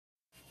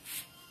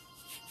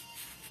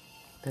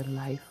the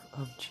life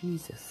of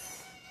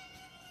Jesus.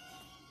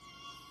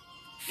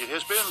 It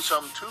has been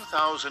some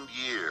 2,000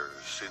 years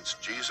since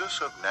Jesus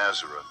of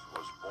Nazareth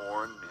was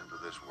born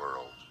into this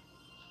world.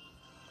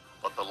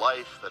 But the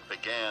life that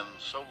began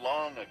so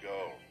long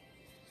ago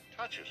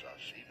touches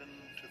us even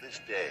to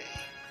this day.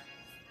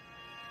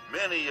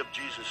 Many of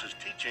Jesus'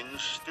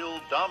 teachings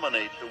still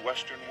dominate the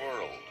Western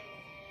world,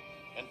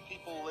 and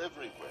people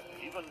everywhere,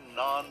 even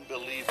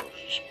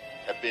non-believers,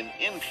 have been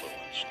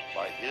influenced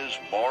by his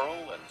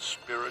moral and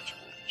spiritual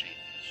genius.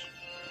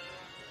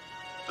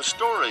 The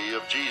story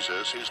of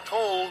Jesus is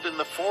told in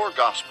the four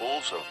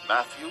Gospels of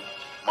Matthew,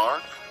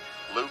 Mark,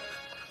 Luke,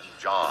 and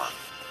John,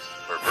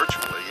 where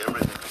virtually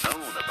everything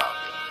known about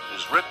him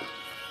is written.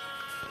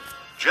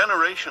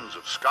 Generations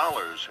of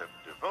scholars have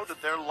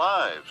devoted their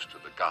lives to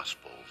the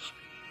Gospels,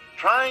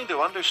 trying to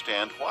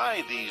understand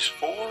why these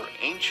four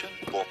ancient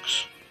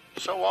books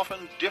so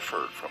often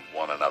differ from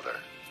one another.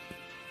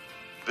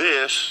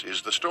 This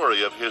is the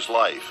story of his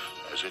life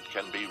as it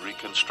can be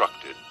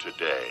reconstructed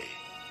today.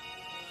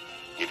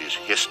 It is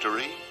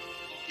history,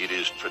 it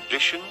is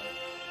tradition,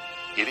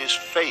 it is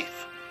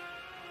faith.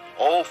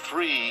 All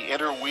three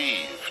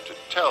interweave to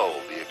tell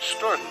the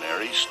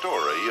extraordinary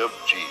story of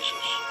Jesus.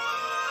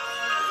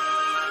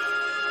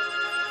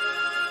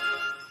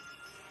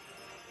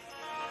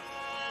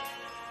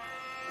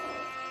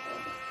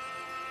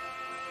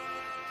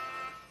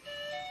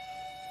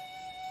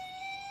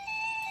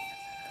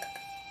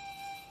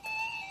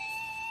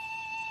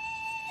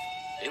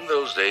 In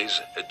those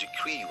days, a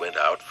decree went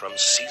out from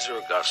Caesar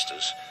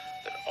Augustus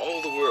that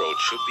all the world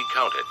should be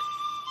counted.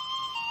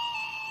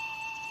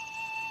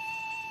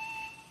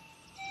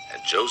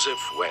 And Joseph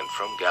went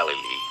from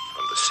Galilee,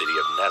 from the city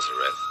of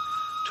Nazareth,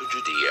 to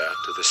Judea,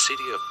 to the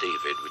city of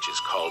David, which is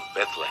called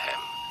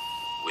Bethlehem,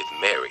 with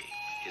Mary,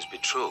 his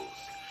betrothed,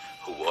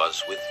 who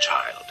was with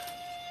child.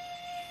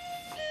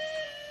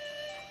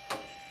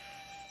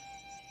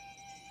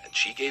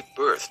 She gave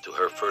birth to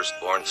her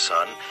firstborn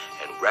son,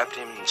 and wrapped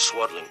him in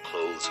swaddling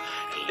clothes,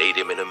 and laid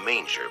him in a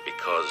manger,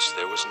 because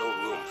there was no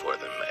room for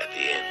them at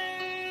the inn.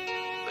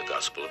 The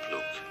Gospel of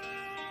Luke.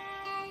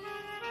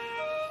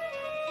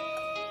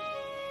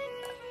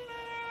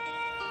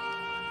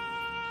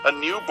 A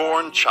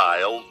newborn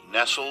child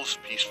nestles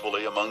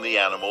peacefully among the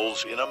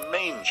animals in a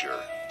manger.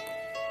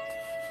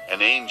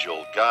 An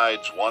angel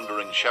guides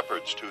wandering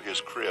shepherds to his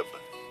crib.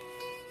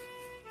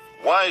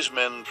 Wise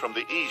men from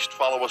the east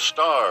follow a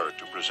star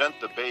to present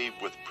the babe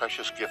with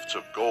precious gifts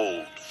of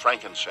gold,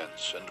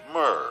 frankincense, and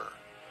myrrh.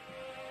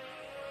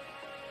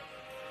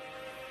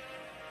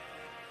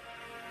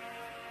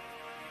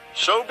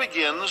 So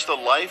begins the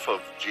life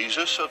of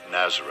Jesus of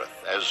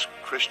Nazareth, as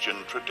Christian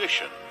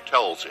tradition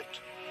tells it.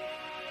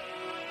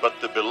 But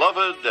the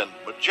beloved and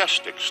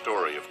majestic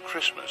story of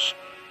Christmas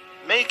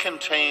may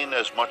contain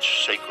as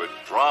much sacred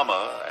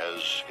drama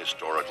as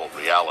historical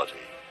reality.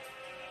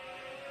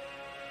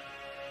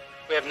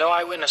 We have no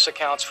eyewitness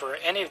accounts for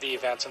any of the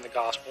events in the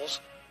Gospels.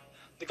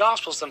 The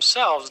Gospels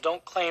themselves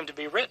don't claim to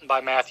be written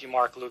by Matthew,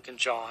 Mark, Luke, and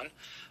John.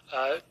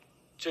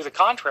 To the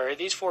contrary,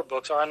 these four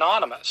books are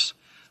anonymous.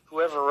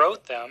 Whoever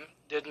wrote them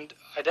didn't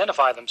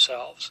identify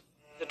themselves.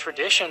 The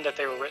tradition that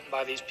they were written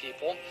by these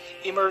people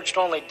emerged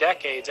only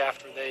decades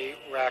after they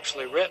were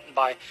actually written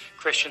by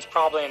Christians,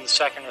 probably in the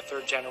second or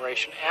third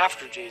generation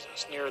after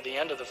Jesus, near the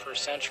end of the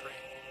first century.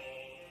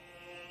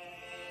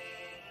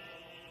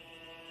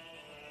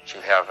 You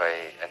have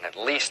at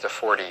least a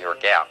 40-year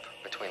gap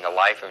between the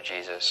life of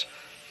Jesus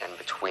and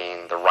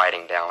between the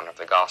writing down of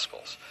the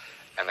Gospels.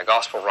 And the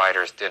Gospel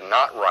writers did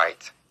not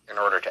write in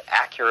order to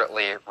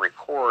accurately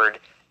record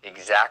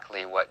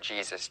exactly what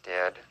Jesus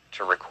did,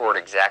 to record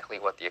exactly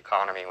what the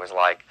economy was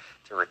like,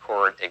 to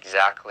record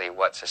exactly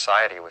what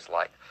society was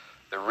like.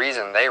 The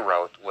reason they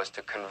wrote was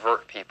to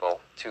convert people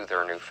to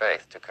their new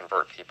faith, to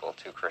convert people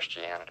to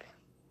Christianity.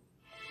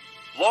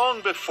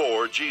 Long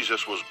before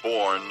Jesus was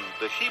born,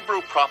 the Hebrew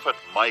prophet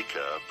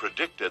Micah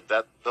predicted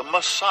that the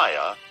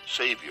Messiah,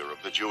 Savior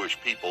of the Jewish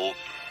people,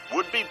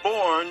 would be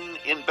born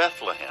in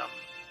Bethlehem.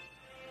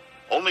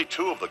 Only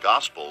two of the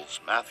Gospels,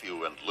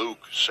 Matthew and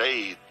Luke,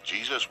 say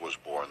Jesus was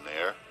born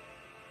there.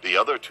 The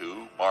other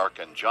two, Mark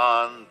and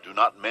John, do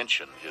not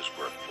mention his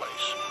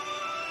birthplace.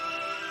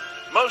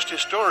 Most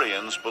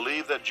historians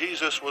believe that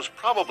Jesus was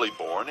probably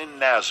born in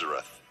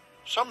Nazareth,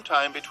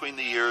 sometime between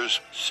the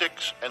years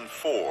 6 and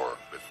 4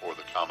 before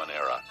the Common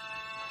Era,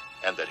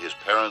 and that his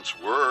parents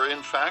were,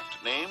 in fact,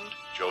 named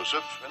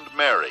Joseph and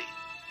Mary.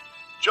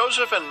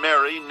 Joseph and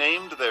Mary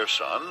named their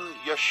son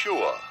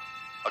Yeshua,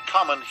 a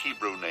common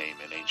Hebrew name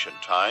in ancient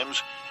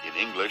times.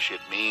 In English, it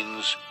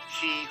means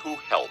he who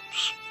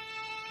helps.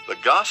 The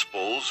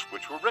Gospels,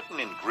 which were written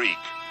in Greek,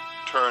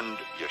 turned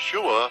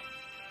Yeshua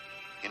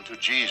into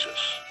Jesus.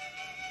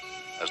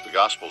 As the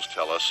Gospels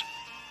tell us,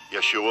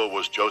 Yeshua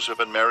was Joseph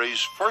and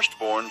Mary's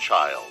firstborn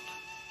child.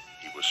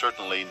 He was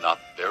certainly not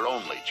their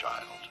only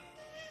child.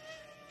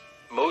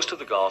 Most of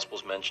the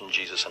Gospels mention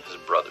Jesus and his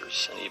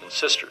brothers, and even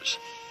sisters.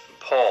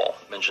 Paul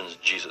mentions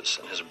Jesus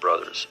and his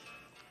brothers.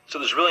 So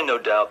there's really no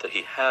doubt that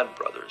he had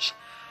brothers.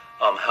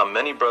 How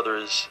many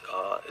brothers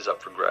is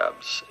up for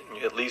grabs?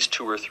 At least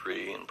 2 or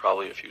 3, and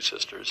probably a few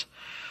sisters.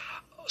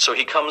 So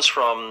he comes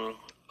from,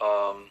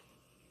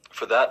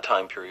 for that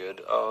time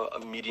period, a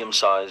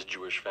medium-sized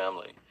Jewish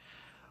family,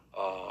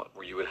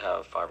 where you would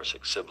have 5 or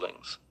 6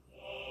 siblings.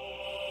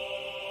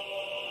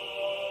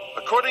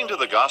 According to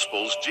the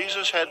Gospels,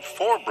 Jesus had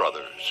 4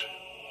 brothers,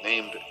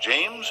 named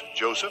James,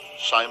 Joseph,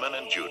 Simon,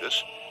 and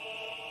Judas,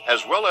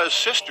 as well as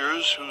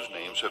sisters whose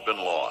names have been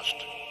lost.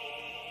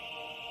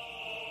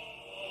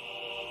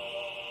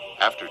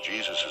 After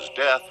Jesus'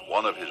 death,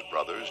 one of his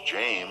brothers,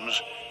 James,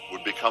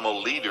 would become a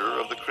leader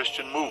of the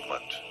Christian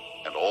movement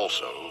and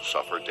also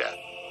suffer death.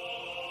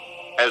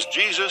 As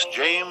Jesus,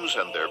 James,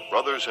 and their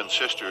brothers and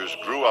sisters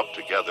grew up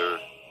together,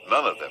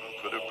 none of them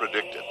could have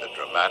predicted the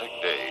dramatic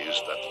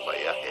days that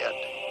lay ahead.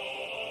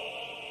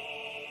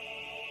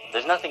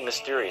 There's nothing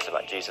mysterious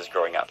about Jesus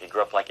growing up. He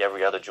grew up like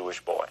every other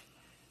Jewish boy.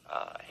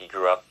 He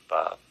grew up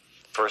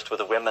first with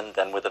the women,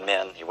 then with the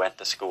men. He went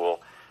to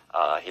school.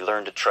 He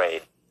learned a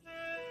trade.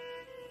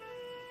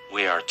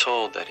 We are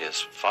told that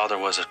his father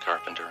was a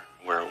carpenter.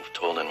 We're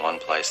told in one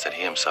place that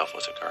he himself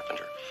was a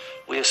carpenter.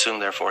 We assume,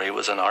 therefore, he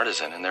was an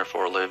artisan and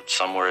therefore lived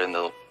somewhere in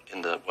the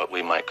what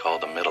we might call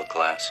the middle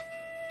class.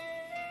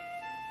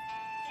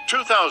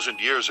 2,000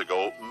 years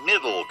ago,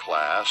 middle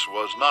class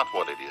was not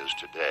what it is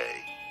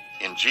today.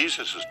 In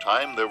Jesus'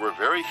 time, there were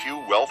very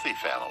few wealthy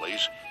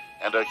families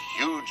and a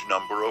huge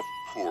number of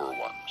poor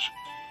ones.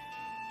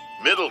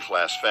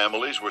 Middle-class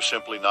families were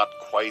simply not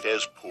quite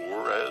as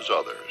poor as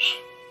others.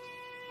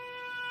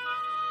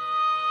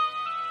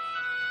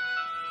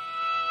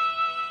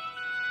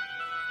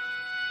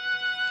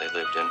 They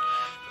lived in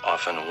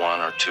often 1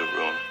 or 2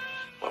 room,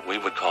 what we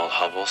would call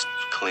hovels,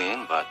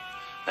 clean, but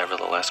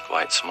nevertheless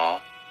quite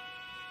small.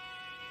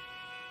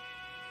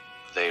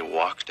 They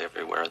walked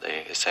everywhere.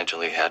 They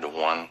essentially had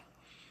 1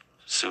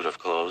 suit of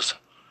clothes.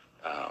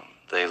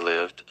 They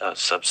lived a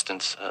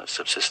subsistence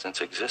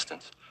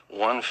existence.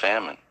 1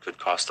 famine could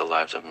cost the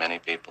lives of many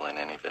people in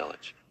any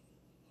village.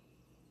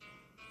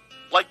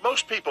 Like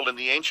most people in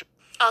the ancient...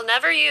 I'll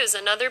never use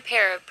another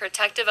pair of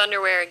protective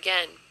underwear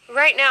again.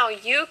 Right now,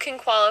 you can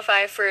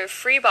qualify for a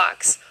free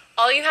box.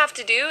 All you have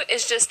to do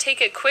is just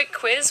take a quick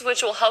quiz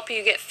which will help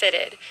you get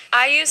fitted.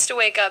 I used to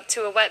wake up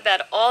to a wet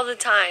bed all the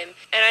time,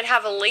 and I'd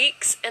have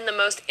leaks in the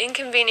most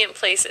inconvenient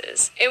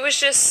places. It was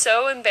just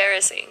so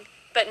embarrassing.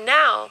 But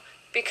now,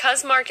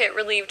 because Market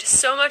relieved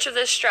so much of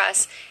this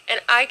stress, and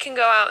I can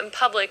go out in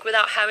public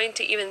without having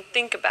to even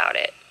think about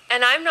it.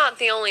 And I'm not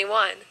the only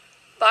one.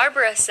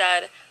 Barbara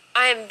said,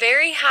 I am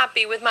very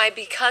happy with my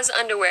Because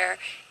underwear,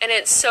 and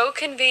it's so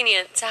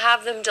convenient to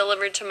have them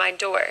delivered to my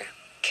door.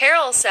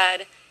 Carol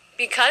said,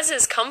 Because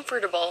is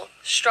comfortable,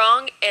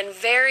 strong, and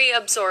very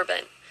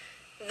absorbent.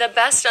 The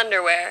best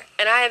underwear,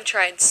 and I have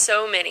tried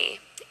so many.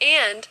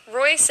 And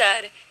Roy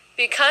said,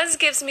 Because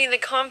gives me the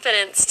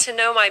confidence to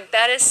know my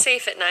bed is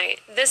safe at night.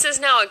 This is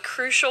now a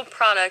crucial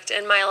product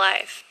in my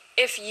life.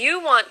 If you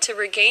want to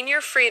regain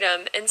your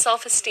freedom and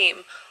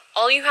self-esteem,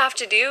 all you have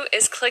to do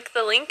is click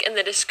the link in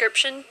the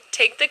description,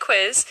 take the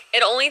quiz.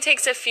 It only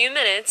takes a few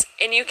minutes,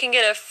 and you can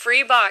get a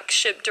free box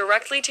shipped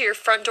directly to your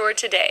front door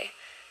today.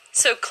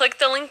 So click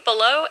the link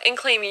below and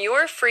claim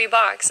your free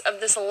box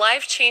of this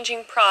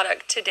life-changing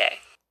product today.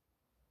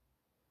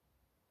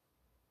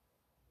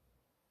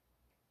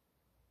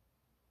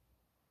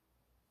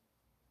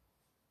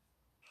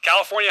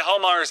 California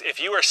homeowners,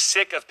 if you are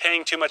sick of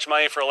paying too much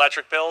money for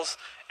electric bills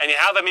and you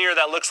have a meter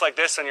that looks like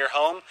this in your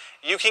home,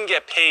 you can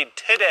get paid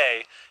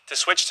today to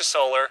switch to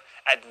solar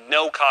at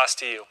no cost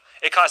to you.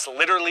 It costs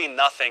literally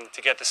nothing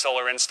to get the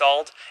solar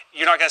installed.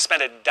 You're not going to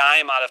spend a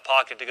dime out of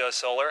pocket to go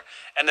solar.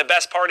 And the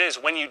best part is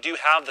when you do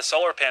have the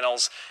solar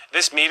panels,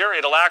 this meter,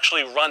 it'll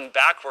actually run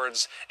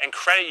backwards and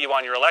credit you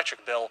on your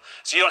electric bill,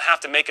 so you don't have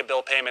to make a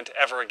bill payment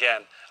ever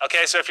again.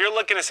 Okay, so if you're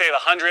looking to save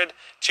 $100,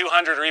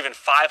 $200, or even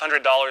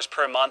 $500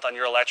 per month on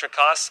your electric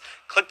costs,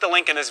 click the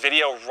link in this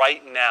video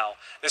right now.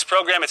 This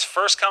program is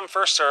first come,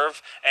 first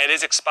serve, and it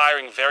is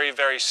expiring very,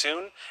 very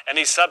soon, and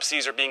these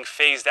subsidies are being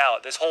phased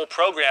out. This whole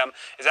program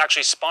is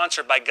actually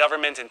sponsored by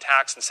government and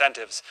tax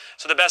incentives.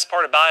 So the best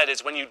part about it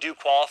is when you do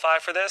qualify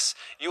for this,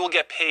 you will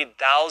get paid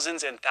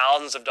thousands and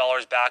thousands of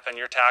dollars back on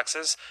your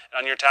taxes and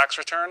on your tax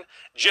return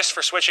just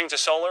for switching to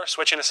solar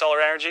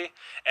energy,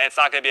 and it's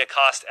not going to be a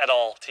cost at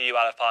all to you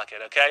out of pocket,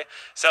 okay?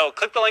 So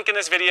click the link in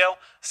this video,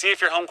 see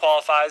if your home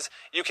qualifies.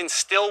 You can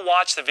still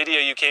watch the video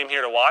you came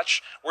here to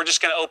watch. We're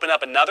just going to open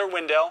up another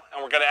window,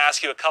 and we're going to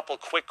ask you a couple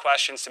quick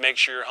questions to make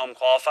sure your home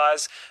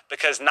qualifies,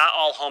 because not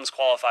all homes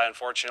qualify,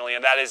 unfortunately,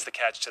 and that is the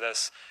catch to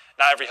this.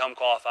 Not every home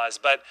qualifies.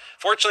 But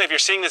fortunately, if you're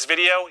seeing this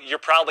video, you're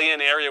probably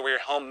in an area where your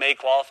home may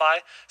qualify.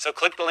 So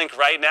click the link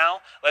right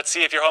now. Let's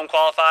see if your home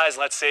qualifies,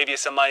 and let's save you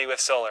some money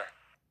with solar.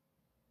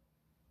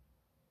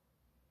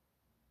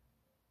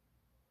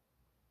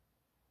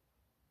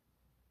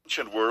 In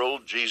the ancient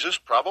world, Jesus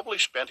probably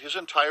spent his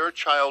entire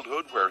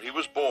childhood where he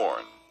was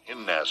born,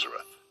 in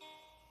Nazareth.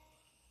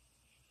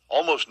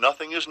 Almost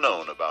nothing is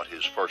known about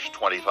his first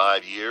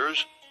 25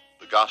 years.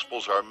 The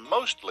Gospels are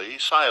mostly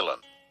silent.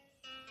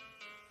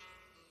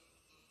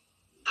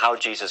 how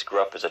Jesus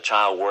grew up as a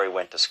child, where he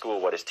went to school,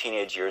 what his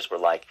teenage years were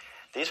like.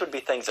 These would be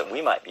things that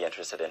we might be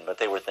interested in, but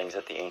they were things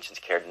that the ancients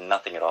cared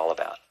nothing at all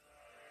about.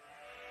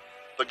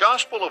 The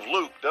Gospel of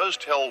Luke does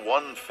tell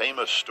one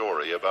famous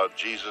story about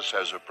Jesus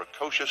as a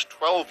precocious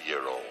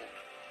 12-year-old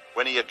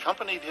when he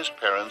accompanied his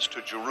parents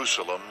to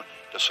Jerusalem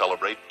to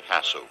celebrate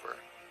Passover.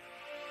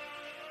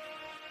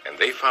 And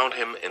they found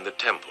him in the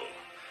temple,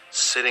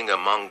 sitting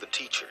among the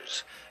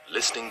teachers,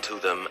 listening to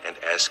them and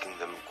asking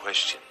them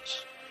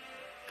questions.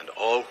 And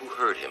all who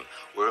heard him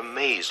were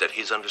amazed at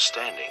his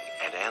understanding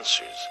and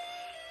answers.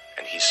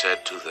 And he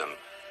said to them,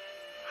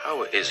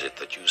 "How is it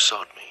that you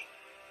sought me?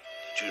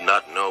 Did you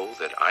not know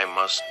that I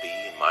must be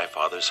in my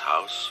Father's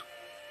house?"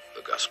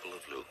 The Gospel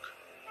of Luke.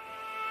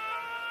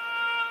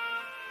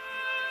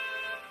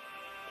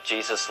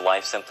 Jesus'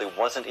 life simply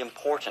wasn't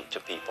important to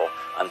people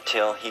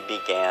until he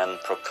began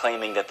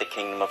proclaiming that the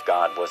kingdom of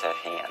God was at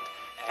hand.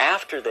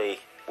 After they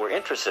were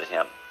interested in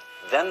him,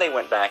 then they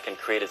went back and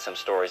created some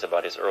stories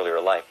about his earlier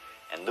life.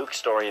 And Luke's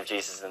story of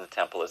Jesus in the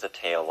temple is a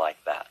tale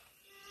like that.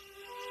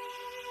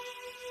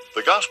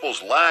 The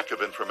Gospel's lack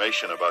of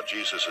information about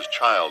Jesus'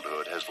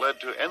 childhood has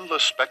led to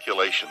endless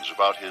speculations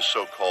about his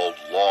so-called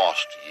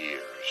lost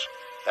years,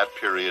 that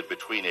period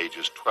between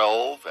ages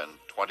 12 and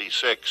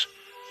 26,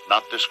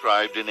 not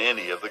described in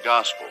any of the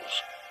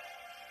Gospels.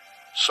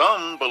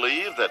 Some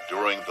believe that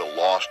during the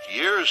lost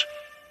years,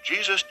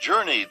 Jesus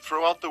journeyed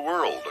throughout the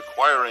world,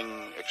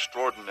 acquiring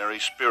extraordinary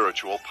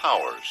spiritual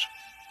powers.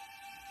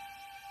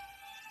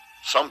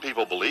 Some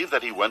people believe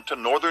that he went to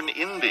northern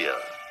India,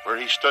 where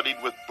he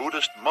studied with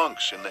Buddhist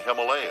monks in the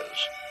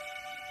Himalayas.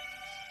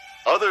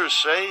 Others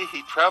say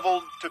he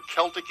traveled to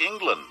Celtic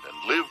England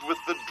and lived with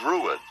the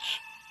Druids.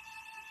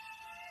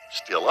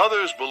 Still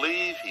others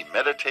believe he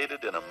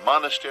meditated in a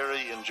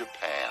monastery in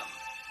Japan.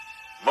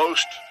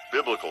 Most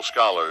biblical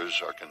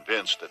scholars are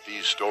convinced that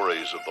these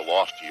stories of the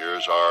lost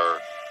years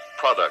are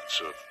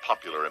products of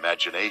popular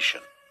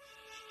imagination.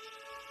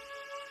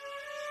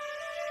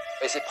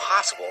 Is it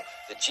possible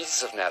that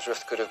Jesus of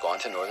Nazareth could have gone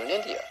to northern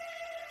India?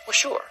 Well,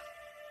 sure.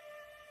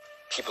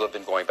 People have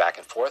been going back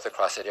and forth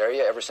across that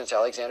area ever since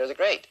Alexander the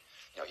Great.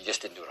 He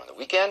just didn't do it on the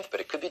weekend, but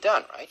it could be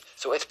done, right?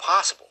 So it's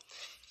possible.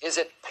 Is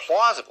it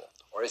plausible,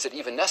 or is it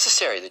even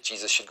necessary that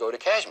Jesus should go to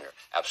Kashmir?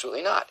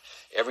 Absolutely not.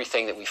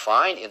 Everything that we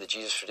find in the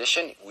Jesus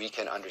tradition, we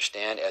can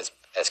understand as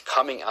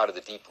coming out of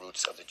the deep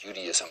roots of the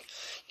Judaism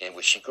in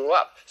which he grew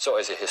up. So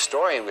as a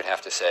historian, we'd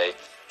have to say,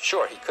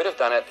 sure, he could have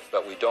done it,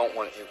 but we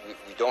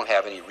don't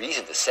have any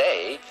reason to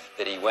say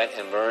that he went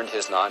and learned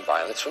his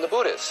nonviolence from the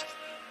Buddhists.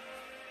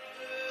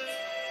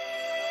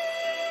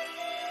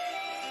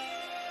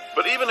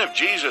 But even if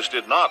Jesus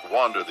did not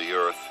wander the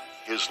earth,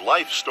 his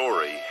life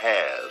story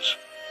has.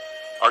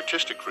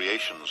 Artistic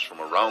creations from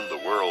around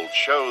the world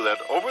show that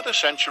over the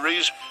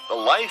centuries, the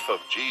life of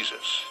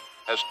Jesus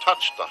has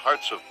touched the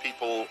hearts of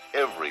people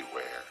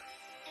everywhere.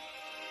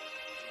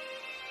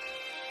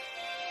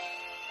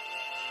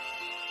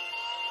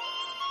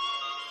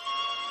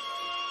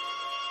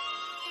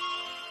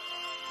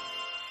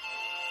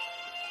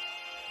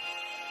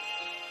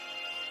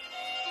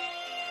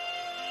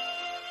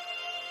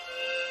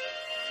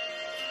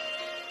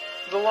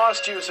 The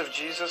lost years of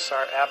Jesus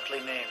are aptly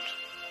named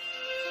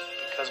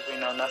because we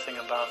know nothing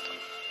about them.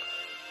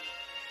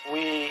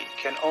 We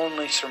can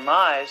only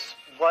surmise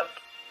what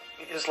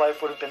his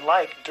life would have been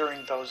like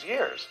during those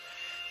years.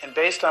 And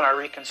based on our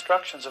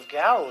reconstructions of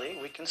Galilee,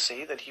 we can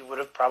see that he would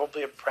have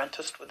probably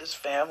apprenticed with his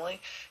family.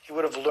 He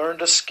would have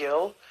learned a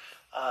skill.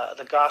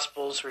 The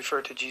Gospels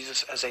refer to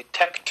Jesus as a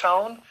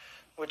tectone,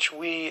 which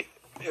we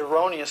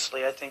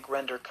erroneously, I think,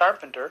 render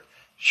carpenter,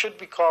 should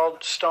be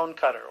called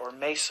stonecutter or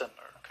mason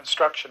or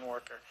construction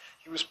worker.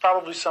 He was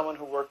probably someone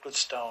who worked with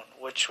stone,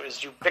 which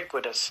was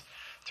ubiquitous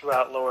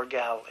throughout Lower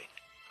Galilee.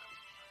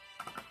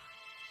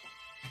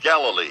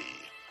 Galilee,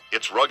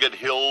 its rugged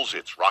hills,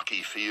 its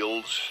rocky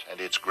fields, and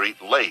its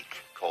great lake,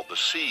 called the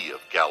Sea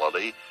of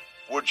Galilee,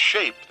 would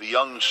shape the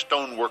young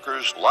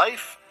stoneworker's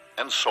life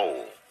and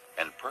soul,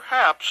 and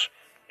perhaps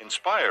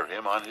inspire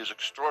him on his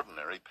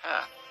extraordinary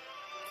path.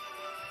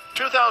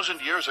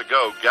 2,000 years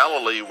ago,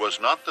 Galilee was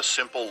not the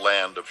simple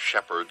land of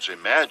shepherds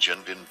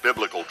imagined in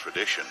biblical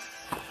tradition.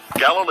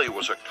 Galilee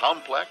was a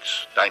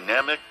complex,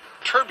 dynamic,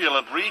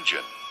 turbulent region,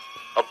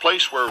 a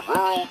place where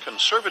rural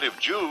conservative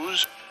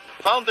Jews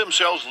found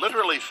themselves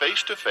literally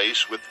face to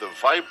face with the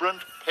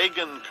vibrant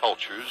pagan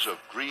cultures of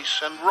Greece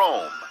and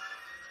Rome.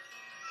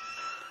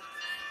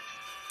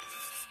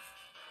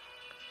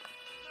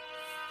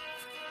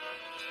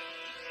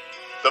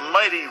 The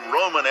mighty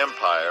Roman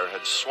Empire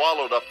had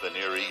swallowed up the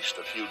Near East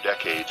a few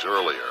decades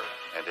earlier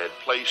and had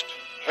placed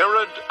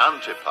Herod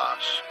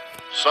Antipas,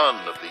 son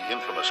of the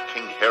infamous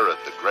King Herod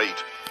the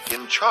Great,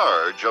 in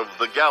charge of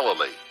the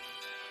Galilee.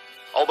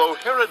 Although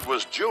Herod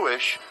was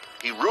Jewish,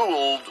 he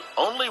ruled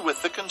only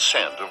with the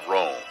consent of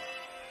Rome.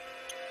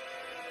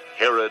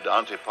 Herod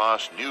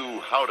Antipas knew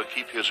how to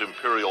keep his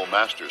imperial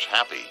masters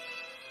happy.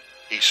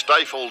 He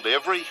stifled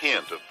every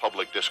hint of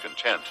public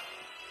discontent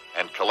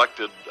and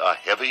collected a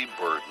heavy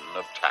burden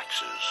of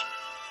taxes.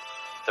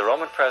 The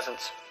Roman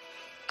presence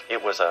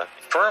it was a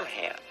firm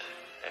hand.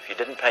 If you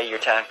didn't pay your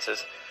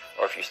taxes,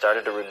 or if you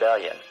started a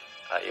rebellion,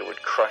 it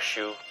would crush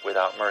you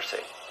without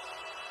mercy.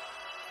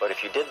 But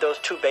if you did those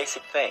two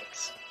basic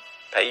things,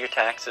 pay your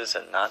taxes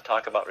and not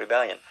talk about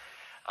rebellion,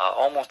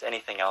 almost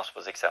anything else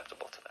was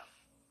acceptable to them.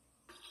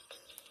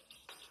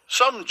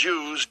 Some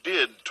Jews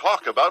did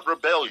talk about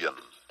rebellion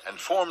and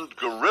formed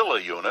guerrilla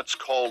units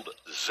called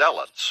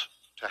zealots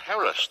to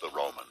harass the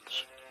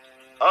Romans.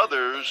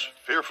 Others,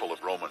 fearful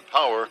of Roman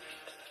power,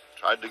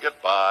 tried to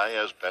get by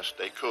as best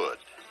they could.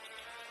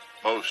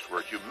 Most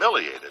were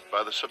humiliated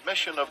by the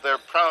submission of their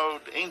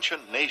proud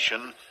ancient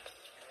nation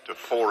to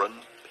foreign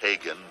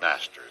pagan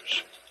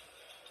masters.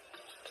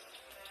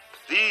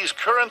 These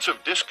currents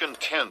of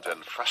discontent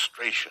and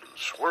frustration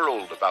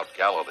swirled about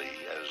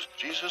Galilee as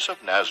Jesus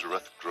of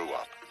Nazareth grew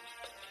up.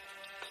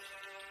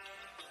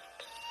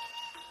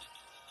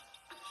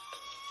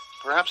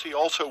 Perhaps he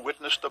also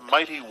witnessed the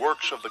mighty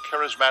works of the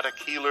charismatic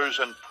healers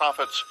and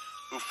prophets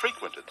who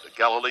frequented the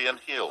Galilean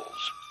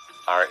hills.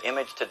 Our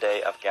image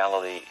today of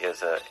Galilee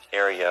is an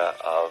area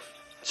of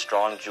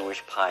strong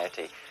Jewish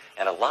piety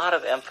and a lot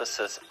of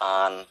emphasis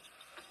on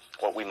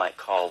what we might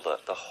call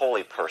the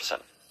holy person.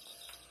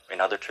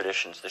 In other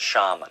traditions, the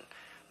shaman,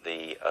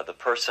 the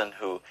person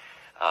who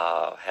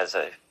has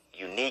a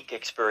unique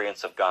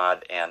experience of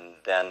God and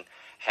then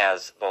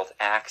has both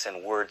acts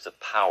and words of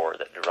power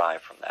that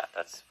derive from that.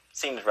 That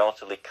seems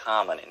relatively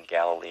common in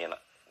Galilean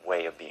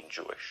way of being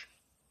Jewish.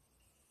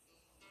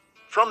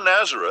 From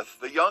Nazareth,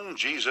 the young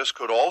Jesus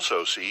could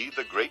also see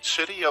the great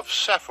city of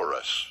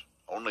Sepphoris,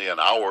 only an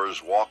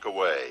hour's walk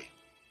away.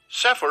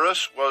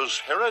 Sepphoris was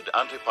Herod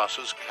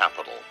Antipas's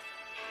capital,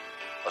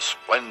 a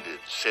splendid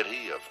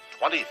city of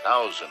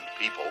 20,000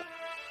 people,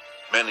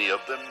 many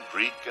of them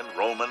Greek and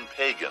Roman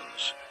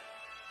pagans.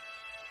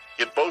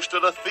 It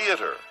boasted a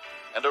theater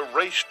and a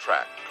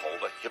racetrack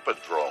called a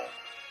hippodrome.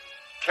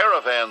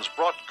 Caravans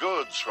brought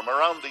goods from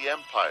around the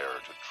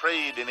empire to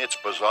trade in its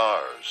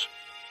bazaars.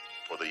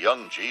 For the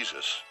young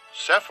Jesus,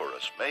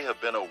 Sepphoris may have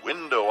been a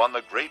window on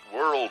the great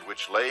world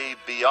which lay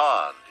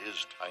beyond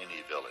his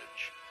tiny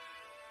village.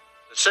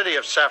 The city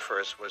of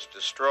Sepphoris was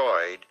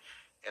destroyed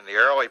in the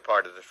early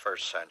part of the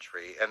 1st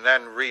century and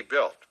then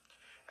rebuilt.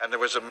 And there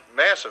was a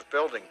massive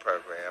building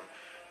program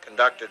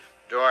conducted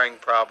during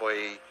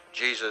probably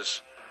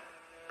Jesus'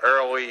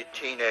 early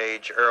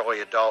teenage, early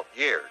adult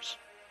years.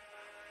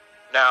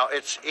 Now,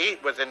 it's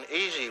within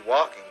easy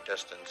walking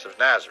distance of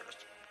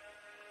Nazareth.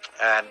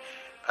 And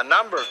a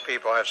number of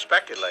people have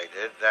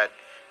speculated that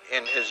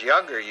in his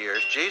younger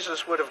years,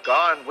 Jesus would have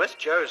gone with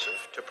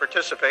Joseph to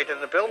participate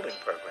in the building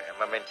program.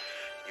 I mean,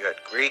 you had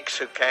Greeks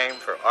who came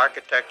for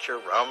architecture,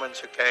 Romans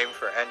who came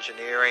for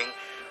engineering,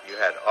 you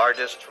had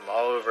artists from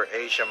all over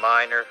Asia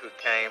Minor who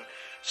came.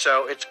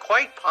 So it's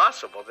quite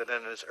possible that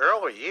in his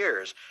early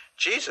years,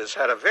 Jesus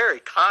had a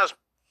very cosmic.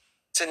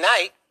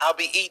 Tonight, I'll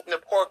be eating a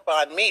pork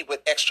banh mi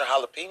with extra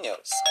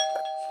jalapenos.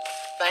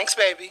 Thanks,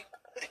 baby.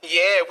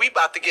 Yeah, we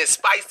about to get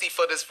spicy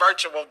for this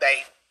virtual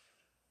date.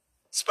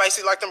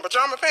 Spicy like them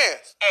pajama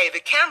pants? Hey, the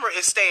camera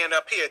is staying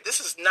up here. This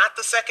is not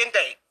the second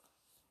date.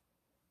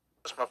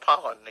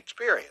 Cosmopolitan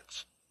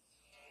experience.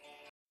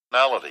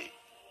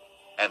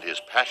 And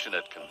his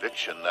passionate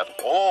conviction that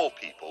all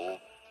people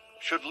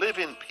should live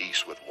in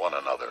peace with one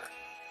another.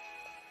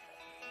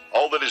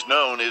 All that is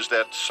known is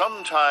that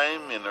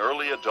sometime in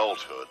early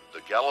adulthood,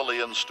 the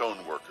Galilean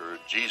stoneworker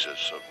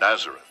Jesus of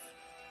Nazareth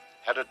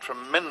had a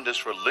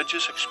tremendous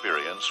religious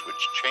experience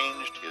which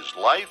changed his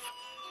life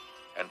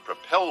and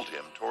propelled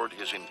him toward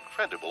his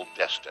incredible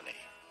destiny.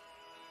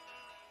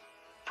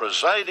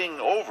 Presiding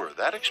over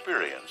that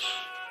experience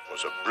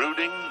was a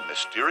brooding,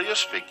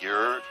 mysterious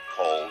figure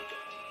called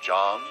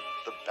John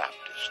the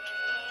Baptist.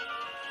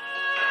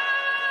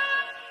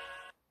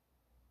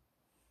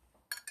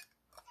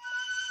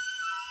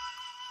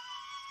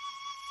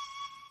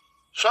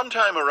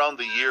 Sometime around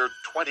the year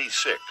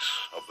 26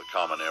 of the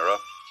Common Era,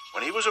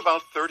 when he was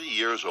about 30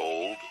 years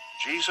old,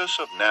 Jesus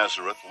of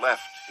Nazareth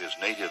left his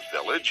native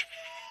village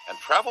and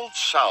traveled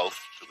south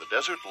to the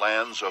desert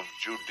lands of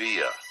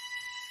Judea.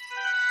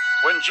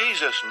 When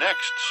Jesus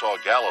next saw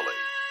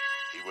Galilee,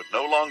 he would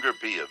no longer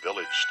be a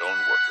village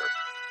stoneworker.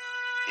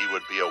 He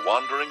would be a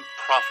wandering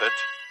prophet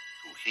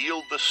who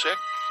healed the sick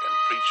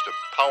and preached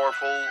a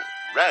powerful,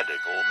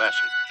 radical message.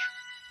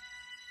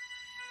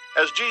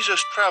 As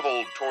Jesus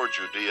traveled toward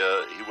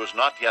Judea, he was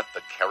not yet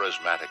the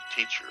charismatic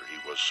teacher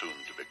he was soon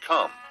to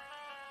become.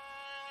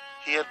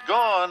 He had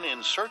gone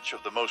in search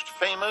of the most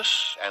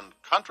famous and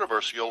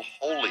controversial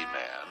holy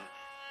man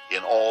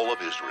in all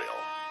of Israel.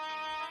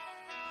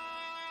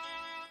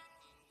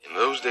 In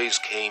those days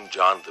came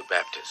John the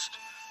Baptist,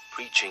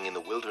 preaching in the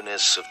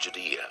wilderness of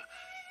Judea,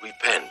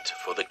 "Repent,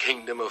 for the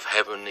kingdom of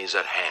heaven is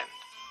at hand."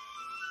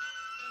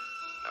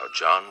 Now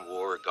John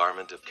wore a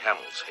garment of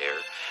camel's hair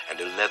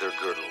and a leather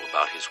girdle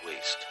about his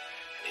waist,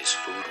 and his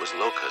food was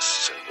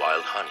locusts and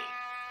wild honey.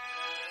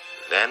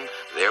 Then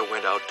there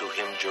went out to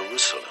him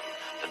Jerusalem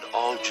and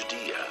all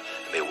Judea,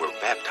 and they were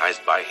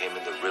baptized by him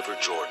in the river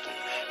Jordan,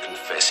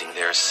 confessing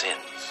their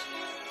sins.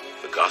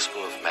 The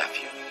Gospel of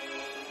Matthew.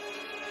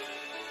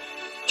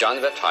 John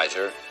the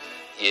Baptizer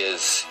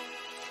is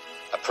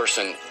a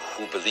person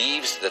who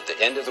believes that the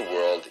end of the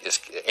world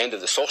end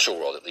of the social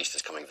world at least,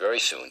 is coming very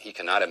soon. He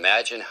cannot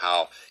imagine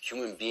how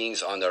human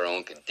beings on their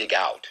own could dig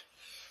out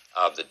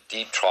of the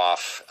deep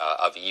trough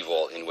of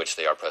evil in which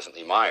they are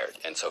presently mired.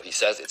 And so he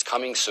says it's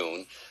coming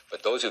soon,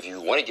 but those of you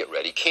who want to get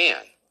ready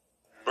can.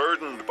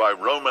 Burdened by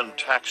Roman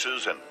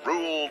taxes and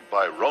ruled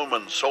by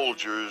Roman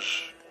soldiers,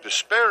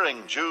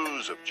 despairing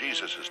Jews of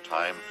Jesus'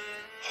 time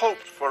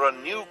hoped for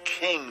a new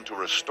king to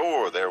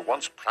restore their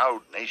once proud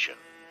nation.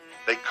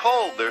 They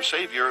called their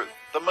Savior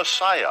the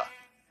Messiah,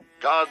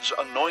 God's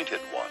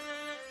anointed one,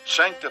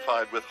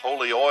 sanctified with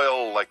holy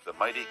oil like the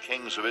mighty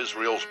kings of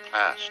Israel's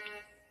past.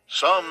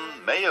 Some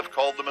may have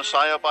called the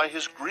Messiah by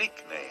his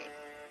Greek name,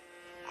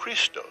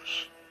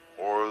 Christos,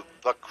 or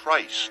the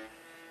Christ.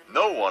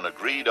 No one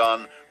agreed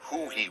on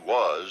who he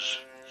was,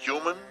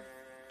 human,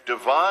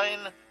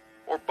 divine,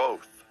 or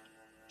both.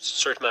 A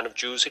certain amount of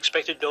Jews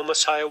expected no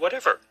Messiah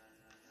whatever.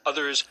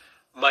 Others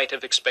might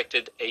have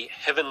expected a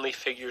heavenly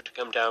figure to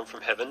come down from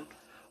heaven.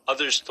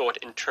 Others thought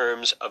in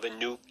terms of a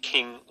new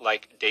king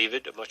like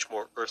David, a much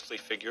more earthly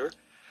figure.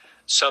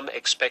 Some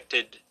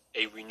expected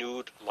a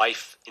renewed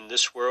life in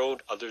this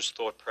world. Others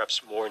thought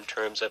perhaps more in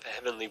terms of a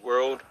heavenly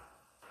world.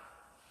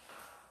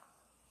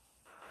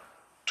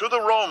 To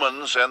the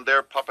Romans and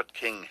their puppet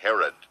king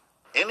Herod,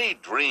 any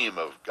dream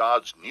of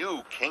God's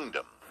new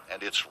kingdom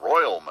and its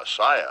royal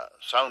Messiah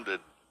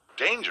sounded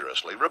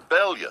dangerously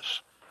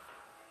rebellious.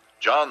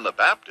 John the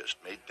Baptist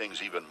made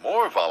things even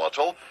more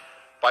volatile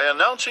by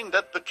announcing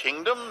that the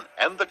kingdom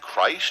and the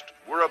Christ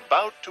were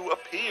about to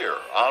appear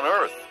on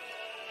earth.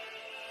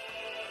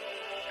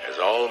 As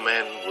all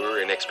men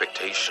were in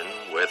expectation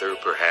whether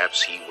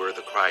perhaps he were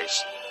the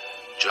Christ,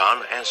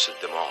 John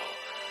answered them all,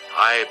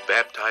 I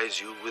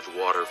baptize you with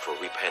water for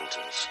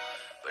repentance,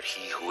 but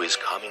he who is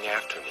coming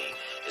after me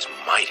is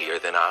mightier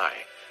than I,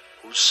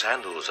 whose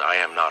sandals I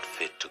am not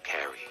fit to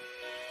carry.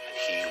 And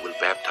he will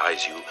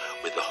baptize you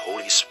with the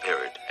Holy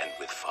Spirit and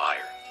with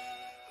fire.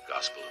 The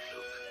Gospel of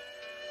Luke.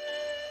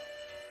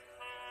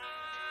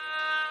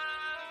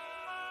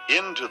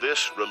 Into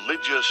this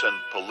religious and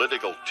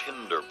political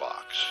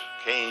tinderbox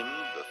came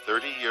the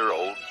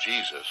 30-year-old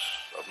Jesus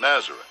of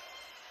Nazareth.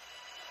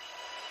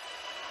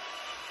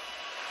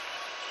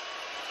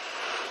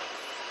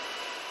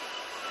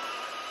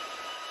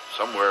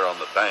 Somewhere on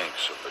the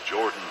banks of the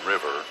Jordan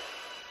River,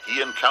 he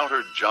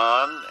encountered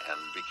John and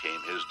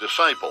became his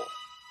disciple.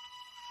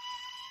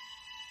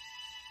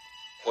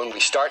 When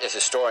we start as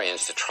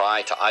historians to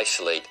try to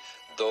isolate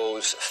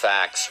those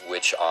facts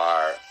which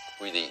are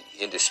really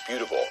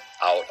indisputable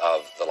out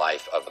of the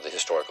life of the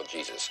historical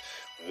Jesus,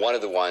 one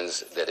of the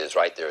ones that is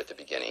right there at the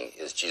beginning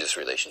is Jesus'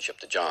 relationship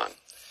to John.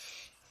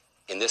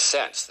 In this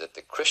sense, that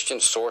the Christian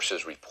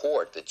sources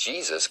report that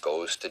Jesus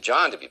goes to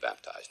John to be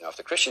baptized. Now, if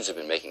the Christians had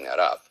been making that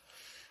up,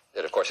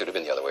 that of course it would have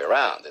been the other way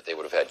around, that they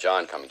would have had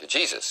John coming to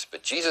Jesus.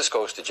 But Jesus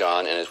goes to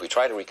John, and as we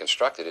try to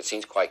reconstruct it, it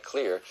seems quite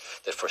clear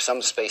that for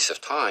some space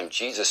of time,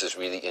 Jesus is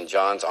really in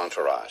John's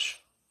entourage.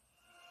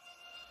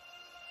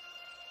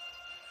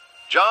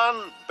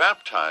 John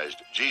baptized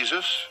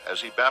Jesus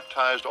as he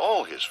baptized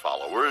all his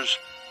followers,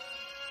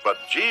 but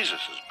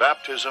Jesus'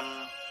 baptism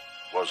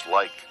was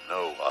like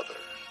no other.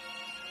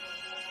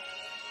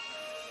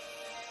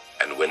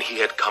 And when he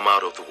had come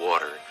out of the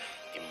water,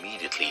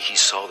 immediately he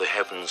saw the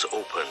heavens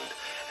opened,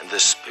 and the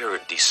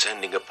Spirit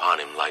descending upon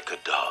him like a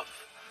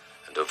dove.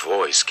 And a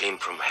voice came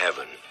from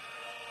heaven,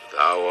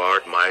 Thou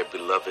art my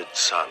beloved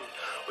Son,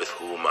 with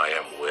whom I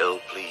am well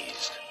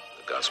pleased.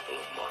 The Gospel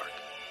of Mark.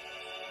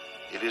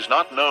 It is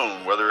not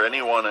known whether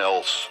anyone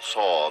else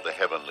saw the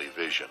heavenly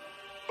vision,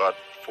 but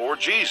for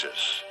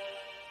Jesus,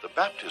 the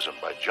baptism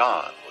by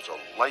John was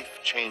a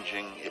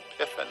life-changing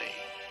epiphany,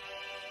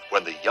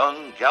 when the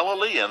young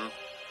Galilean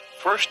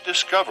first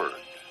discovered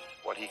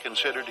what he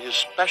considered his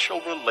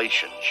special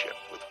relationship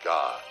with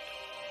God.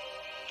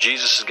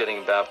 Jesus is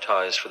getting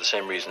baptized for the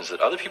same reasons that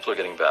other people are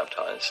getting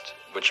baptized,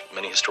 which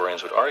many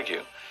historians would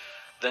argue.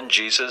 Then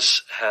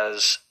Jesus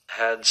has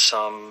had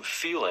some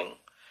feeling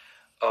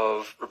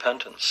of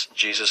repentance.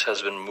 Jesus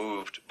has been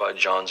moved by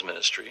John's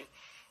ministry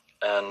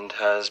and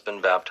has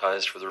been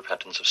baptized for the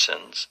repentance of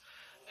sins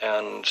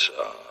and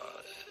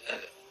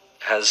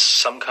has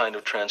some kind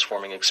of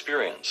transforming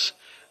experience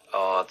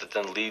that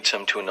then leads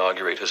him to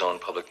inaugurate his own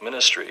public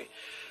ministry,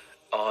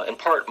 in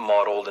part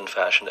modeled and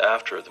fashioned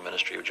after the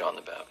ministry of John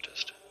the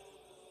Baptist.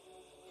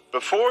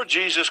 Before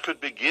Jesus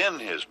could begin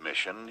his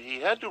mission,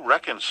 he had to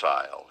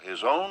reconcile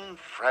his own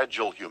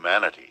fragile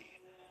humanity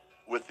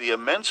with the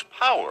immense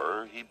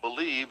power he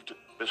believed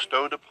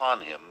bestowed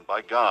upon him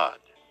by God.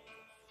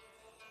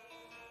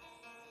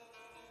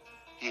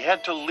 He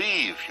had to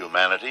leave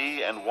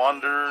humanity and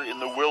wander in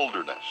the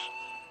wilderness,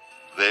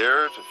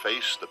 there to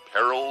face the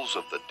perils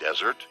of the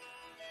desert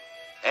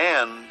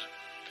and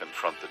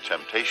confront the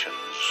temptations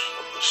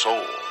of the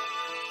soul.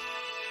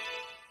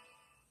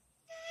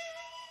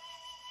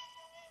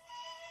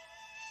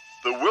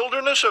 The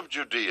wilderness of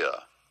Judea,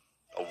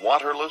 a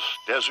waterless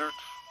desert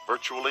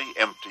virtually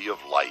empty of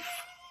life.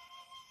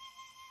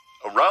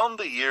 Around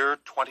the year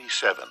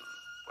 27,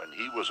 when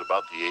he was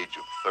about the age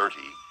of 30,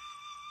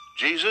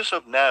 Jesus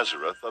of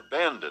Nazareth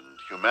abandoned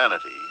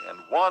humanity and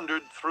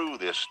wandered through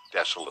this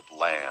desolate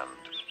land,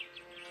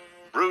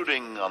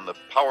 brooding on the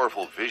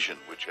powerful vision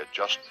which had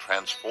just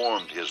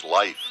transformed his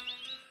life,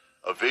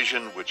 a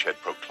vision which had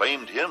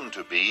proclaimed him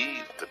to be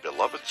the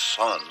beloved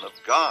Son of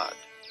God.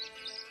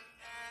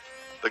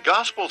 The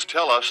Gospels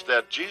tell us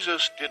that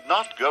Jesus did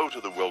not go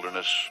to the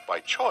wilderness by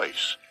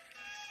choice,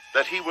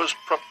 that he was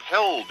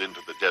propelled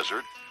into the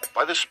desert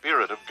by the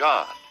Spirit of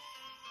God,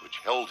 which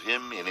held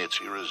him in its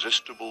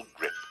irresistible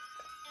grip.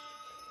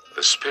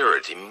 The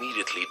Spirit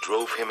immediately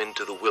drove him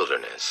into the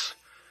wilderness,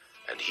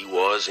 and he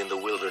was in the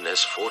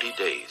wilderness 40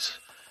 days,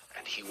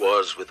 and he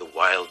was with the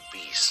wild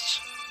beasts,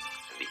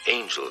 and the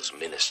angels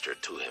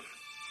ministered to him.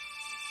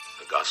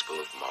 The Gospel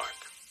of Mark.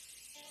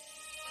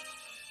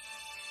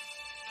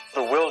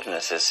 The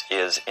wilderness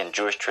is in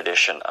Jewish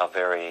tradition, a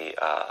very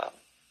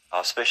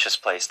auspicious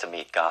place to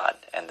meet God.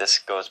 And this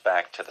goes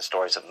back to the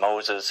stories of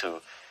Moses,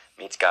 who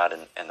meets God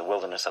in the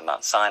wilderness of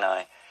Mount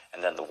Sinai,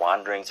 and then the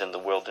wanderings in the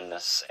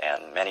wilderness,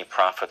 and many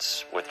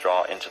prophets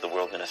withdraw into the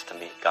wilderness to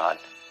meet God.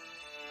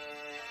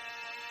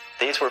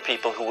 These were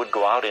people who would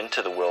go out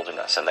into the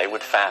wilderness, and they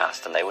would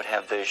fast, and they would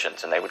have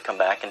visions, and they would come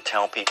back and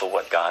tell people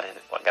what God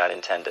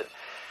intended.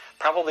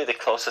 Probably the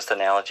closest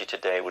analogy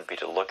today would be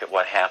to look at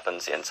what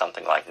happens in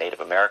something like Native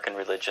American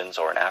religions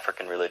or in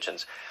African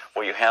religions,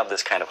 where you have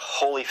this kind of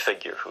holy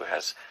figure who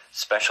has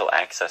special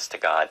access to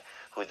God,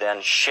 who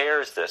then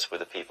shares this with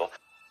the people.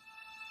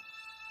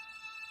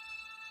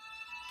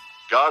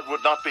 God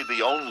would not be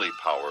the only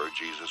power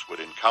Jesus would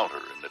encounter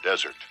in the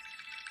desert.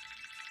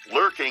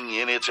 Lurking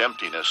in its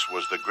emptiness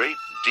was the great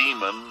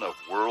demon of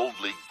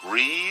worldly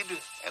greed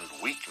and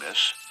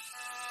weakness,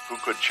 who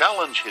could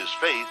challenge his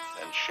faith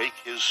and shake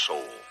his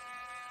soul.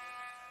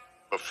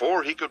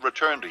 Before he could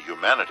return to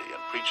humanity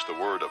and preach the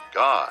word of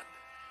God,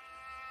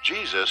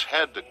 Jesus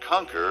had to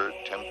conquer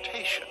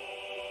temptation.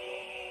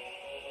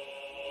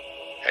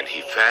 And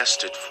he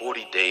fasted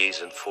 40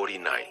 days and 40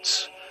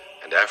 nights,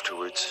 and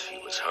afterwards he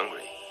was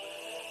hungry.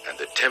 And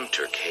the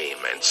tempter came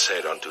and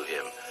said unto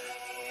him,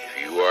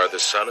 If you are the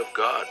Son of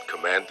God,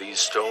 command these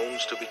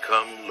stones to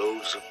become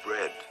loaves of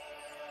bread.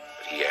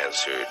 But he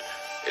answered,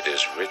 It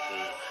is written,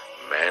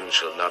 Man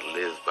shall not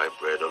live by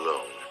bread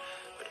alone,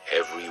 but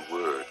every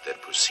word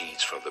that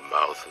proceeds from the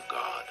mouth of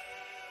God.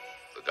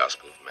 The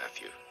Gospel of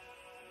Matthew.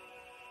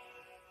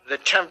 The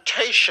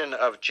temptation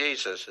of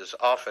Jesus is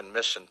often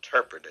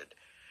misinterpreted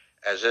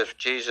as if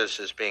Jesus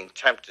is being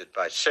tempted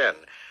by sin.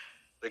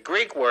 The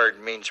Greek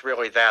word means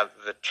really that,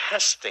 the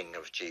testing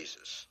of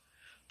Jesus.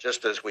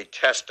 Just as we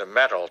test a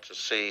metal to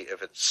see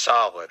if it's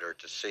solid or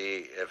to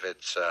see if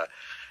it's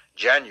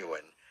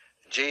genuine,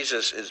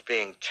 Jesus is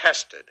being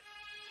tested.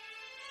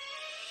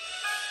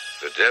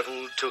 The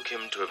devil took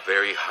him to a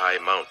very high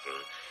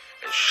mountain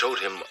and showed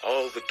him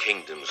all the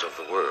kingdoms of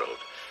the world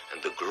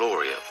and the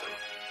glory of them.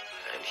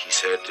 And he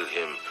said to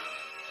him,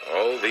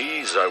 All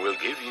these I will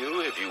give you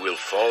if you will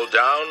fall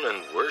down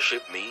and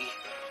worship me.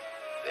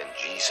 Then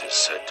Jesus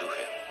said to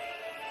him,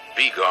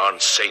 Begone,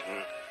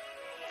 Satan,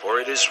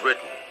 for it is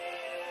written,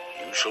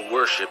 You shall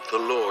worship the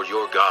Lord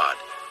your God,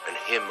 and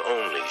him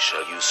only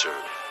shall you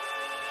serve.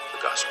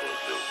 The Gospel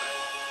of Luke.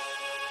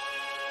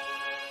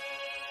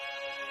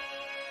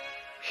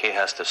 He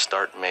has to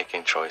start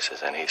making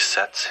choices, and he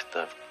sets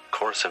the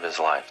course of his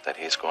life that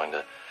he's going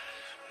to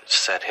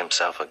set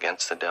himself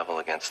against the devil,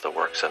 against the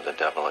works of the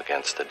devil,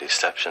 against the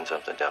deceptions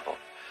of the devil.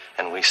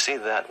 And we see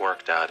that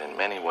worked out in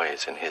many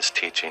ways in his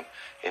teaching,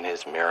 in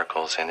his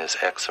miracles, in his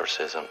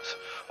exorcisms,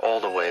 all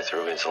the way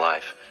through his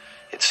life.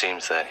 It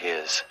seems that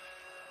his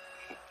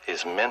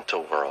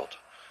mental world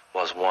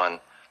was one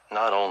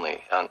not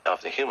only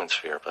of the human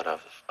sphere, but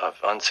of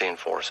unseen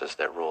forces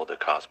that ruled the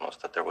cosmos,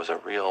 that there was a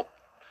real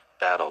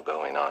battle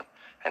going on,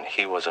 and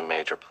he was a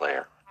major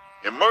player.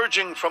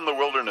 Emerging from the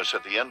wilderness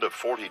at the end of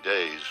 40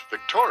 days,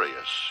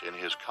 victorious in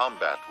his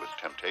combat with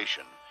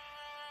temptation,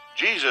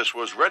 Jesus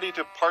was ready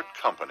to part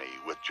company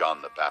with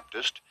John the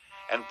Baptist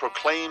and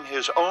proclaim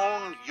his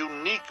own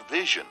unique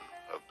vision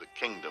of the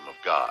kingdom of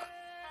God.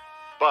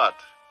 But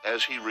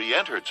as he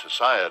re-entered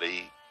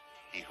society,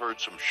 he heard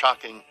some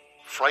shocking,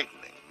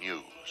 frightening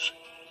news.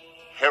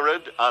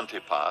 Herod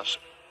Antipas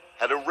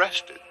had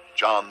arrested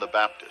John the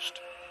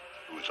Baptist,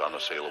 whose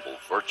unassailable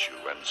virtue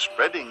and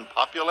spreading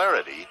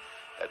popularity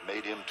had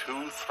made him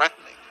too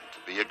threatening to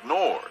be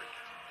ignored.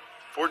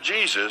 For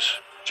Jesus,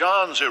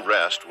 John's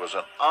arrest was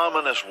an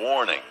ominous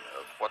warning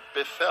of what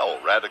befell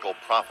radical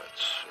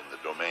prophets in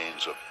the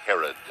domains of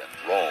Herod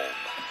and Rome.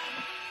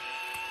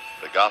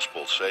 The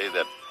Gospels say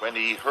that when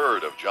he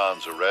heard of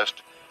John's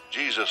arrest,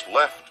 Jesus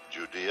left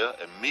Judea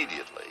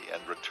immediately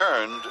and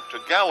returned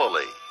to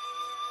Galilee,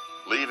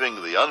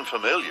 leaving the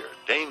unfamiliar,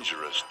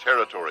 dangerous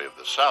territory of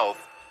the south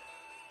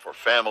for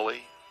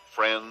family,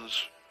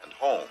 friends, and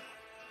home.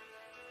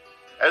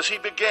 As he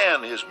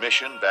began his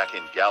mission back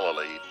in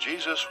Galilee,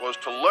 Jesus was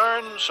to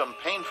learn some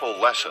painful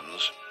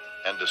lessons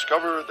and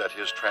discover that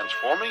his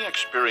transforming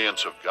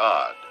experience of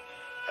God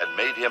had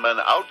made him an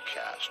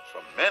outcast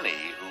from many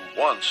who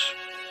once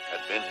had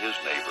been his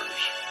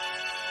neighbors.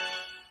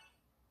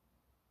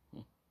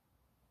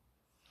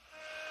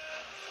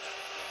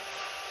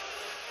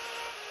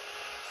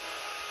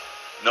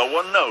 No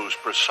one knows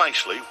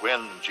precisely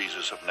when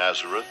Jesus of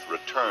Nazareth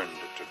returned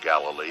to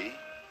Galilee.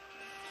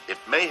 It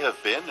may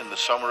have been in the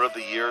summer of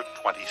the year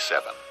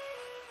 27.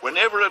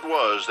 Whenever it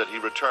was that he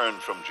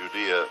returned from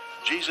Judea,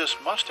 Jesus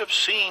must have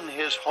seen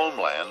his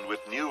homeland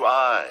with new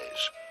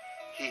eyes.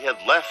 He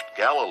had left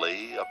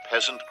Galilee a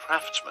peasant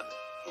craftsman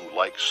who,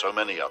 like so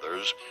many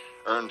others,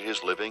 earned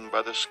his living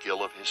by the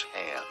skill of his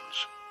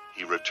hands.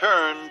 He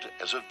returned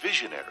as a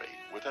visionary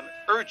with an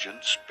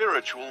urgent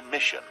spiritual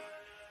mission,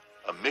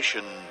 a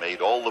mission made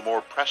all the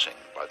more pressing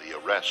by the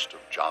arrest of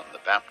John the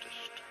Baptist.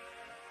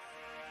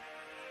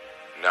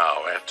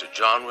 Now, after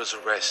John was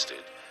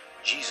arrested,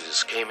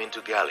 Jesus came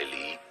into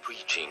Galilee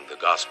preaching the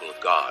gospel of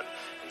God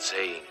and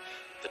saying,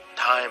 "The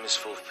time is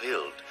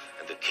fulfilled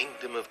and the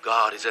kingdom of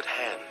God is at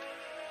hand.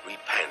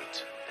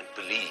 Repent and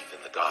believe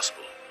in the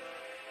gospel."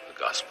 The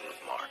Gospel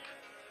of Mark.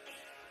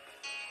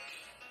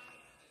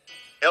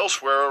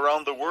 Elsewhere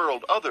around the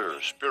world, other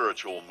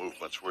spiritual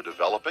movements were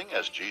developing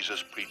as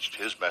Jesus preached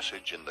his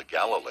message in the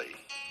Galilee.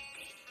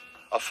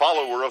 A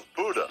follower of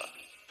Buddha,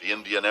 the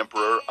Indian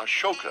Emperor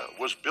Ashoka,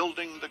 was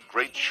building the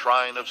great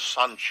shrine of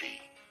Sanchi,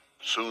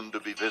 soon to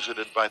be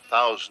visited by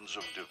thousands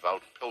of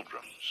devout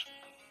pilgrims.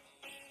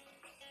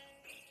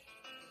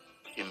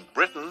 In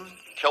Britain,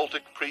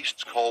 Celtic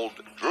priests called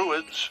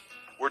Druids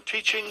were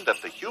teaching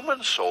that the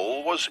human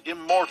soul was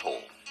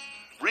immortal,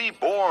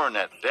 reborn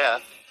at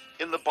death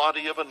in the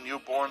body of a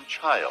newborn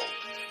child.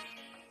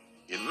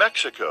 In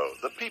Mexico,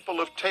 the people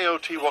of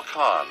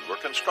Teotihuacan were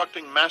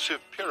constructing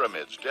massive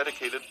pyramids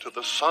dedicated to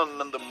the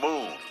sun and the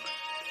moon,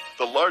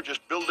 the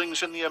largest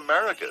buildings in the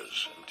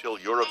Americas until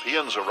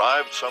Europeans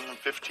arrived some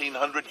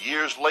 1,500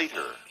 years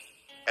later.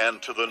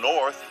 And to the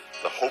north,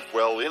 the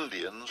Hopewell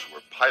Indians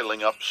were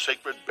piling up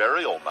sacred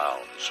burial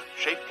mounds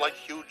shaped like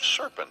huge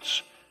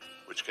serpents,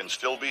 which can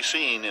still be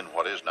seen in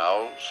what is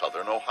now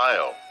southern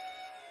Ohio.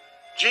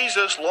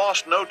 Jesus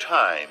lost no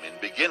time in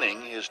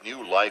beginning his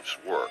new life's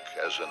work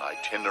as an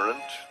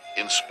itinerant,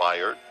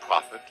 inspired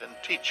prophet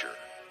and teacher,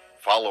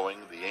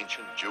 following the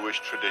ancient Jewish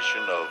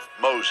tradition of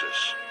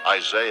Moses,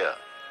 Isaiah,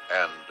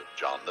 and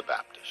John the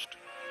Baptist.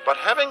 But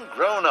having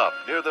grown up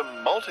near the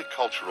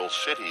multicultural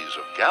cities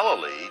of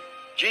Galilee,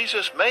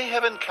 Jesus may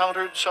have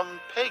encountered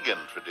some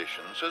pagan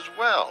traditions as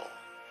well.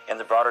 In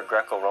the broader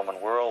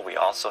Greco-Roman world, we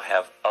also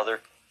have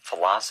other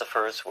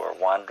philosophers who are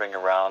wandering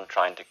around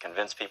trying to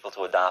convince people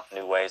to adopt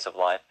new ways of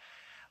life.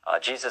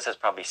 Jesus has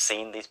probably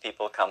seen these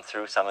people come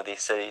through some of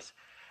these cities,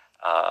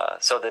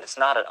 so that it's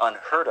not an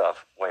unheard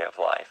of way of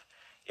life.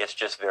 It's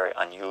just very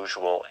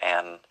unusual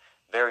and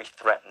very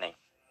threatening.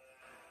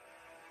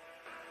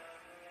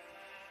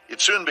 It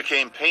soon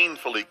became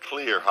painfully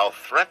clear how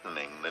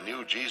threatening the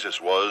new Jesus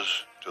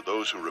was to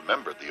those who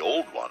remembered the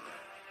old one.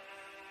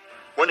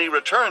 When he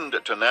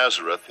returned to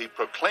Nazareth, he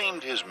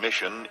proclaimed his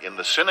mission in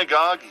the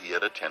synagogue he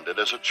had attended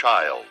as a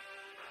child.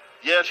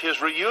 Yet his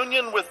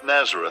reunion with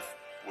Nazareth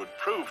would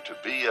prove to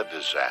be a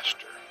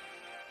disaster.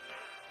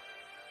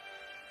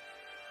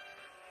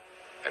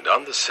 And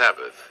on the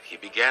Sabbath he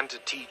began to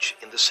teach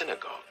in the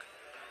synagogue,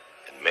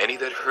 and many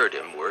that heard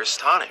him were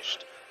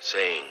astonished,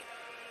 saying,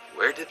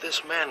 "Where did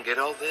this man get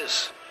all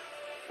this?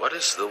 What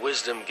is the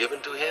wisdom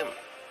given to him?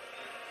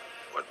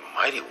 What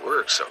mighty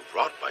works are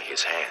wrought by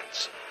his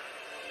hands?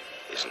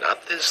 Is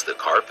not this the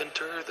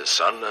carpenter, the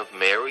son of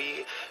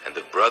Mary, and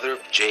the brother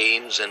of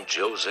James and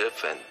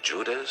Joseph and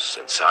Judas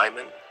and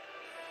Simon?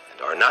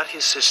 And are not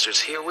his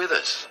sisters here with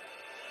us?"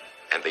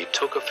 And they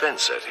took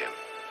offense at him.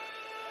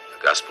 The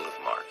Gospel of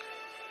Mark.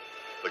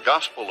 The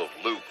Gospel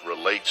of Luke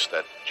relates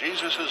that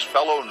Jesus'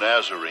 fellow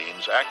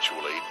Nazarenes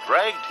actually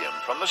dragged him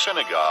from the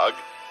synagogue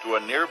to a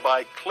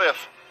nearby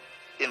cliff,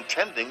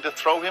 intending to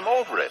throw him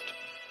over it.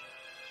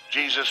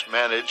 Jesus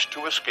managed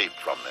to escape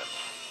from them.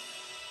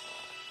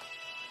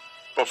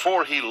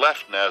 Before he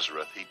left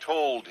Nazareth, he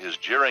told his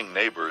jeering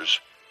neighbors,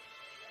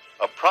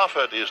 "A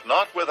prophet is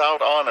not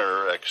without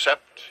honor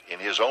except in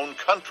his own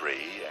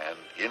country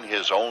and in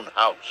his own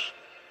house."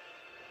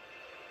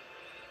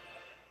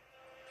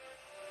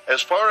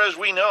 As far as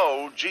we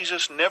know,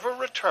 Jesus never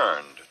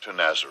returned to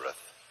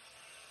Nazareth.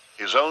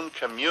 His own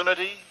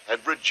community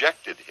had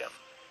rejected him.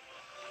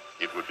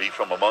 It would be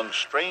from among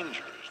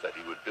strangers that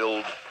he would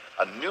build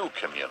a new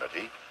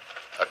community,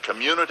 a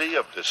community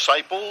of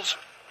disciples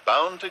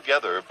bound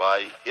together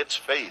by its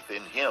faith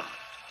in him.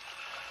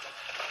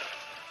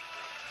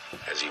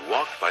 As he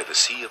walked by the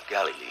Sea of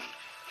Galilee,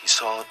 he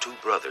saw two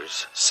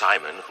brothers,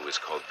 Simon, who is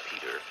called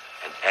Peter,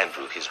 and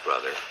Andrew his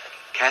brother,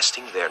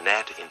 casting their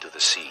net into the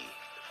sea,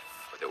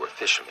 for they were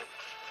fishermen.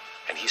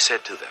 And he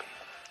said to them,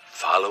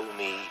 "Follow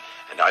me,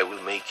 and I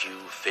will make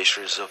you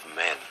fishers of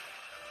men."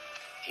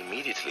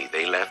 Immediately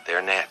they left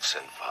their nets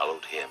and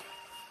followed him.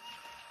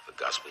 The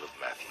Gospel of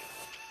Matthew.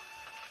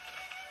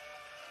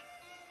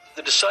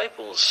 The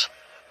disciples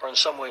are in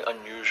some way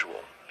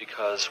unusual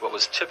because what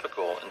was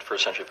typical in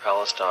first century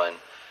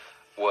Palestine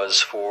was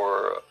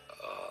for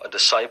a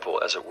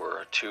disciple, as it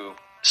were, to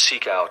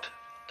seek out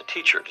a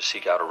teacher, to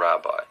seek out a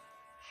rabbi.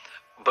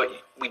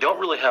 But we don't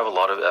really have a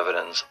lot of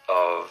evidence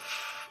of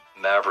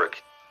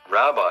maverick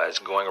rabbis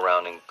going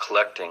around and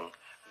collecting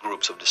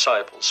groups of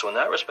disciples. So in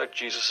that respect,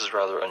 Jesus is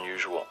rather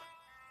unusual.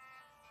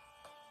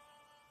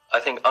 I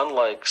think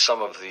unlike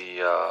some of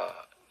the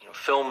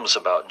films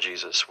about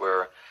Jesus,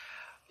 where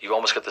you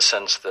almost get the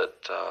sense that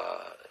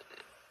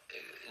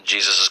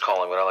Jesus is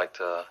calling what I like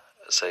to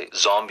say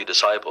zombie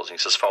disciples. He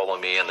says, "Follow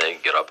me," and they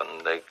get up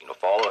and they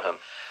follow him.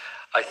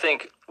 I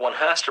think one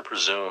has to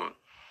presume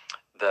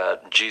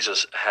that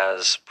Jesus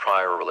has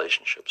prior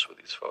relationships with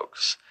these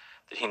folks,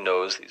 that he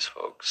knows these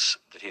folks,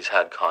 that he's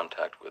had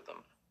contact with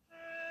them.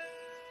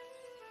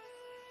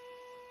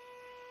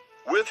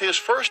 With his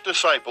first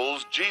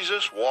disciples,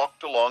 Jesus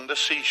walked along the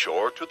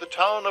seashore to the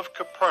town of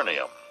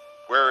Capernaum,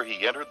 where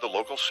he entered the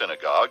local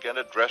synagogue and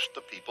addressed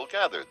the people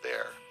gathered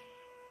there.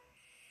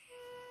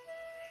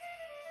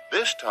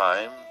 This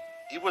time,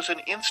 he was an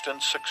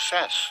instant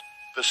success.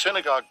 The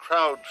synagogue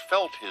crowd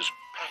felt his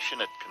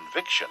passionate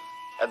conviction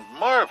and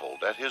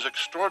marveled at his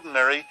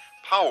extraordinary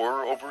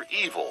power over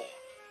evil.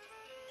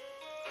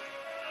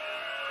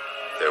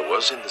 There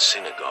was in the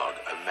synagogue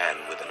a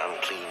man with an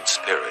unclean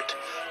spirit,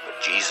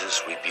 but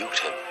Jesus rebuked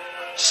him,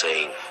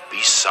 saying,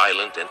 "Be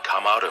silent and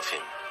come out of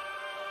him."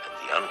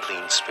 And the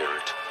unclean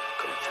spirit,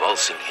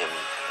 convulsing him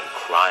and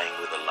crying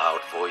with a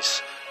loud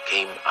voice,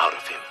 came out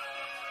of him.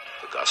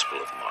 The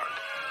Gospel of Mark.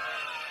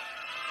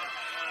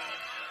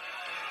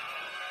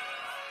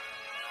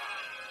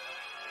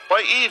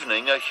 By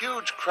evening, a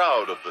huge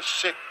crowd of the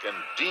sick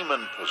and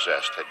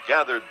demon-possessed had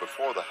gathered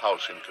before the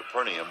house in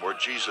Capernaum where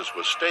Jesus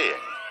was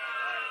staying.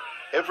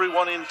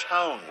 Everyone in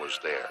town was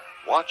there,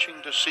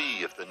 watching to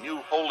see if the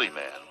new holy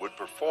man would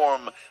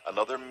perform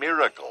another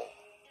miracle.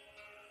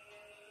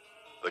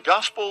 The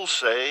Gospels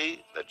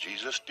say that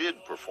Jesus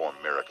did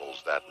perform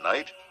miracles that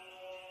night,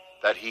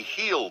 that he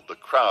healed the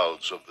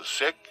crowds of the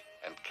sick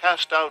and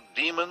cast out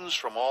demons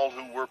from all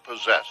who were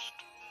possessed.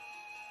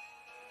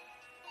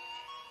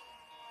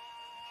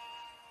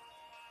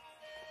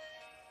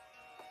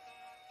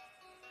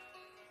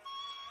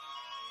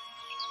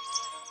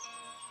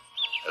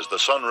 As the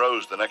sun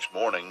rose the next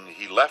morning,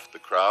 he left the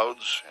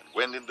crowds and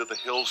went into the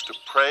hills to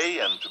pray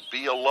and to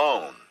be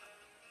alone.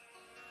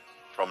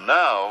 From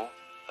now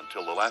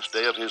until the last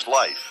day of his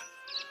life,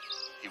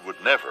 he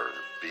would never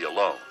be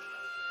alone.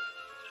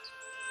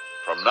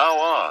 From now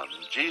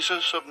on,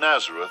 Jesus of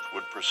Nazareth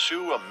would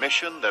pursue a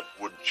mission that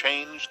would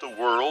change the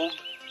world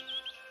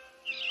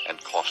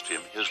and cost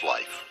him his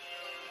life.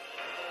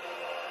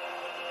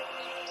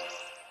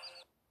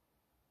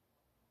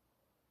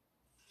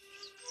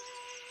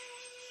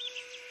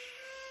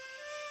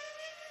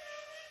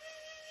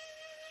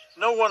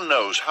 No one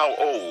knows how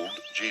old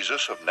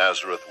Jesus of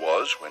Nazareth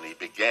was when he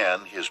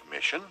began his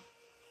mission.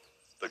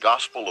 The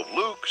Gospel of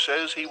Luke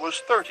says he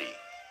was 30.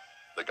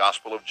 The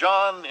Gospel of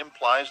John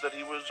implies that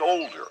he was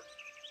older.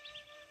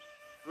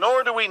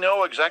 Nor do we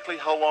know exactly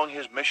how long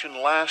his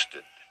mission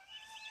lasted.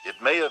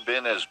 It may have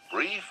been as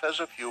brief as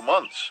a few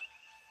months,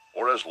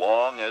 or as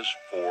long as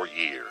 4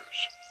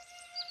 years.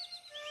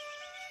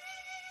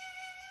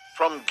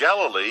 From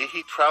Galilee,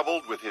 he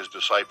traveled with his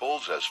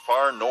disciples as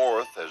far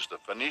north as the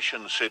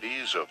Phoenician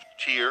cities of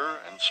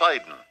Tyre and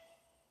Sidon,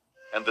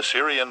 and the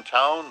Syrian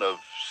town of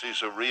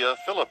Caesarea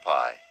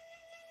Philippi,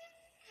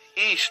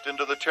 east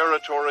into the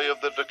territory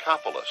of the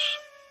Decapolis,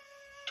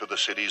 to the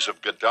cities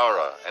of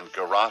Gadara and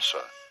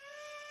Gerasa,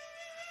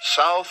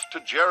 south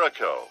to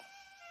Jericho,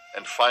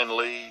 and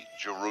finally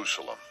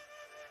Jerusalem.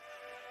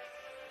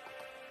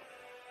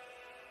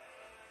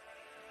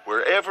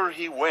 Wherever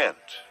he went,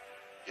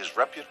 his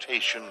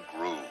reputation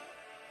grew.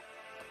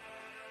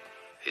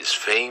 His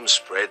fame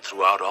spread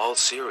throughout all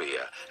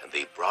Syria, and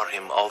they brought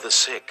him all the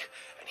sick,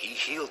 and he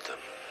healed them.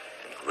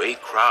 And great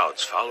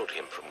crowds followed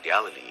him from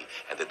Galilee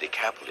and the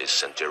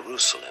Decapolis and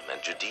Jerusalem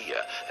and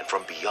Judea and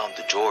from beyond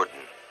the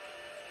Jordan.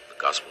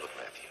 The Gospel of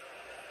Matthew.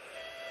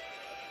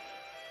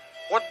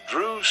 What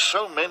drew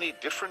so many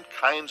different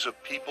kinds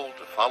of people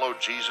to follow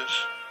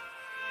Jesus?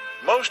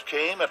 Most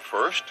came at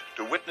first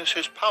to witness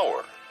his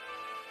power,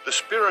 the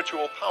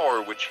spiritual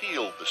power which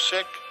healed the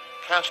sick,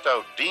 cast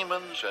out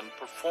demons, and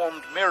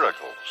performed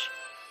miracles.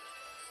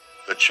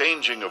 The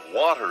changing of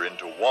water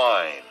into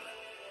wine,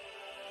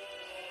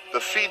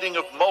 the feeding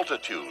of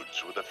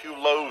multitudes with a few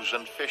loaves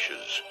and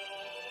fishes,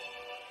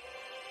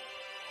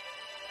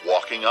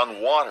 walking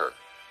on water,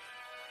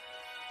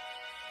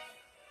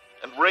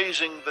 and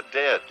raising the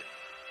dead.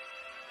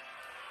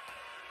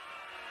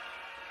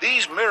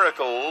 These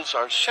miracles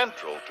are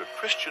central to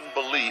Christian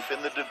belief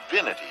in the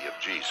divinity of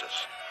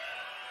Jesus.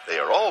 They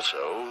are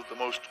also the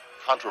most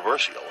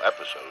controversial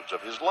episodes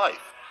of his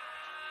life.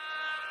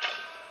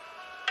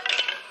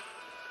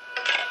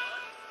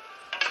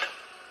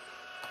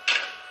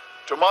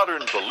 To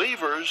modern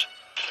believers,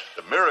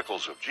 the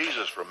miracles of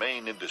Jesus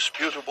remain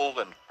indisputable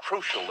and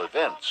crucial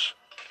events.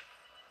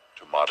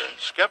 To modern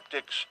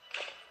skeptics,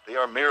 they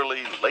are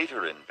merely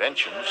later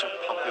inventions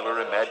of popular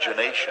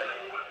imagination.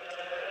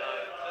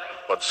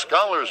 But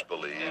scholars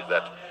believe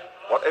that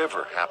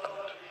whatever happened,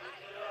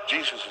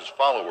 Jesus'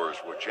 followers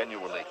were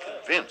genuinely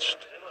convinced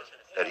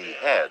that he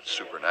had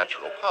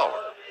supernatural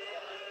power.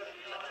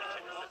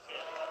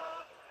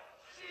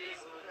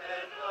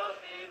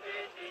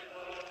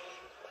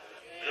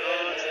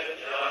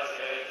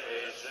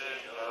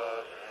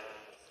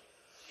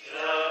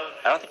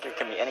 think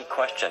there can be any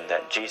question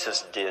that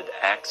Jesus did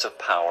acts of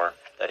power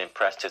that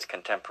impressed his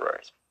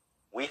contemporaries.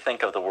 We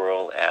think of the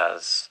world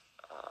as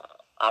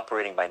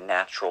operating by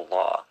natural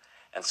law,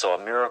 and so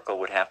a miracle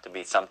would have to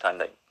be sometime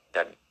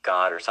that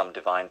God or some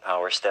divine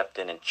power stepped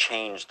in and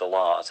changed the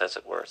laws, as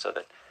it were, so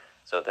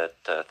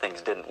that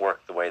things didn't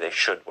work the way they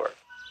should work.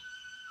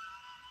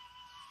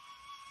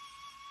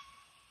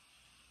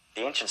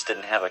 The ancients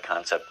didn't have a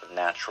concept of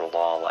natural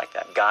law like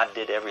that. God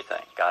did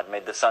everything. God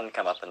made the sun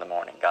come up in the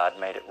morning. God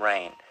made it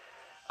rain,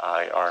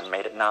 or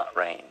made it not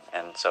rain.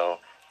 And so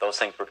those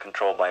things were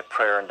controlled by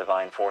prayer and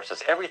divine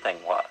forces. Everything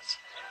was.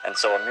 And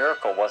so a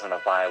miracle wasn't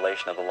a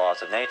violation of the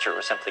laws of nature. It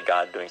was simply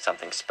God doing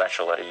something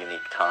special at a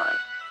unique time.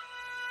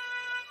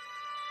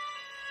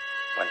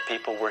 When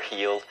people were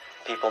healed,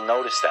 people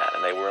noticed that,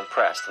 and they were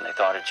impressed, and they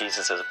thought of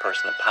Jesus as a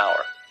person of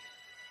power.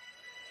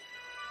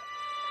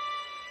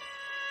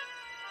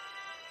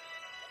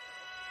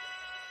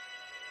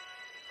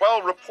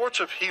 While reports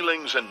of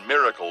healings and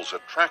miracles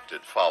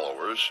attracted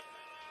followers,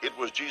 it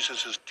was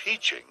Jesus'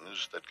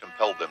 teachings that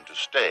compelled them to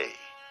stay.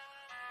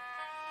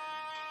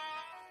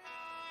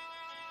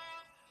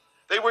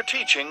 They were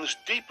teachings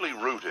deeply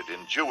rooted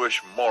in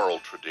Jewish moral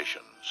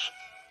traditions.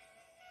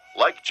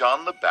 Like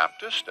John the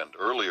Baptist and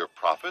earlier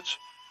prophets,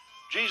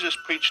 Jesus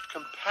preached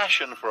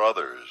compassion for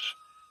others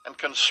and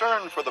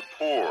concern for the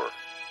poor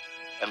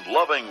and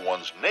loving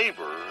one's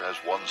neighbor as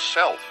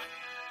oneself.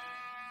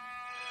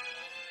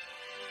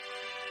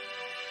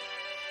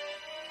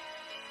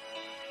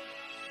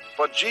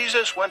 But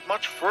Jesus went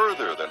much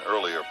further than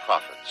earlier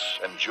prophets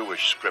and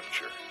Jewish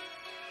scripture.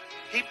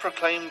 He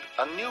proclaimed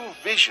a new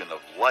vision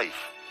of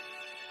life,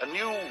 a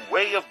new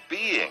way of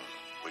being,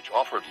 which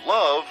offered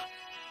love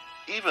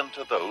even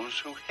to those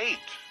who hate.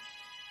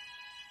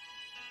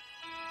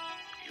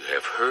 You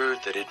have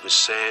heard that it was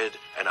said,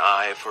 an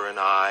eye for an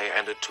eye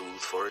and a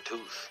tooth for a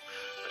tooth.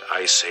 But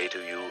I say to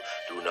you,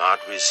 do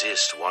not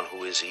resist one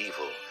who is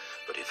evil.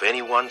 But if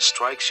anyone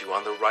strikes you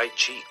on the right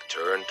cheek,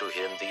 turn to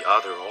him the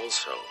other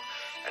also.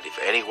 And if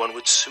anyone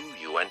would sue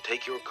you and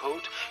take your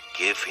coat,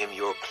 give him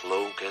your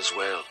cloak as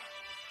well.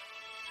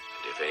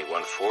 And if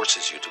anyone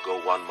forces you to go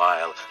 1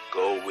 mile,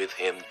 go with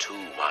him 2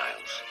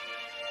 miles.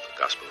 The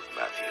Gospel of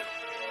Matthew.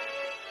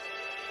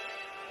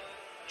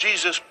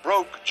 Jesus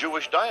broke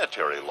Jewish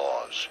dietary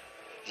laws.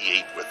 He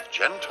ate with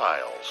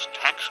Gentiles,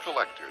 tax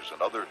collectors,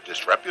 and other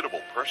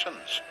disreputable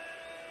persons.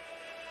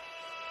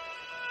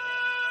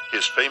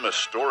 His famous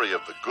story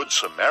of the Good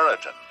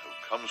Samaritan,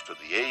 who comes to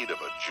the aid of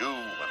a Jew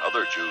when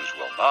other Jews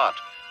will not,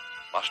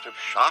 must have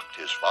shocked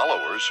his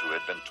followers who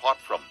had been taught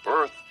from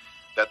birth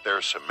that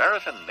their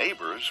Samaritan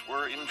neighbors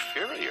were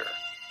inferior.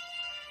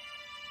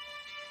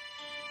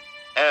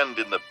 And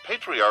in the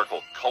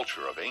patriarchal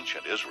culture of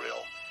ancient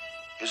Israel,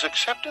 his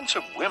acceptance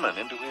of women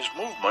into his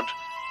movement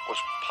was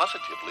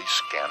positively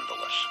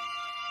scandalous.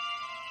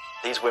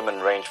 These women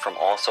ranged from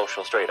all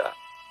social strata.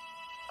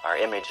 Our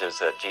image is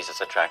that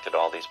Jesus attracted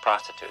all these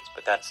prostitutes,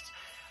 but that's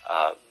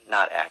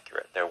not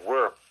accurate. There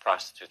were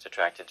prostitutes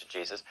attracted to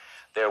Jesus.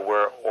 There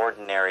were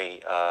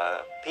ordinary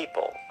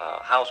people,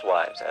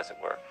 housewives, as it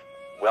were,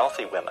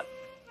 wealthy women,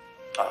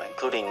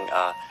 including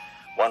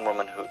one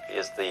woman who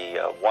is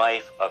the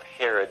wife of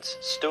Herod's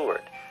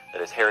steward,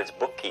 that is Herod's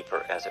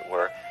bookkeeper, as it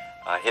were.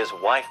 His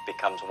wife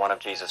becomes one of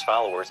Jesus'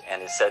 followers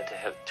and is said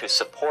to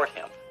support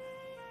him.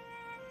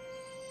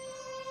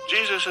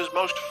 Jesus'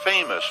 most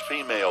famous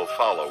female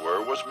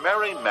follower was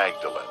Mary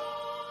Magdalene.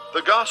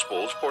 The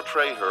Gospels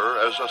portray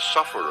her as a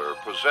sufferer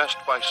possessed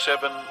by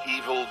 7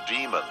 evil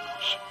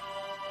demons.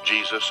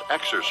 Jesus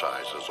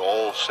exorcises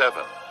all 7,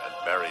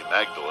 and Mary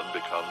Magdalene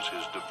becomes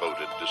his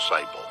devoted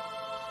disciple.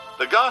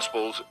 The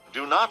Gospels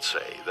do not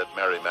say that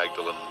Mary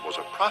Magdalene was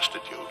a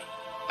prostitute,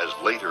 as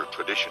later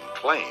tradition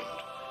claimed.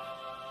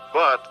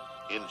 But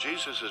in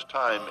Jesus'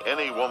 time,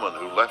 any woman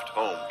who left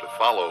home to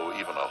follow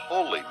even a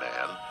holy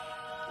man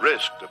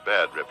risked a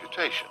bad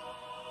reputation.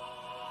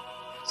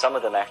 Some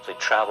of them actually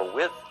travel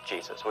with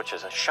Jesus, which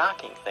is a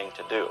shocking thing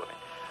to do. I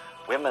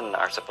mean, women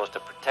are supposed to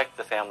protect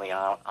the family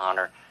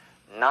honor,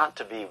 not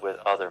to be with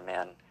other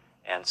men,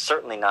 and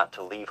certainly not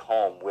to leave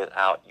home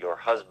without your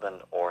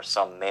husband or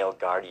some male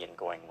guardian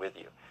going with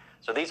you.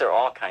 So these are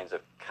all kinds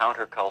of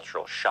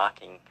countercultural,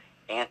 shocking,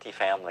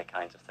 anti-family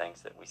kinds of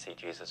things that we see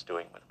Jesus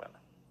doing with women.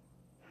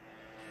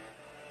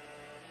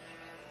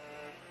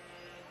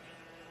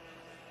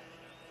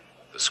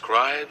 The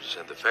scribes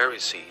and the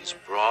Pharisees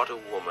brought a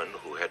woman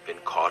who had been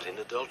caught in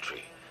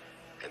adultery,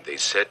 and they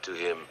said to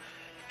him,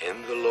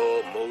 in the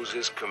law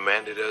Moses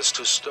commanded us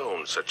to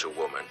stone such a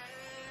woman.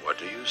 What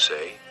do you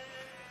say?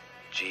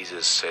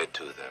 Jesus said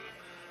to them,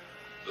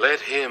 let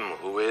him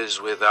who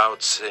is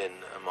without sin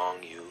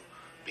among you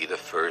be the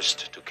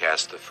first to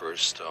cast the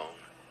first stone.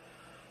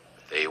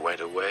 But they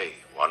went away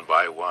one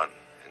by one,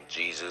 and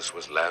Jesus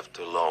was left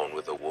alone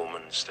with a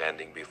woman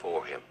standing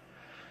before him.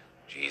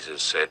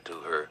 Jesus said to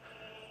her,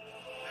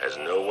 has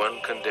no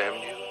one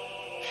condemned you?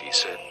 She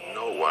said,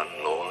 no one,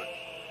 Lord.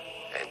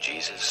 And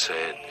Jesus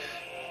said,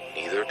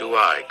 neither do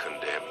I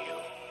condemn you.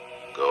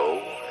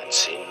 Go and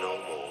sin no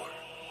more.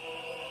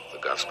 The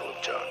Gospel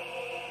of John.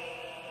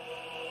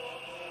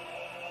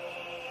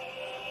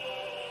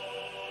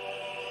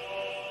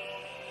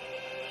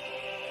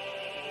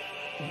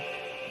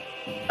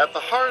 At the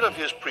heart of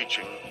his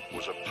preaching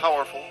was a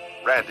powerful,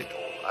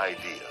 radical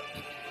idea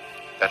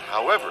that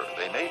however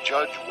they may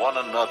judge one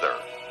another,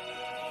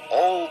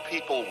 all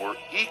people were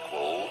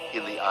equal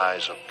in the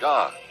eyes of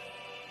God.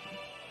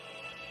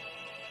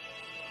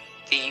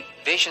 The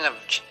vision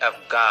of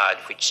God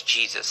which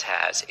Jesus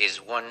has is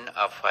one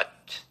of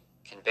what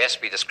can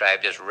best be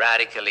described as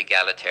radical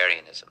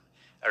egalitarianism,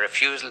 a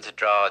refusal to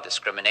draw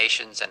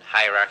discriminations and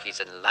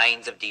hierarchies and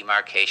lines of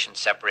demarcation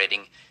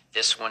separating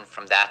this one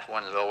from that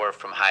one, lower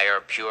from higher,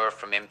 pure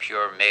from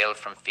impure, male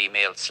from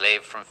female,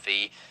 slave from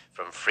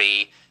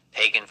free,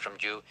 pagan from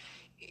Jew.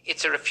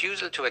 It's a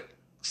refusal to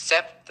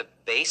accept the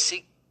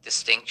basic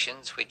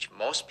distinctions which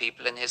most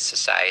people in his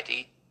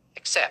society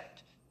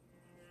accept.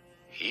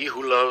 He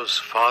who loves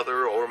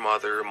father or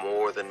mother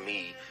more than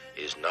me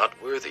is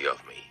not worthy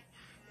of me,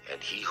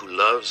 and he who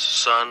loves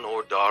son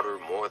or daughter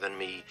more than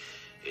me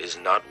is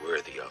not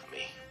worthy of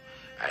me,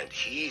 and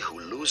he who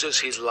loses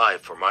his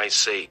life for my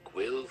sake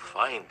will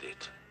find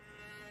it.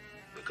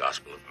 The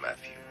Gospel of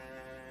Matthew.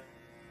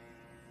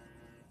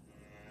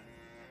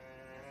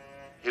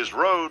 His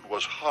road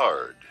was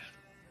hard,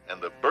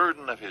 and the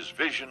burden of his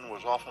vision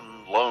was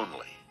often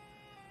lonely.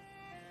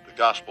 The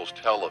Gospels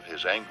tell of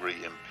his angry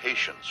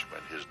impatience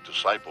when his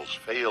disciples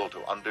failed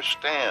to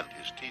understand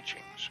his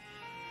teachings.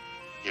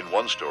 In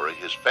one story,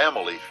 his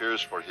family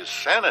fears for his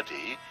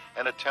sanity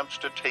and attempts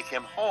to take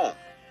him home.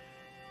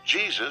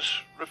 Jesus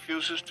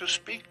refuses to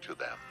speak to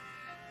them.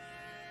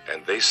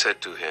 And they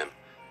said to him,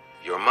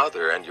 "Your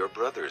mother and your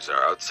brothers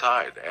are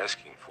outside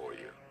asking for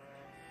you."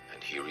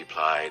 And he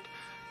replied,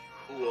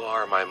 "Who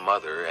are my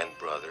mother and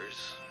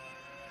brothers?"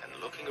 And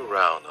looking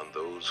around on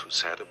those who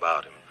sat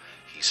about him,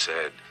 he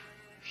said,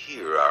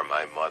 "Here are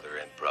my mother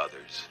and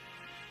brothers.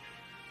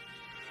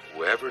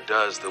 Whoever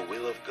does the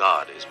will of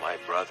God is my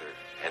brother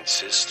and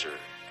sister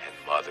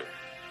and mother."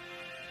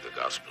 The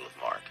Gospel of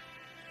Mark.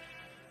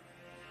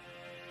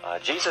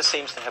 Jesus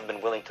seems to have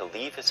been willing to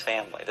leave his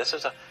family. This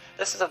is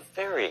a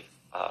very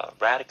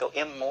radical,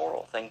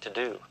 immoral thing to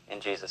do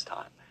in Jesus'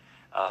 time,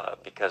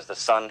 because the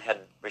son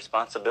had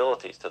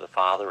responsibilities to the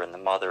father and the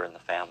mother and the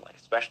family,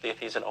 especially if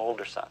he's an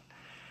older son.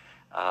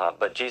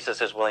 But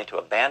Jesus is willing to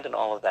abandon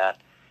all of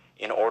that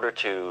in order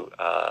to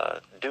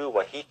do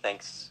what he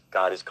thinks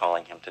God is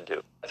calling him to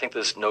do. I think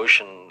this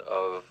notion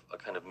of a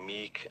kind of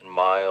meek and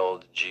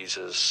mild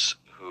Jesus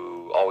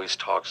who always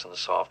talks in a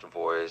soft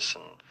voice,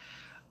 and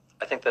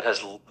I think that has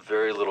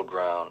very little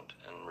ground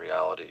in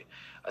reality.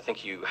 I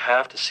think you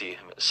have to see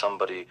him as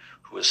somebody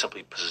who is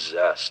simply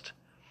possessed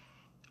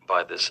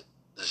by this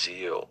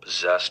zeal,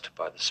 possessed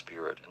by the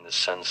Spirit, and this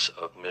sense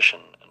of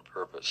mission and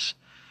purpose.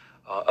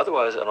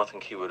 Otherwise, I don't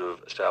think he would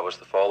have established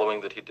the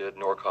following that he did,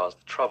 nor caused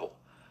the trouble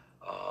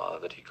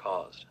that he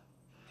caused.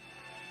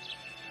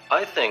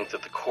 I think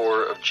that the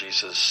core of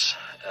Jesus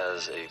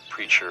as a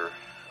preacher,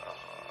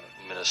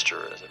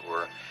 minister, as it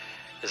were,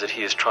 is that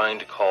he is trying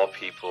to call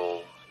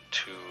people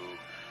to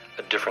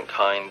a different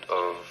kind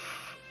of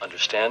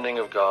understanding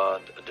of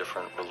God, a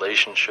different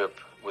relationship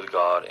with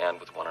God and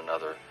with one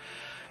another,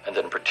 and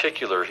that in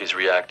particular he's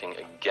reacting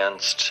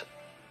against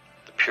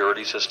the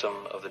purity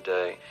system of the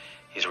day.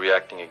 He's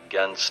reacting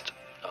against,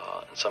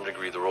 in some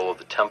degree, the role of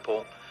the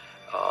temple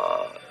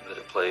that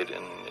it played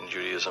in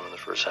Judaism in the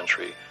first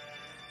century.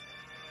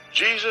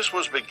 Jesus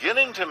was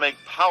beginning to make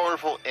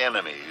powerful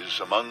enemies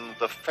among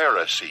the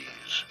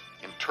Pharisees,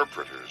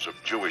 interpreters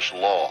of Jewish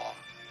law.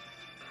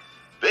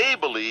 They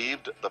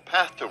believed the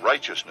path to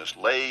righteousness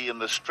lay in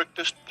the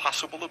strictest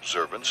possible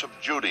observance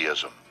of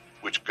Judaism,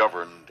 which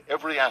governed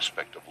every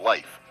aspect of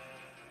life.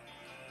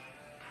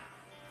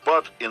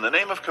 But in the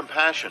name of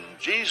compassion,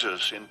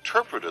 Jesus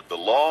interpreted the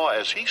law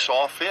as he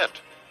saw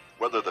fit,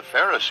 whether the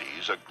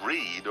Pharisees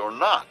agreed or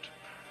not.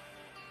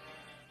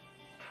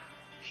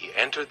 He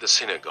entered the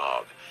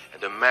synagogue,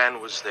 and a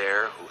man was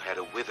there who had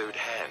a withered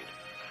hand.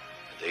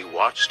 And they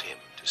watched him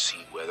to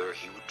see whether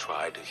he would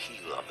try to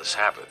heal on the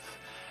Sabbath.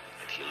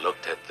 And he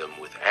looked at them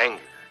with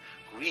anger,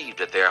 grieved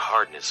at their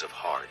hardness of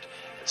heart,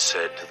 and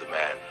said to the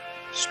man,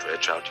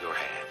 "Stretch out your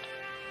hand."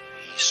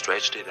 He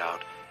stretched it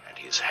out, and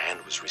his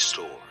hand was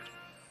restored.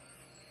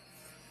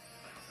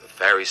 The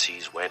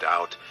Pharisees went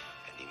out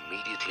and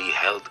immediately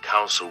held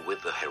counsel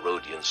with the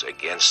Herodians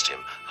against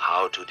him,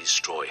 how to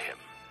destroy him.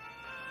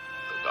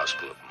 The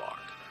Gospel of Mark.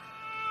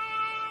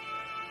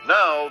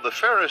 Now the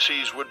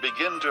Pharisees would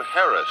begin to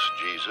harass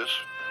Jesus,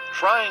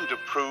 trying to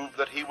prove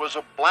that he was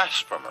a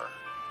blasphemer,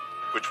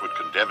 which would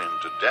condemn him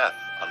to death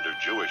under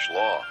Jewish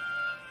law.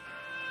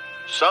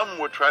 Some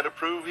would try to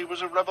prove he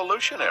was a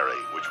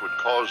revolutionary, which would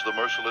cause the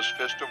merciless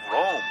fist of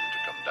Rome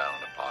to come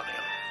down upon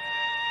him.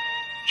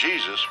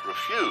 Jesus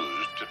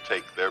refused to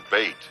take their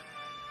bait.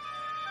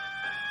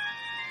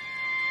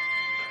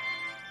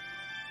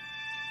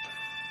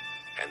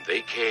 And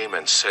they came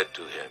and said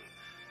to him,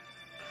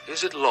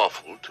 "Is it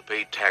lawful to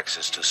pay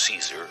taxes to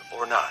Caesar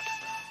or not?"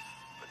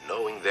 But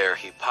knowing their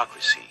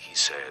hypocrisy, he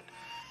said,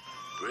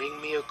 "Bring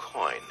me a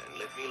coin and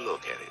let me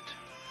look at it."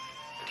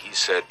 And he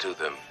said to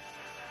them,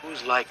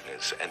 "Whose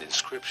likeness and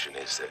inscription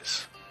is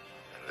this?"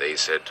 And they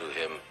said to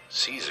him,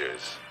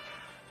 "Caesar's."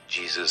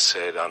 Jesus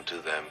said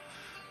unto them,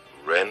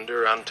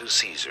 Render unto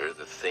Caesar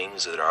the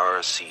things that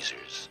are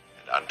Caesar's,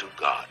 and unto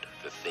God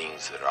the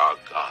things that are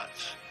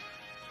God's.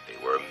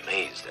 They were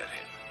amazed at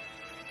him.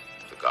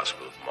 The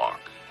Gospel of Mark.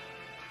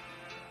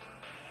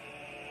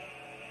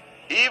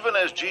 Even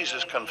as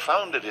Jesus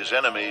confounded his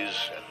enemies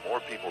and more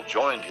people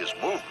joined his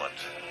movement,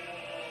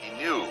 he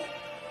knew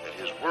that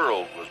his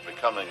world was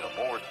becoming a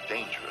more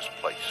dangerous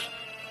place.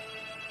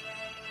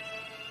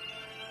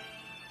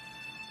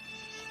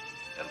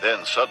 And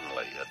then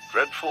suddenly, a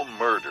dreadful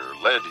murder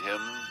led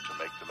him to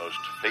make the most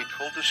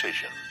fateful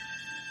decision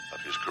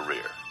of his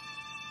career.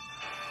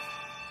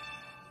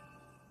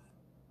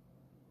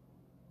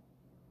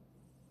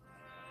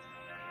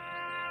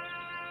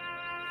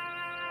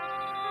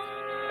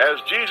 As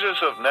Jesus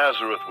of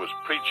Nazareth was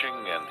preaching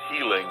and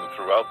healing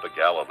throughout the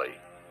Galilee,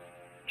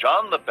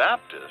 John the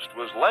Baptist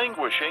was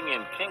languishing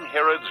in King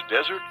Herod's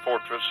desert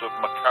fortress of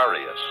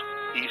Macarius,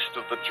 east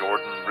of the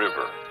Jordan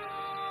River.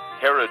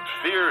 Herod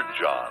feared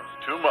John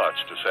too much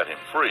to set him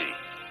free.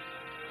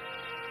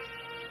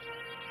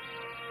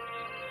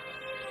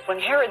 When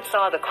Herod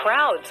saw the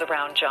crowds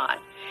around John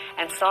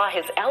and saw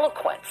his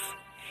eloquence,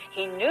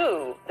 he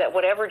knew that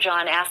whatever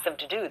John asked them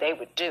to do, they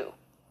would do.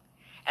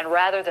 And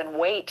rather than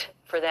wait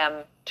for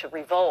them to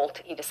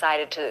revolt, he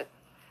decided to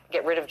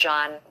get rid of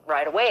John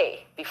right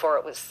away before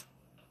it was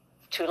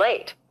too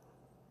late.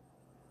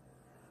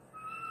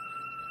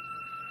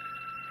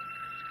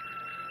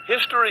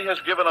 History has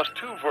given us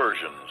two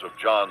versions of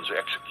John's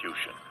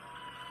execution.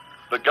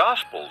 The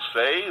Gospels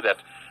say that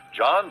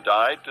John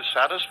died to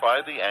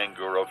satisfy the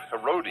anger of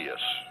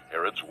Herodias,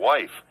 Herod's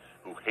wife,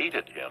 who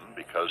hated him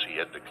because he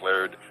had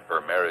declared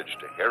her marriage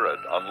to Herod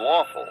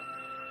unlawful.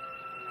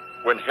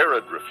 When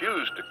Herod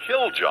refused to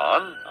kill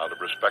John, out of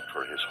respect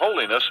for his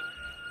holiness,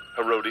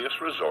 Herodias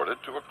resorted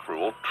to a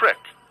cruel trick.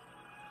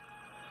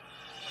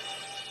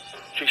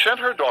 She sent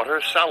her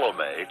daughter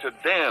Salome to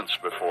dance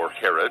before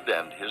Herod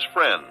and his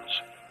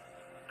friends.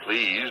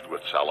 Pleased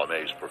with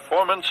Salome's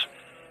performance,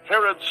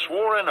 Herod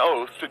swore an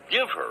oath to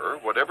give her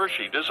whatever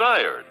she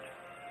desired.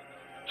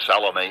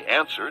 Salome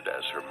answered,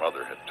 as her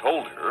mother had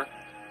told her,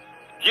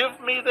 "Give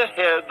me the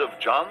head of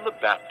John the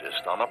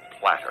Baptist on a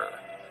platter."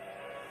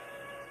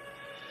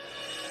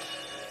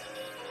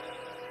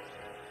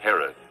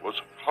 Herod was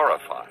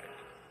horrified,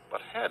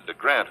 but had to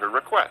grant her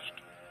request.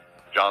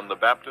 John the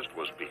Baptist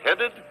was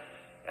beheaded,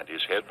 and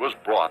his head was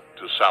brought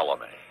to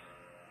Salome.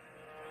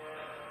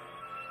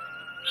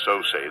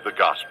 So say the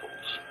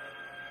Gospels.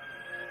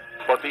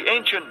 But the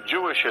ancient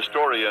Jewish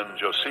historian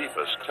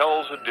Josephus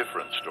tells a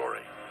different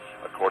story.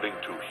 According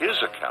to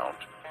his account,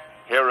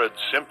 Herod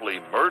simply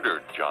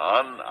murdered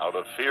John out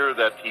of fear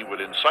that he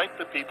would incite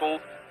the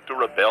people to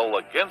rebel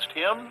against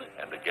him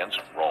and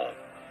against Rome.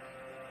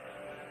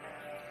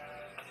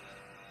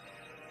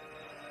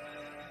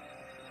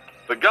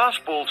 The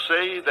Gospels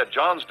say that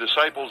John's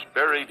disciples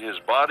buried his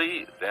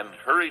body, then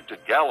hurried to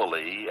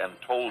Galilee and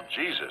told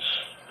Jesus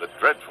the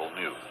dreadful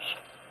news.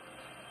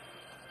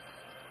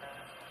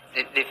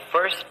 The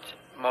first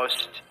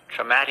most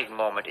traumatic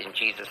moment in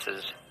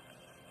Jesus'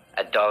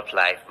 adult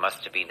life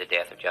must have been the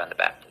death of John the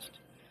Baptist.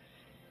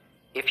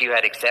 If you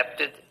had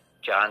accepted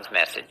John's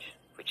message,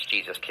 which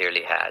Jesus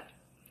clearly had,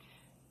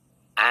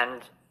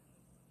 and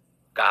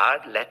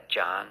God let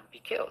John be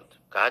killed.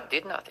 God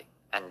did nothing.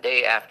 And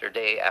day after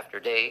day after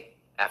day,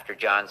 after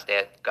John's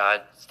death,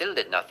 God still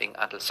did nothing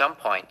until some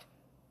point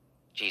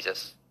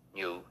Jesus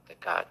knew that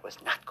God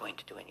was not going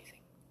to do anything.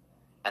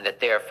 And that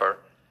therefore,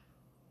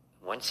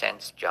 in one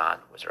sense, John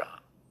was wrong.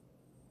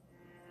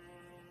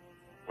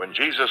 When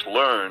Jesus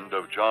learned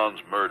of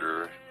John's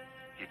murder,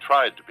 he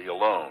tried to be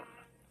alone.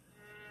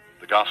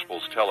 The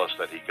Gospels tell us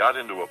that he got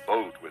into a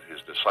boat with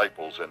his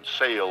disciples and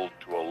sailed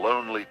to a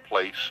lonely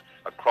place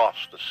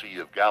across the Sea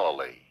of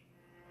Galilee.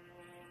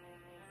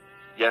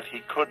 Yet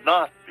he could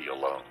not be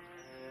alone.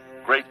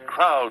 Great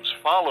crowds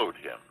followed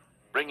him,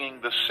 bringing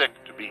the sick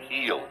to be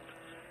healed,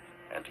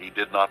 and he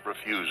did not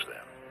refuse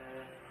them.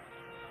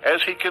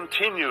 As he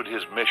continued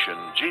his mission,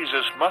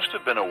 Jesus must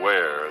have been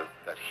aware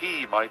that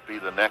he might be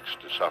the next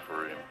to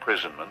suffer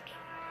imprisonment,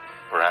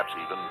 perhaps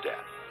even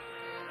death.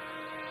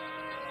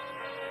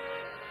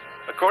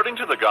 According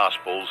to the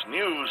Gospels,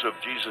 news of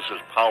Jesus'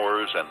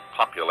 powers and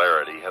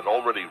popularity had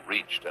already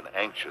reached an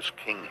anxious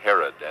King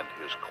Herod and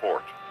his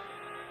court.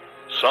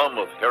 Some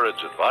of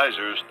Herod's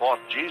advisors thought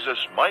Jesus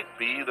might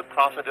be the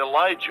prophet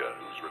Elijah,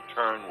 whose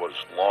return was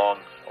long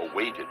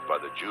awaited by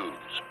the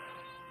Jews.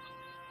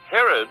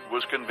 Herod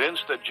was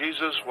convinced that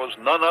Jesus was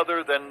none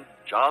other than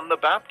John the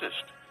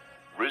Baptist,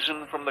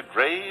 risen from the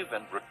grave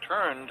and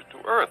returned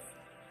to earth.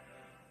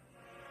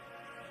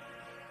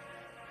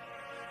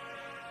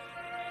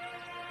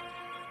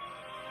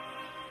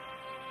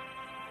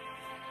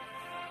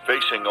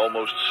 Facing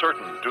almost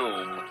certain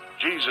doom,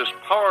 Jesus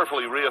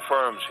powerfully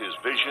reaffirms his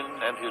vision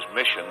and his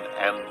mission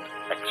and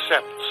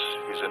accepts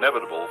his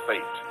inevitable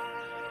fate.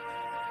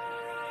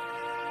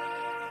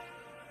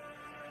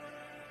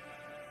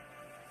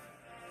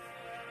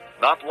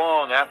 Not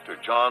long after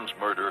John's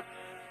murder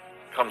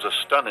comes a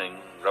stunning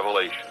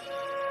revelation.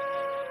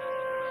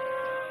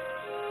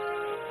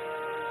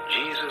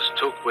 Jesus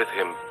took with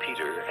him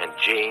Peter and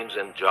James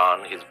and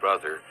John his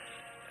brother,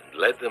 and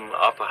led them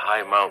up a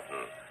high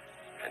mountain.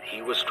 And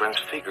he was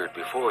transfigured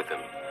before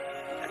them,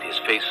 and his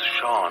face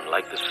shone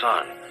like the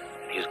sun,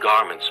 and his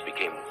garments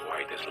became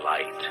white as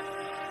light.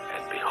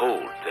 And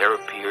behold, there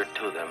appeared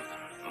to them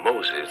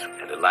Moses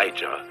and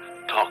Elijah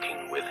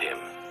talking with him.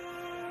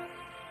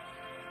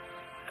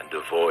 And a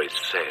voice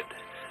said,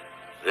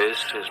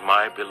 "This is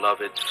my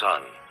beloved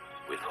Son,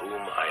 with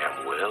whom I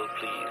am well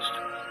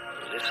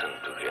pleased. Listen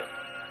to him."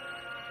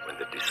 When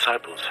the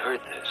disciples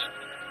heard this,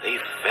 they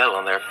fell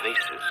on their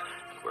faces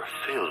and were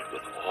filled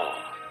with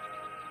awe.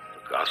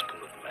 The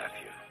Gospel of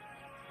Matthew.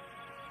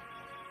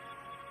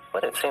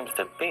 What it seems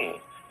to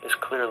be is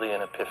clearly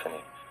an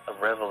epiphany, a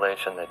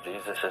revelation that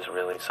Jesus is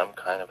really some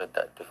kind of a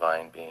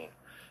divine being.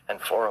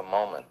 And for a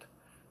moment,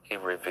 he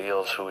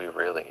reveals who he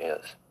really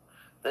is.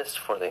 This,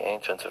 for the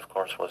ancients, of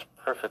course, was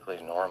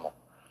perfectly normal.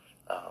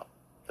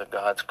 The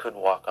gods could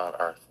walk on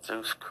earth.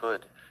 Zeus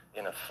could,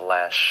 in a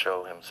flash,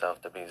 show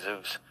himself to be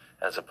Zeus,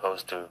 as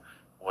opposed to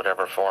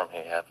whatever form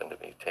he happened to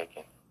be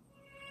taking.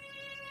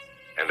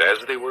 And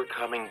as they were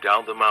coming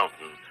down the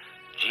mountain,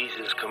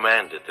 Jesus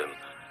commanded them,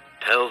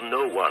 "Tell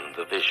no one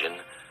the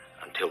vision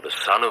until the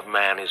Son of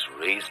Man is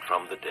raised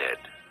from the dead."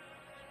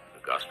 The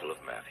Gospel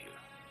of Matthew.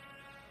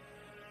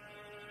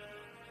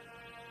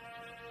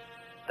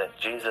 That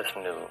Jesus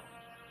knew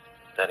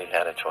that he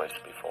had a choice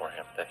before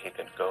him, that he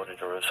could go to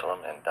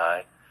Jerusalem and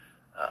die,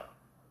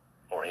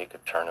 or he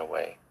could turn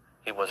away.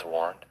 He was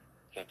warned.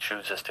 He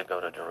chooses to go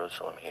to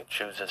Jerusalem. He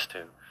chooses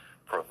to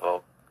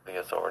provoke the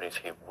authorities.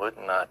 He would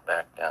not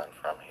back down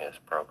from his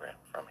program,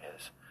 from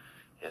his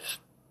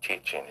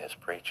teaching, his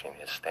preaching,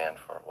 his stand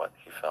for what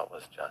he felt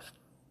was just.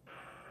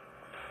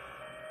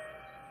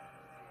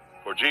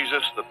 For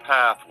Jesus, the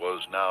path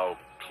was now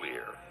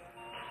clear.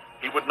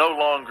 He would no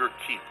longer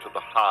keep to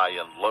the high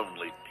and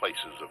lonely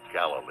places of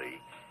Galilee.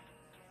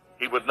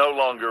 He would no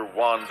longer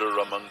wander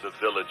among the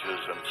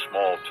villages and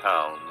small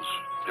towns,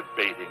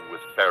 debating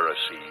with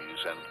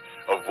Pharisees and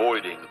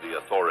avoiding the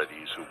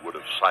authorities who would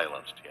have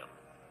silenced him.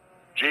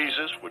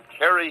 Jesus would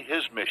carry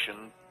his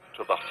mission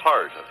to the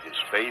heart of his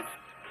faith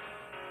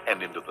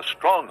and into the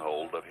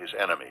stronghold of his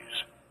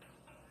enemies.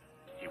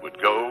 He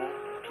would go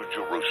to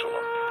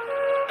Jerusalem.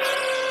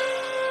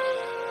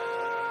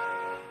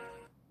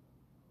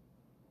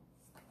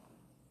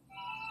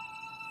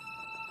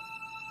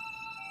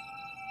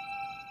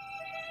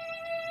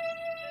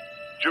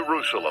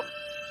 Jerusalem,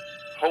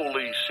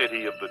 holy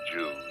city of the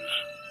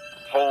Jews,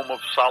 home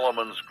of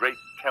Solomon's great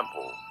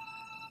temple,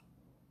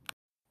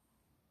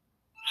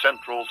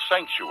 central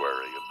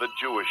sanctuary of the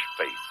Jewish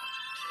faith.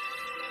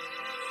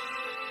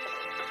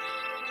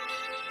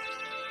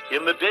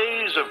 In the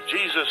days of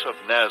Jesus of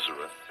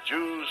Nazareth,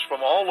 Jews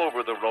from all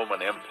over the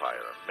Roman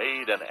Empire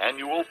made an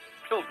annual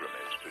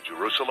pilgrimage to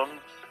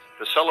Jerusalem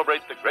to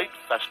celebrate the great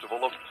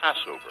festival of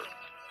Passover,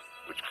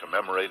 which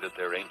commemorated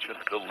their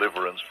ancient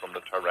deliverance from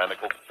the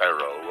tyrannical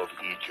Pharaoh of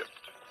Egypt.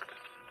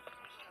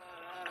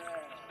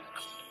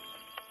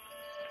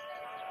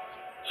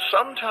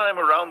 Sometime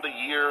around the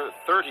year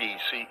 30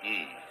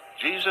 CE,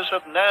 Jesus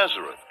of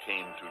Nazareth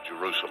came to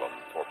Jerusalem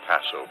for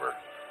Passover.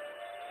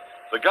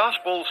 The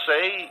Gospels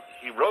say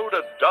he rode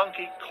a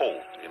donkey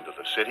colt into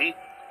the city,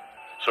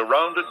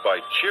 surrounded by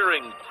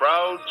cheering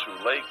crowds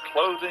who lay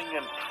clothing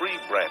and tree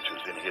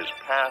branches in his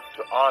path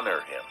to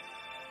honor him.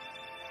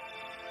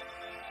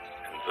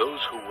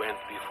 Those who went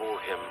before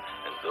him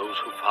and those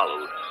who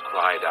followed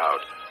cried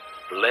out,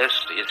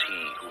 "Blessed is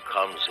he who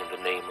comes in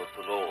the name of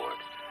the Lord.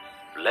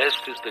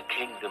 Blessed is the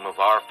kingdom of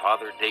our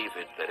father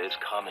David that is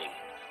coming."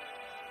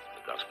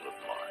 The Gospel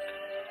of Mark.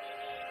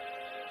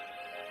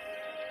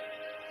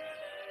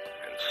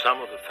 And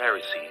some of the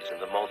Pharisees in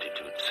the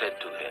multitude said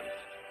to him,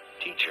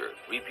 "Teacher,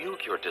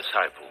 rebuke your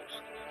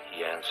disciples."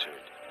 He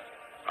answered,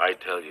 "I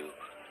tell you,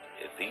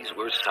 if these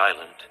were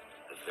silent,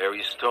 the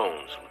very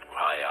stones would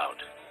cry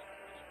out."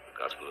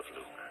 Gospel of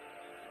Luke.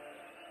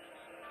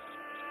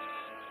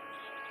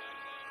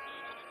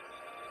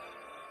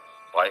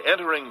 By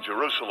entering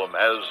Jerusalem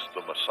as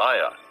the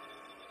Messiah,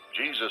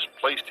 Jesus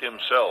placed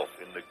himself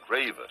in the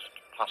gravest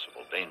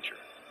possible danger.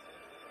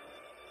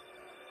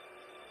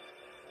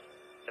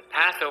 The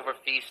Passover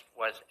feast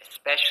was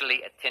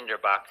especially a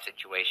tinderbox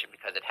situation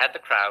because it had the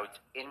crowds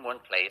in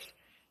one place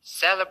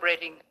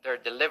celebrating their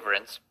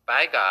deliverance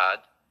by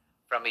God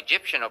from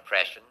Egyptian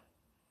oppression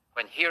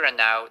when here and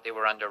now they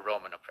were under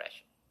Roman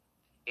oppression.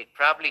 It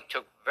probably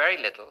took very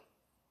little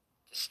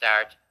to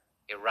start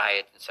a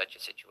riot in such a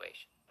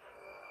situation.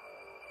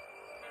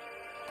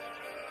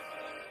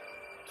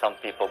 Some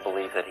people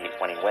believe that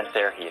when he went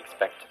there, he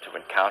expected to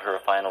encounter a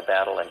final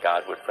battle and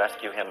God would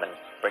rescue him and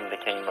bring the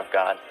kingdom of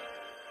God.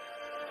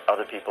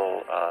 Other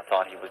people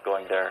thought he was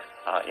going there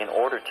in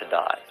order to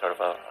die, sort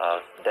of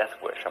a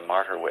death wish, a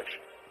martyr wish.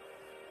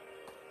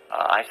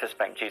 I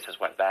suspect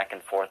Jesus went back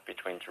and forth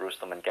between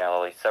Jerusalem and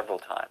Galilee several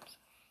times,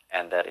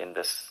 and that in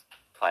this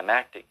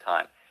climactic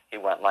time, he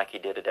went like he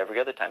did at every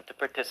other time to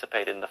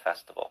participate in the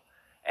festival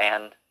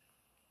and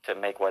to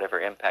make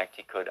whatever impact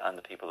he could on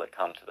the people that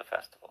come to the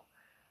festival.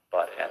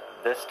 But at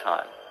this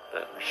time,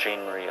 The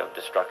machinery of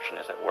destruction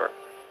is at work,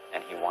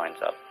 and he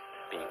winds up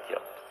being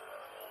killed.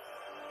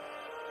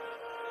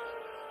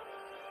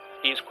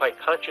 He's quite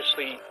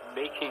consciously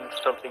making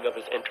something of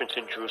his entrance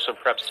in Jerusalem,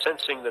 perhaps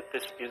sensing that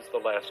this is the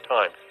last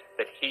time,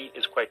 that he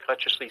is quite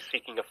consciously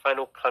seeking a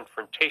final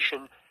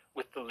confrontation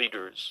with the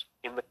leaders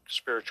in the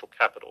spiritual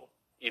capital.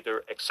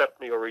 Either accept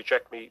me or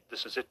reject me,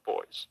 this is it,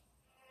 boys.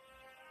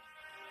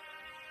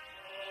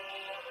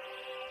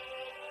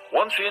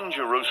 Once in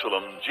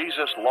Jerusalem,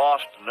 Jesus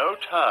lost no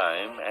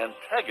time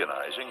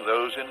antagonizing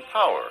those in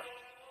power.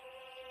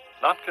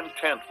 Not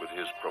content with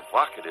his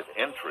provocative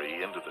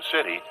entry into the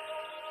city,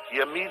 he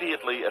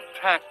immediately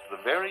attacked the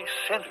very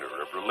center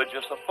of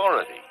religious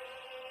authority,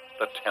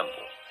 the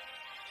temple.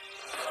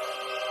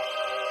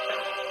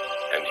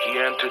 And he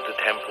entered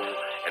the temple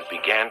and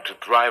began to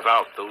drive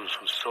out those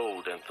who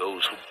sold and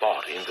those who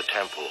bought in the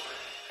temple.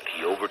 And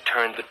he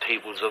overturned the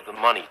tables of the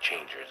money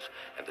changers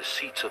and the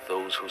seats of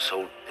those who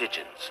sold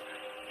pigeons.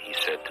 He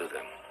said to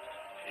them,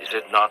 "Is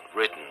it not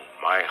written,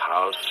 'My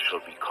house shall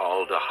be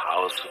called a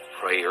house of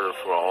prayer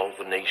for all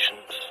the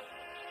nations'?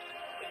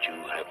 But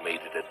you have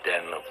made it a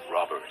den of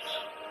robbers."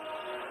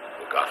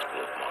 The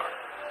Gospel of Mark.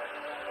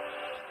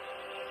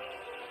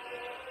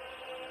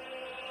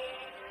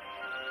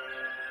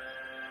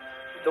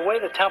 The way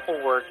the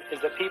temple worked is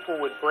that people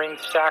would bring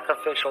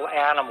sacrificial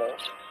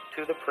animals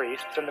to the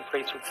priests, and the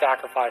priests would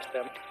sacrifice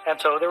them.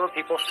 And so there were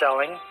people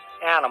selling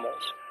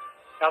animals.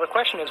 Now the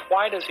question is,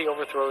 why does he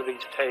overthrow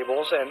these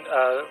tables and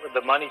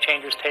the money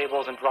changers'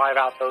 tables and drive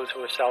out those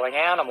who are selling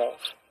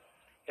animals?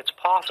 It's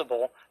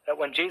possible that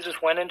when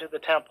Jesus went into the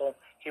temple,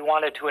 he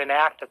wanted to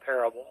enact a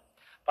parable.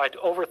 By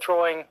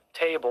overthrowing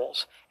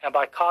tables and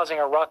by causing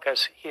a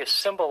ruckus, he is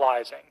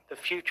symbolizing the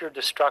future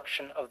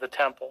destruction of the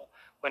temple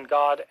when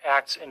God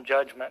acts in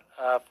judgment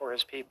for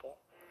his people.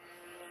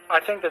 I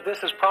think that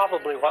this is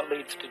probably what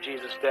leads to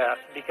Jesus' death,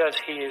 because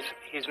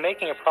he's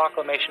making a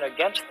proclamation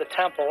against the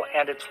temple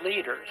and its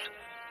leaders.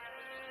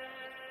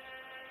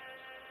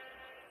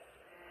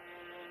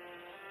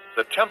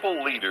 The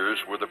temple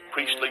leaders were the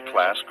priestly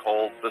class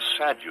called the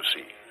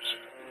Sadducees,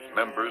 whose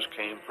members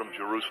came from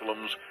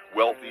Jerusalem's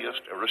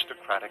wealthiest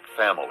aristocratic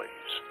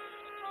families.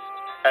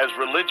 As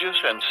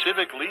religious and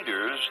civic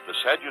leaders, the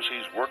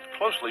Sadducees worked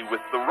closely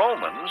with the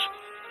Romans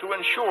to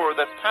ensure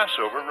that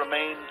Passover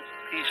remained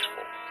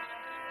peaceful.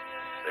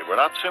 They were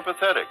not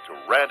sympathetic to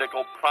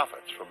radical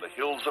prophets from the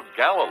hills of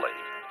Galilee,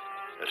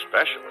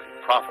 especially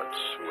prophets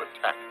who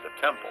attacked the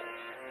temple.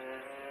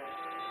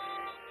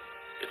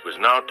 It was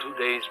now 2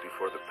 days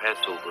before the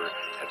Passover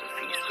and the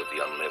Feast of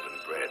the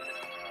Unleavened Bread,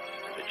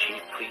 and the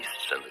chief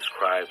priests and the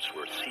scribes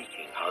were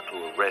seeking how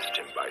to arrest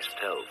him by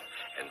stealth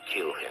and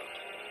kill him.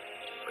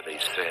 For they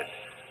said,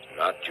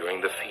 "Not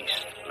during the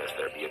feast, lest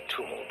there be a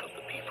tumult of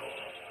the people."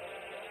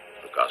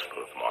 The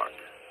Gospel of Mark.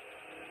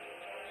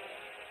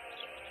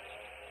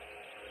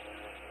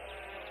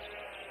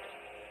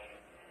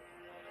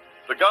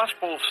 The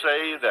Gospels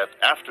say that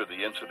after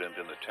the incident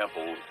in the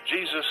temple,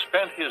 Jesus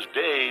spent his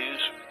days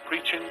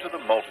preaching to the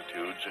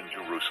multitudes in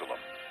Jerusalem.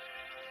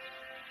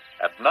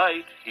 At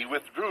night, he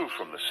withdrew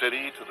from the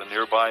city to the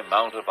nearby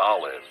Mount of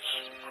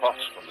Olives,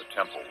 across from the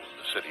temple and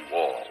the city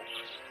walls.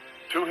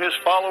 To his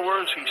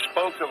followers, he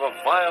spoke of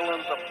a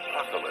violent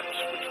apocalypse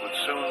which would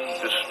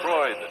soon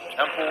destroy the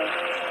temple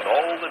and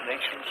all the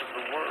nations of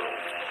the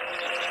world.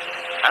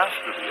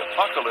 After the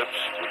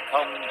apocalypse would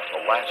come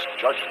the last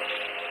judgment,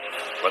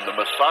 when the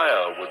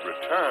Messiah would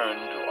return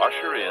to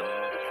usher in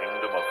the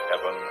kingdom of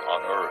heaven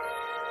on earth.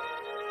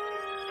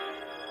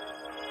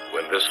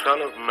 When the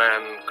Son of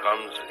Man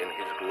comes in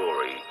his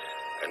glory,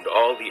 and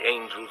all the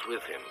angels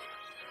with him,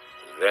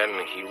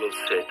 then he will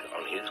sit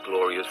on his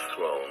glorious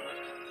throne.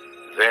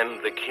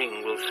 Then the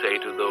King will say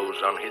to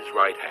those on his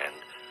right hand,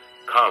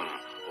 "Come,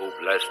 O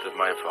blessed of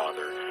my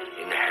Father,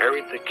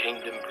 inherit the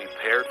kingdom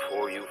prepared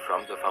for you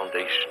from the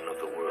foundation of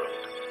the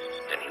world."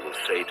 Then he will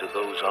say to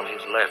those on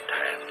his left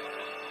hand,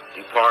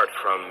 "Depart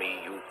from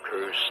me, you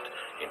cursed,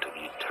 into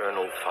the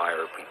eternal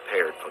fire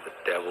prepared for the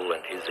devil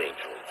and his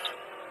angels."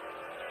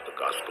 The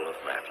Gospel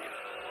of Matthew.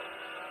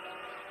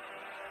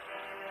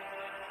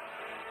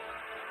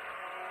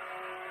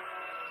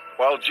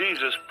 While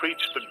Jesus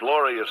preached the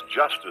glorious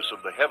justice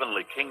of the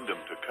heavenly kingdom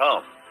to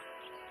come,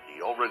 he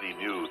already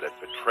knew that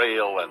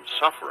betrayal and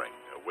suffering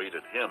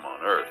awaited him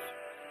on earth.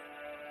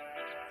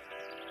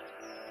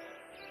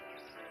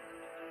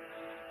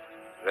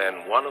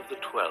 Then one of the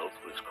 12,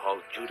 who is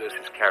called Judas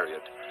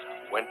Iscariot,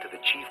 went to the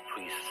chief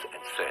priests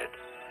and said,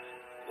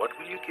 "What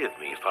will you give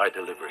me if I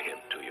deliver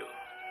him to you?"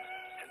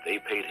 And they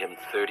paid him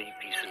 30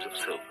 pieces of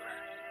silver.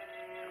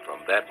 And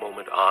from that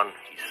moment on,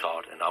 he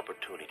sought an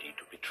opportunity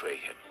to betray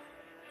him.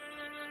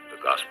 The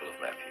Gospel of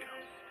Matthew.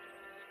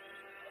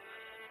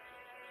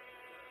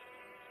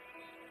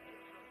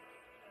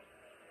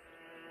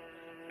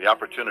 The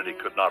opportunity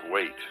could not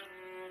wait.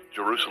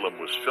 Jerusalem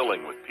was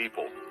filling with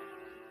people.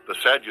 The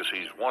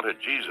Sadducees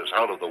wanted Jesus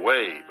out of the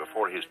way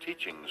before his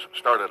teachings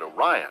started a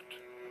riot.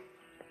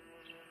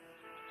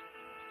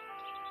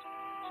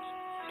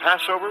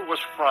 Passover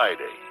was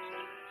Friday.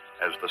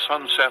 As the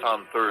sun set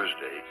on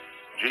Thursday,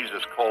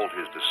 Jesus called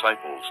his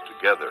disciples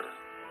together.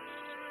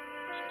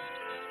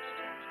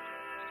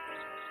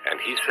 And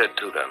he said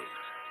to them,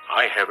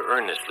 I have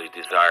earnestly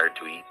desired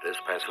to eat this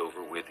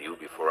Passover with you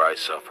before I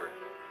suffer.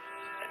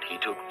 And he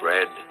took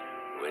bread.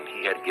 When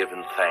he had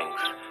given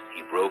thanks,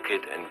 he broke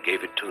it and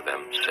gave it to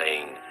them,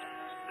 saying,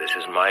 This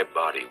is my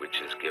body which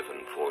is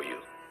given for you.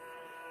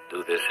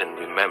 Do this in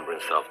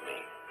remembrance of me.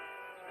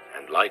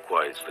 And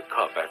likewise the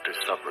cup after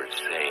supper,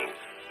 saying,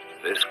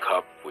 This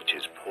cup which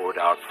is poured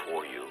out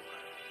for you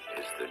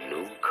is the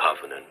new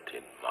covenant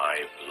in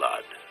my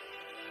blood.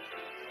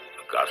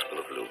 The Gospel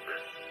of Luke.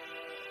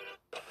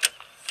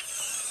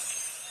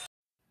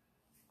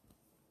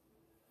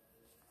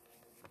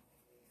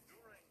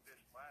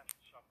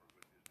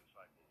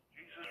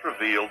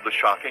 Revealed the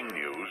shocking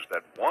news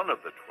that one of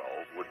the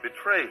 12 would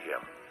betray him.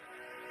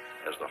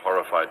 As the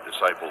horrified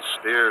disciples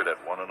stared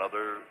at one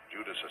another,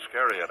 Judas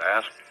Iscariot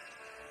asked,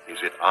 Is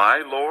it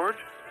I, Lord?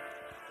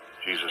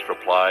 Jesus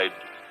replied,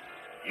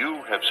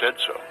 You have said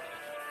so.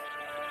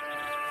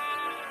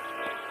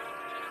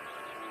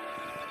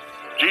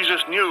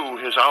 Jesus knew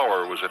his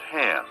hour was at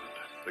hand.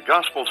 The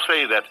Gospels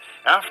say that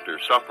after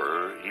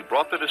supper, he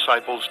brought the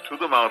disciples to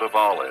the Mount of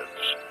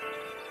Olives.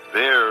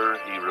 There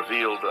he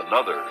revealed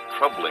another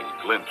troubling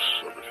glimpse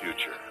of the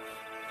future.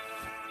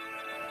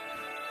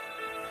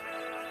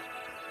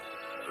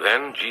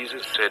 Then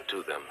Jesus said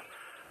to them,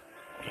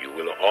 You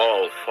will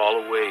all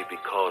fall away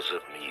because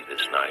of me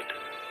this night.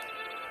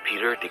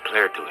 Peter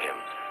declared to him,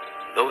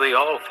 Though they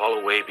all fall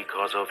away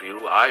because of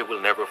you, I will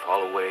never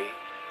fall away.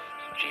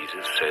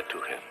 Jesus said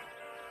to him,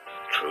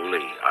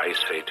 Truly I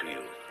say to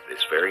you,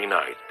 this very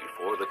night,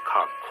 before the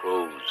cock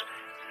crows,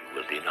 you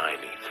will deny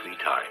me 3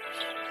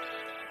 times.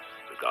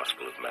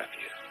 Gospel of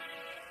Matthew.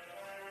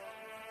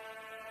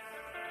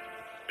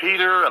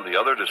 Peter and the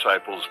other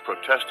disciples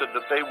protested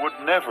that they would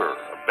never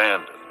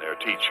abandon their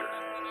teacher.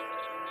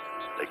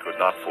 They could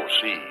not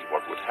foresee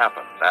what would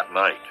happen that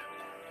night.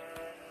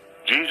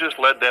 Jesus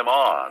led them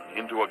on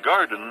into a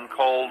garden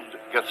called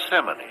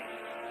Gethsemane.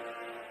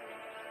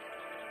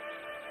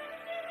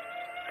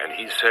 And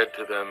he said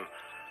to them,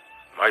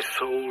 My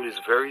soul is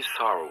very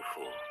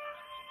sorrowful,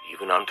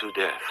 even unto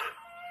death.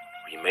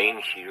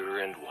 Remain here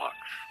and watch.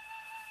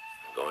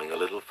 Going a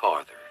little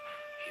farther,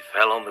 he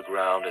fell on the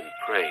ground and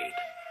prayed,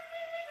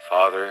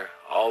 Father,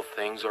 all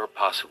things are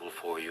possible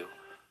for you.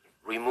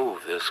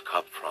 Remove this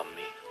cup from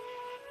me.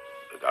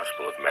 The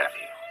Gospel of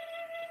Matthew.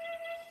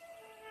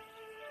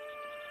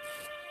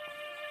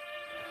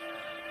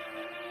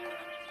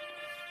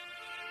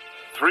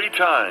 Three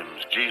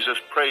times Jesus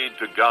prayed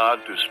to God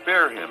to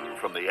spare him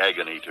from the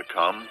agony to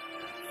come.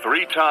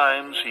 3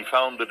 times he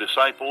found the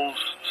disciples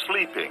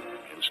sleeping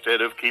instead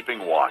of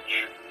keeping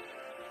watch.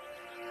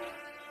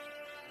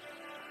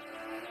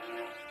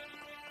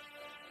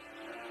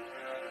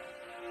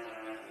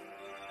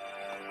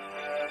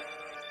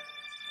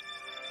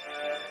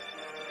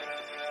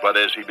 But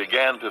as he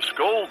began to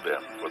scold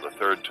them for the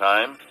 3rd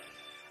time,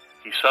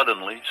 he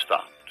suddenly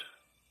stopped.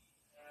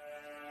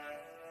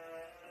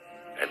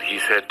 And he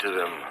said to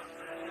them,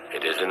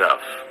 It is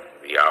enough.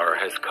 The hour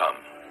has come.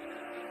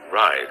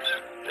 Rise,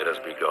 let us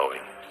be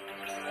going.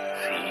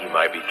 See,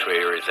 my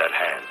betrayer is at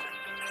hand.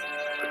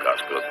 The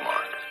Gospel of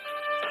Mark.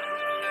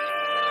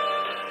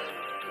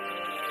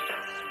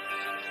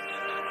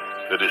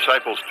 The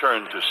disciples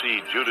turned to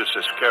see Judas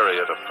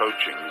Iscariot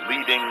approaching,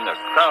 leading a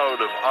crowd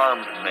of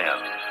armed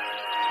men.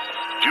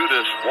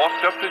 Judas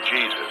walked up to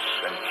Jesus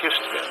and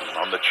kissed him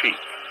on the cheek.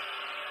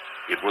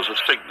 It was a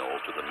signal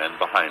to the men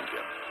behind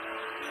him.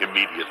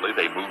 Immediately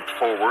they moved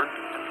forward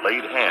and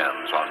laid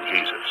hands on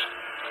Jesus.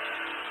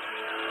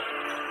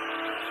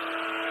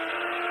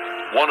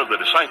 One of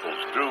the disciples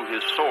drew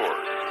his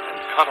sword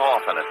and cut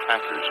off an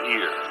attacker's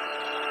ear.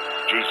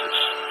 Jesus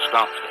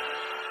stopped him.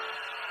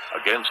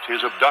 Against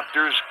his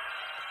abductors,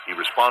 he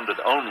responded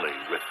only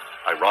with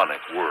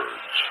ironic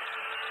words.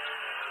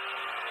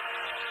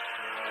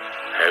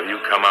 Have you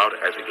come out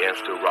as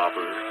against a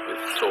robber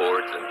with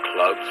swords and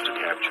clubs to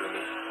capture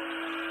me?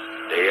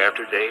 Day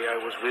after day I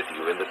was with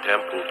you in the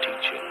temple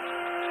teaching,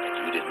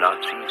 and you did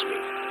not seize me.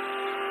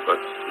 But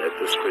let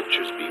the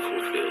scriptures be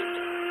fulfilled.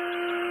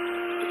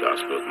 The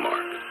Gospel of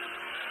Mark.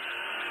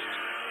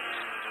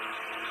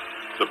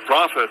 The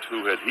prophet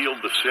who had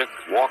healed the sick,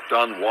 walked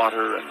on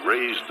water, and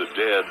raised the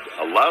dead,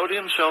 allowed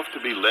himself to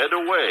be led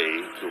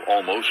away to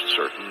almost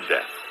certain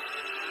death.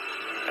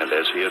 And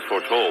as he had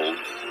foretold,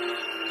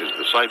 his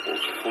disciples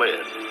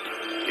fled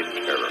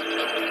in terror.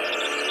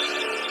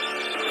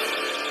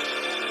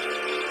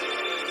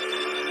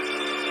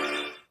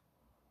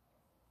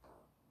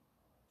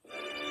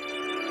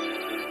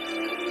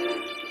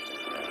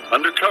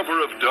 Under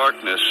cover of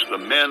darkness, the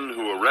men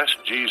who arrest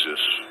Jesus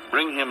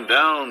bring him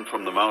down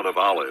from the Mount of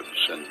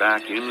Olives and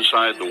back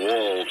inside the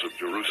walls of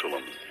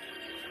Jerusalem.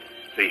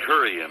 They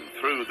hurry him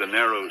through the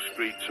narrow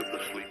streets of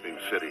the sleeping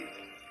city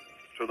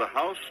to the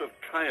house of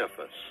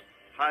Caiaphas,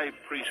 high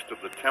priest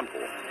of the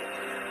temple,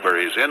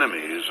 where his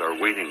enemies are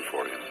waiting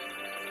for him.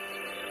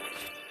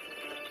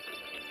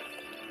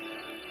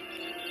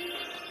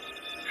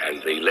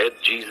 And they led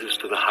Jesus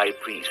to the high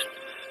priest,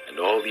 And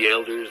all the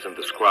elders and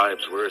the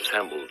scribes were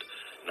assembled.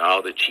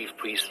 Now the chief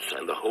priests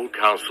and the whole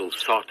council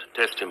sought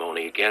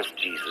testimony against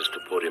Jesus to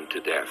put him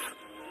to death.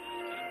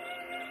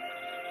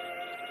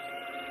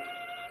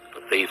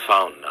 But they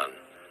found none,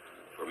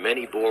 for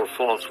many bore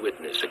false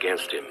witness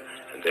against him,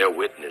 and their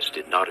witness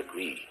did not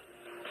agree.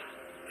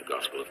 The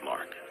Gospel of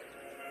Mark.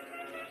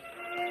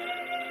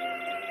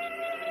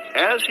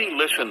 As he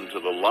listened to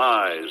the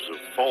lies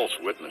of false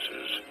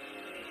witnesses,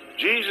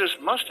 Jesus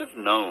must have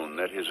known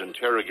that his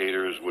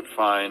interrogators would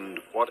find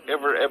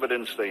whatever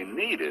evidence they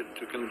needed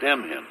to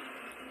condemn him.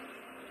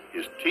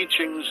 His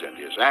teachings and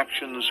his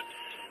actions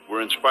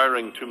were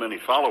inspiring too many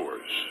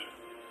followers,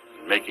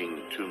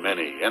 making too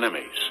many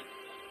enemies.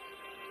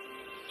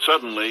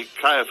 Suddenly,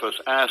 Caiaphas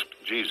asked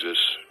Jesus,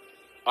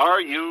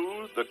 "Are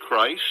you the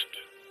Christ,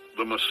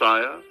 the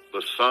Messiah,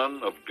 the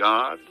Son of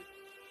God?"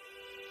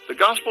 The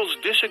Gospels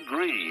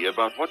disagree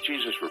about what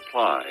Jesus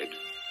replied.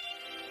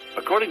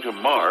 According to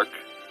Mark,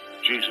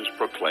 Jesus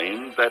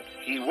proclaimed that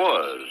he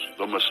was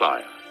the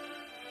Messiah.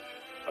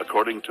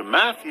 According to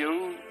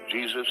Matthew,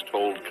 Jesus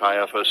told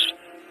Caiaphas,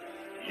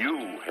 "You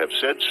have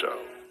said so."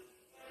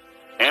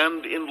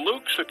 And in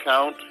Luke's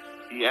account,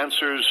 he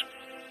answers,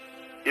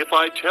 "If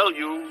I tell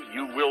you,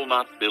 you will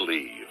not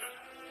believe."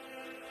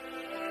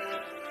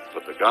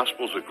 But the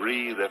Gospels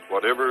agree that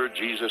whatever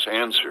Jesus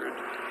answered,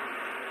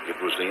 it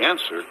was the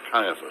answer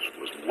Caiaphas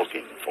was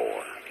looking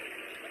for.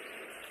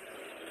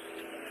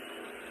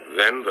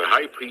 Then the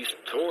high priest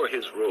tore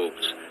his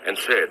robes and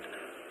said,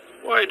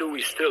 "Why do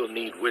we still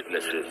need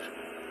witnesses?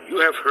 You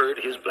have heard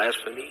his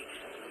blasphemy.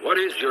 What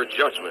is your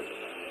judgment?"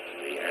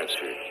 They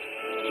answered,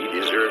 "He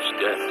deserves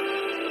death."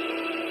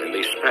 Then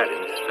they spat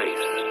in his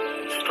face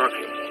and struck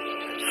him,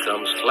 and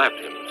some slapped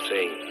him,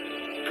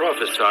 saying,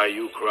 "Prophesy,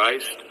 you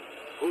Christ.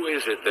 Who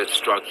is it that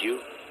struck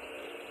you?"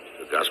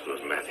 The Gospel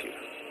of Matthew.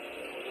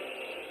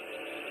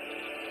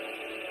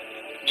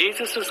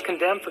 Jesus is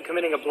condemned for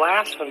committing a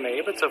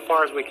blasphemy, but so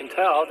far as we can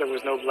tell, there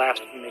was no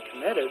blasphemy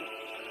committed.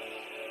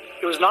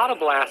 It was not a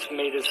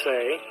blasphemy to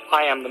say,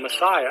 "I am the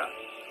Messiah."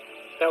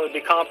 That would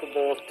be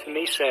comparable to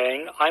me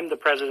saying, "I'm the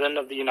President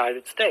of the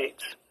United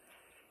States."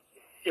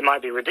 It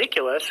might be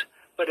ridiculous,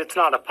 but it's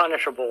not a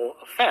punishable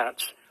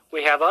offense.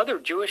 We have other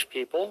Jewish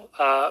people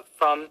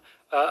from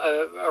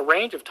a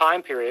range of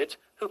time periods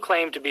who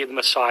claimed to be the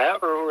Messiah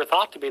or who were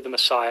thought to be the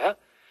Messiah.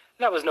 And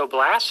that was no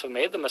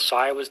blasphemy. The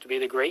Messiah was to be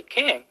the great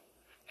king.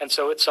 And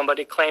so it's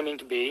somebody claiming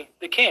to be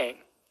the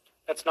king.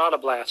 That's not a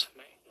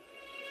blasphemy.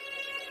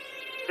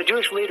 The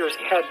Jewish leaders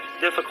had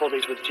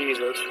difficulties with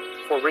Jesus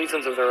for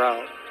reasons of their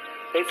own.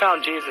 They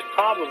found Jesus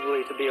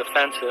probably to be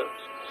offensive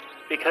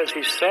because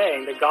he's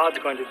saying that God's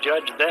going to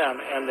judge them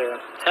and their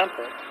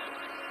temple.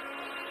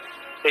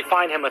 They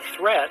find him a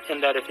threat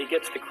in that if he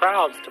gets the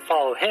crowds to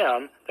follow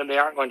him, then they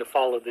aren't going to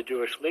follow the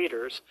Jewish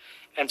leaders.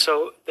 And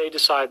so they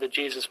decide that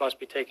Jesus must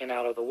be taken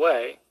out of the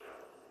way.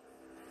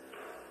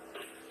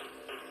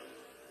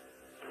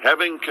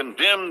 Having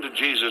condemned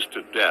Jesus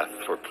to death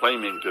for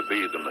claiming to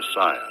be the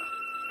Messiah,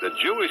 the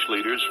Jewish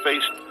leaders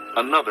faced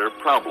another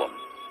problem: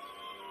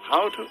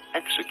 how to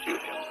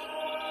execute him.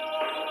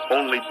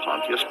 Only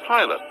Pontius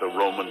Pilate, the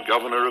Roman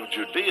governor of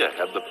Judea,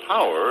 had the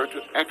power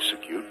to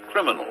execute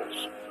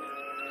criminals.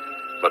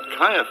 But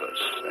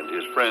Caiaphas and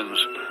his friends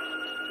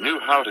knew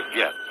how to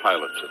get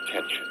Pilate's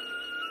attention.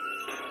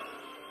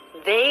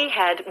 They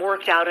had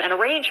worked out an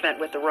arrangement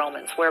with the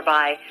Romans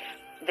whereby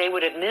they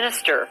would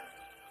administer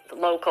the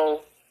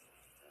local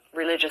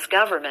religious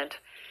government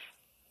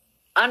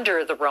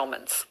under the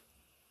Romans,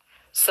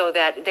 so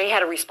that they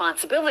had a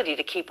responsibility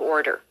to keep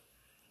order.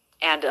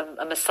 And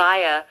a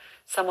Messiah,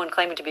 someone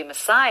claiming to be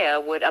Messiah,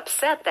 would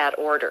upset that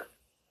order.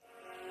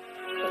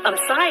 A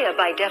Messiah,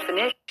 by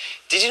definition...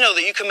 Did you know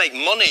that you can make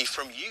money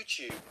from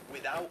YouTube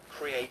without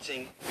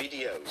creating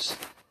videos?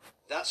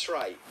 That's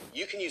right.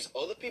 You can use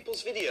other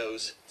people's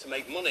videos to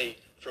make money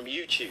from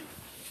YouTube.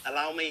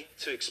 Allow me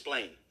to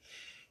explain.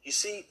 You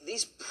see,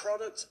 these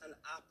product and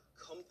app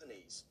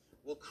companies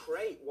will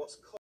create what's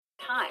called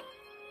time.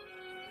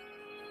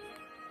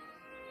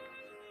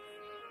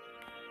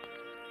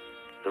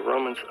 The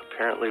Romans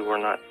apparently were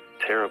not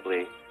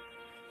terribly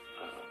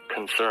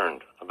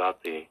concerned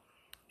about the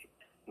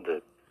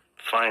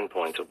fine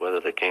points of whether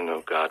the kingdom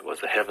of God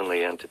was a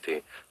heavenly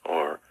entity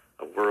or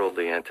a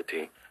worldly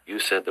entity. You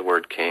said the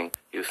word king,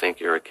 you think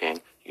you're a king,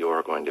 you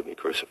are going to be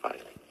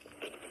crucified.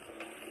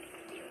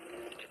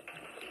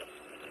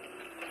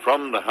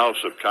 From the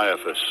house of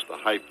Caiaphas, the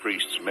high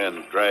priest's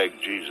men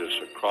dragged Jesus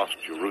across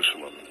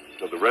Jerusalem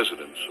to the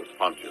residence of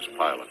Pontius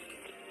Pilate.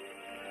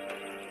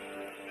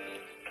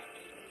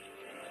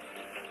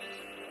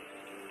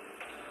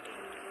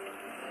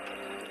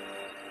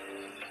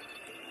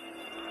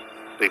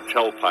 They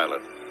tell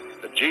Pilate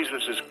that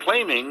Jesus is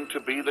claiming to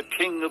be the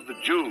king of the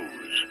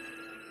Jews.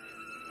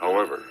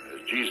 However,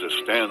 as Jesus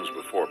stands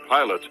before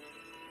Pilate,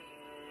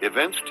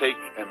 events take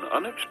an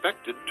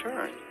unexpected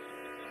turn.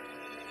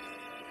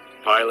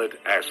 Pilate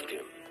asked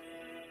him,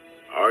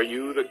 "Are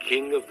you the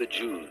king of the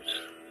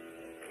Jews?"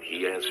 And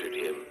he answered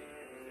him,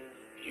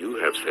 "You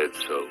have said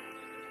so."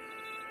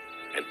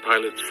 And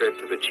Pilate said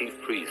to the chief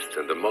priests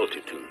and the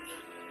multitudes,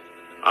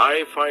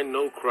 I find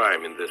no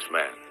crime in this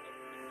man.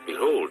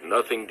 Behold,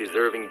 nothing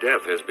deserving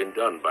death has been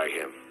done by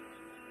him.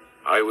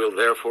 I will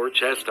therefore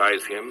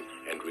chastise him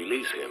and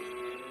release him.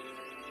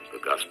 The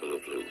Gospel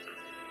of Luke.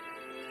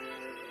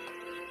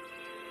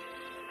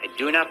 I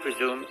do not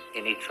presume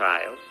any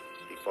trial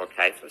before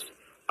Caiaphas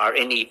or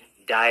any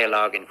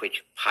dialogue in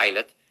which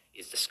Pilate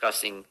is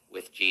discussing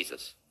with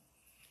Jesus,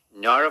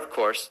 nor, of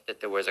course,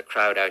 that there was a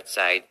crowd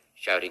outside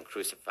shouting,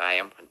 crucify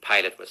him, when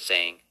Pilate was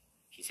saying,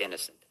 he's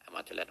innocent, I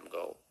want to let him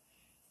go.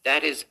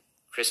 That is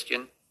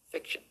Christian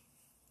fiction,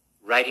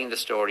 writing the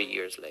story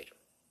years later.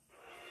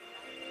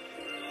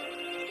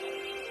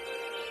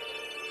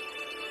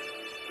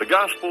 The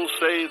Gospels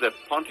say that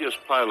Pontius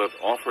Pilate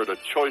offered a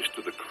choice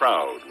to the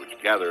crowd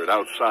which gathered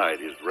outside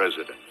his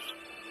residence.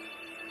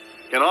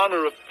 In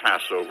honor of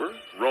Passover,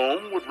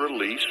 Rome would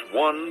release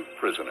one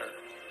prisoner,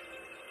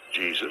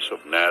 Jesus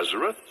of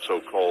Nazareth,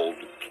 so-called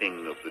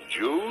King of the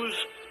Jews,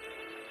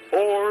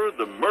 or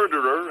the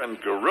murderer and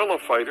guerrilla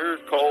fighter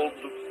called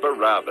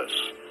Barabbas.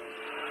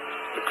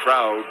 The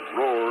crowd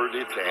roared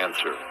its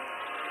answer.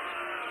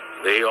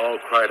 They all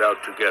cried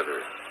out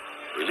together,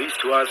 Release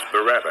to us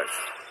Barabbas.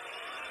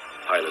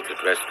 Pilate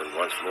addressed them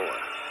once more.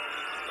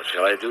 What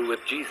shall I do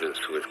with Jesus,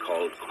 who is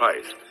called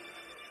Christ?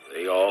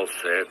 They all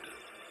said,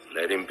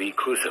 Let him be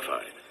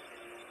crucified.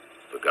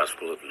 The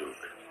Gospel of Luke.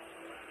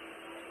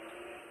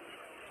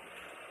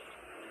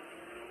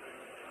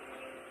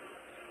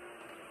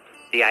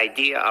 The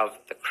idea of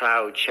the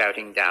crowd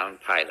shouting down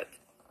Pilate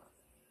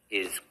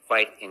is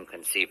quite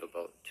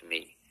inconceivable to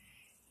me.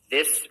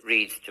 This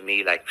reads to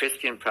me like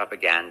Christian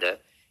propaganda.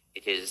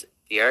 It is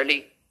the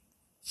early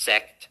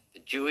sect, the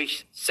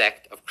Jewish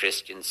sect of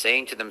Christians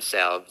saying to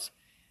themselves,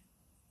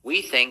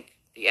 we think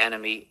the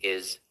enemy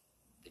is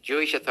the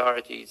Jewish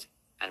authorities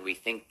and we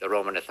think the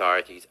Roman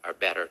authorities are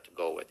better to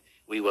go with.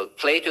 We will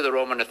play to the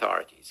Roman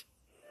authorities.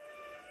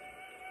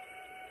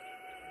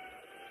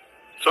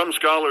 Some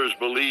scholars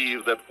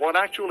believe that what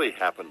actually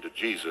happened to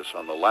Jesus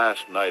on the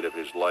last night of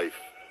his life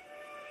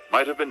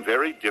might have been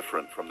very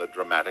different from the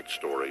dramatic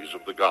stories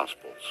of the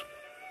Gospels.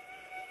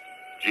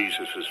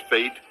 Jesus'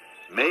 fate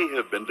may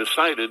have been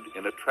decided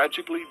in a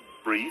tragically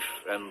brief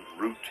and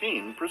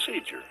routine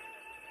procedure.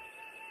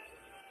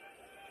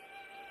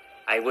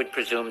 I would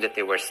presume that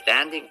there were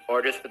standing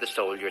orders for the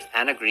soldiers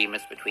and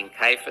agreements between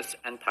Caiaphas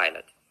and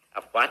Pilate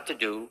of what to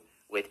do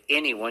with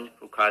anyone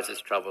who causes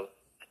trouble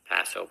at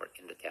Passover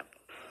in the temple.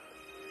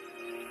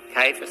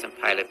 Caiaphas and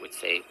Pilate would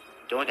say,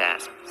 don't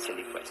ask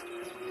silly questions.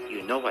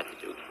 You know what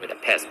to do with a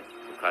peasant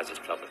who causes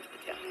trouble to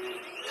the temple.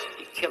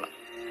 You kill him.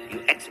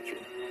 You execute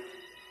him.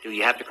 Do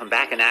you have to come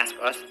back and ask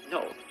us?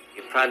 No.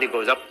 It probably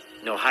goes up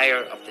no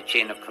higher up the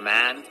chain of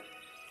command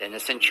than a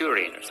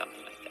centurion or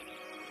something like that.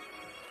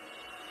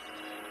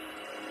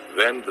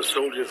 Then the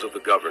soldiers of the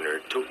governor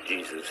took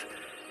Jesus.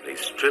 They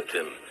stripped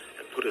him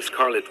and put a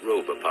scarlet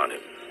robe upon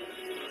him.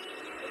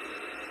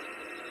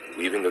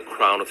 Weaving a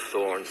crown of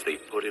thorns, they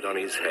put it on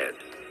his head.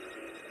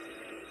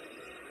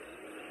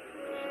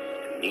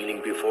 And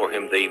kneeling before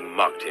him, they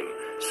mocked him,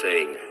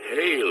 saying,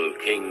 Hail,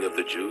 King of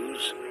the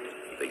Jews!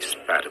 They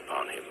spat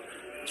upon him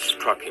and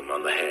struck him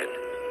on the head,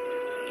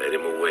 and led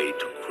him away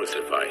to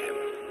crucify him.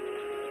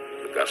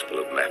 The Gospel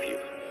of Matthew.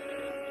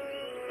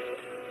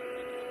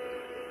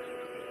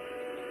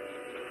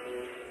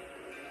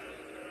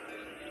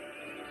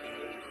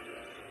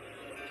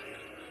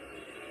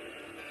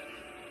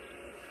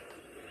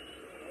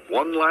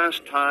 One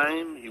last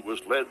time, he was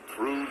led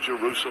through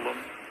Jerusalem,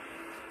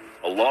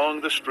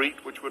 along the street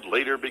which would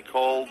later be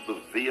called the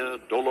Via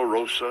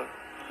Dolorosa,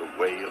 the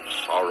Way of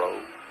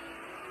Sorrow,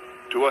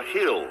 to a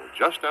hill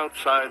just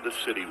outside the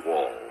city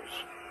walls.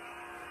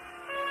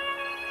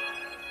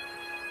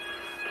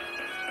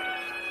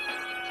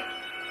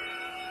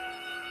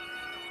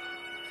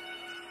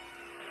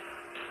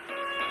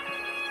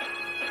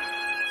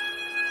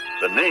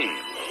 The name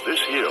of this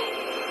hill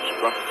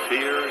struck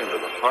fear into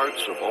the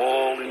hearts of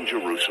all in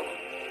Jerusalem.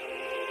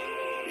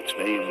 Its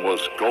name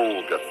was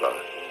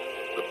Golgotha,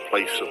 the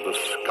place of the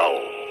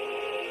skull.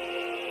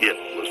 It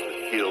was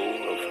the hill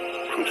of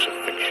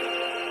crucifixion.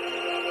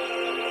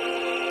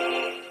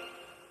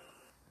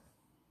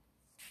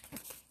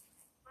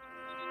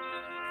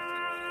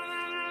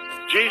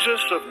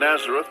 Jesus of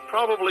Nazareth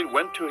probably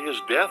went to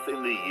his death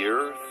in the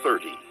year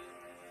 30.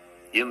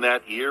 In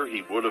that year,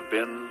 he would have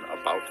been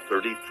about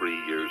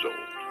 33 years old.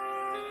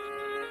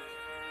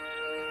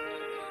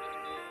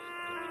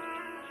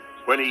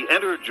 When he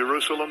entered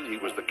Jerusalem, he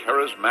was the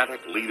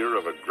charismatic leader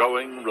of a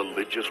growing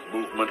religious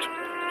movement,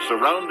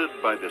 surrounded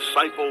by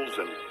disciples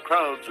and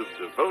crowds of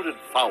devoted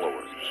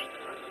followers.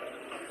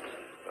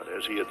 But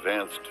as he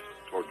advanced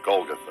toward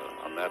Golgotha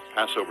on that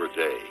Passover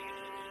day,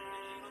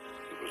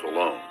 he was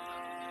alone.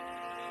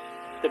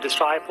 The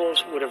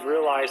disciples would have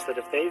realized that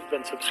if they've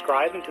been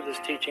subscribing to this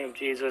teaching of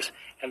Jesus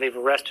and they've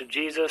arrested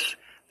Jesus,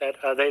 that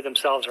they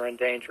themselves are in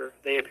danger.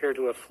 They appear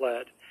to have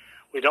fled.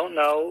 We don't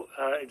know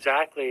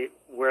exactly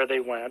where they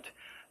went.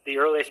 The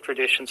earliest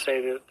traditions say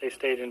that they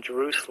stayed in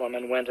Jerusalem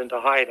and went into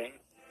hiding.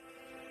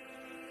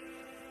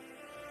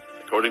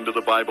 According to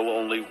the Bible,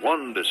 only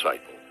one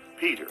disciple,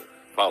 Peter,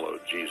 followed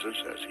Jesus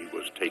as he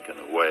was taken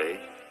away.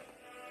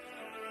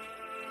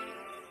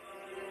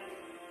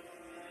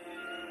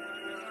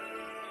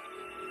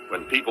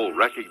 When people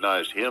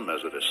recognized him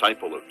as a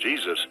disciple of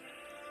Jesus,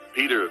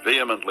 Peter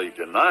vehemently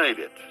denied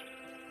it.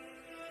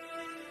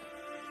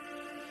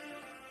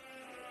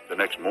 The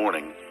next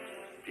morning,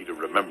 Peter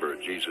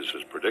remembered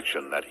Jesus'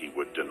 prediction that he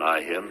would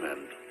deny him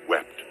and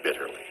wept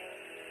bitterly.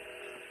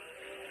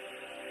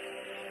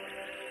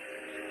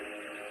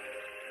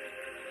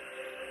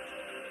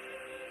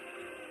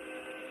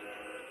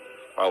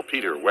 While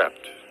Peter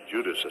wept,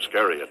 Judas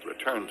Iscariot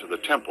returned to the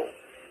temple.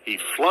 He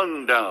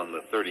flung down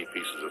the 30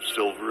 pieces of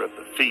silver at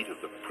the feet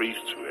of the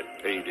priests who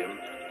had paid him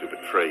to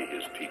betray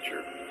his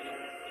teacher.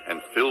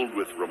 And filled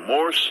with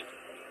remorse,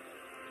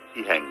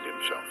 he hanged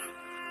himself.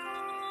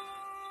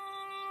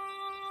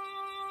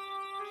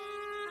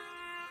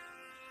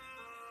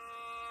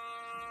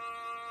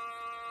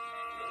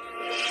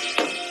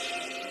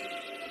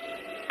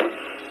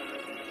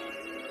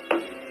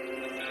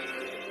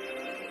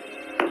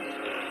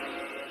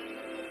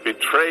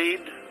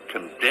 Betrayed,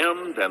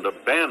 condemned, and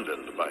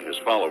abandoned by his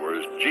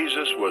followers,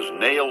 Jesus was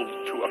nailed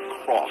to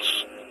a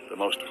cross, the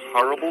most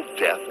horrible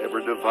death ever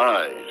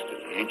devised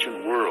in the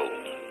ancient world.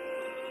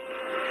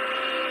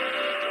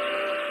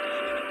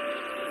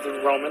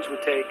 The Romans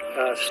would take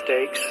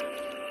stakes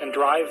and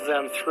drive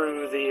them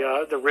through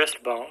the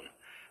wrist bone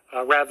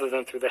rather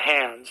than through the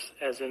hands,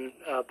 as in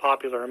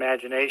popular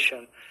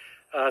imagination,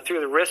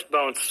 through the wrist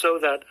bone, so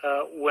that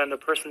when the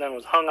person then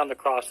was hung on the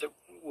cross, it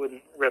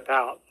wouldn't rip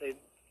out. They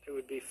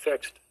would be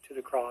fixed to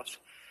the cross.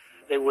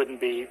 They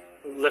wouldn't be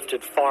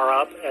lifted far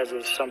up, as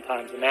is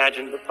sometimes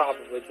imagined, but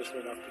probably just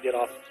enough to get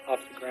off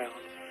the ground,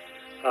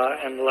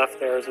 and left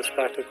there as a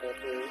spectacle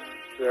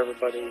to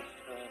everybody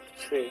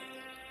to see.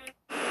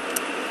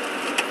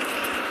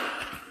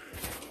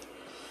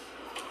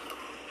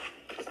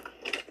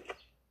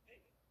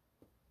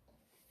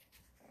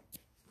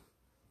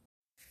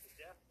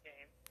 Death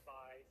came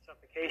by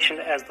suffocation,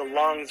 as the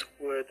lungs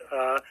would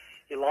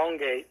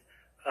elongate.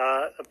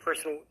 A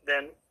person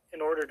then, in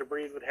order to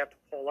breathe, would have to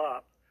pull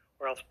up,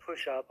 or else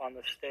push up on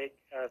the stake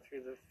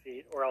through the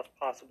feet, or else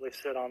possibly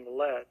sit on the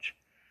ledge.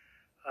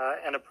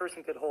 And a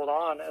person could hold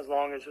on as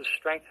long as his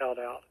strength held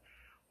out.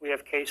 We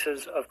have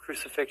cases of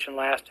crucifixion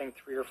lasting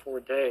 3 or 4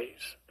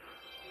 days.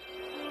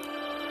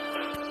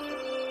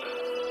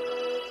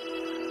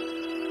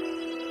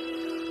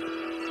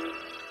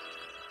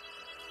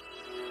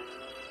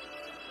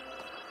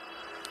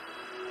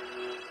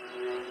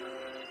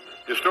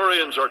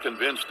 Historians are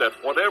convinced that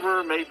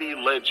whatever may be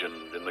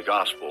legend in the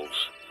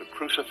Gospels, the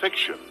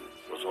crucifixion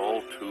was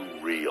all too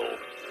real.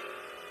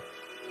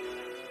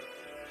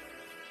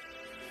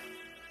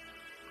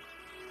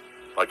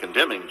 By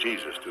condemning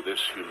Jesus to this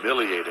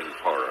humiliating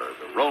horror,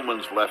 the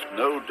Romans left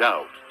no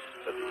doubt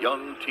that the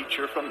young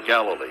teacher from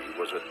Galilee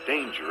was a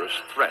dangerous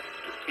threat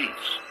to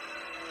peace,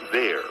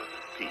 their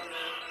peace.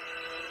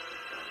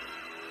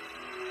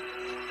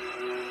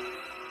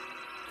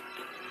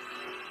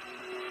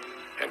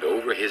 And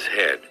over his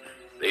head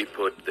they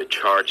put the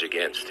charge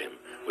against him,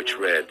 which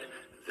read,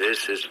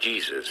 "This is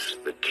Jesus,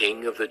 the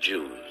King of the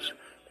Jews."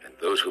 And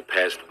those who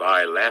passed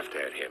by laughed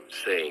at him,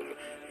 saying,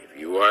 "If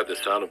you are the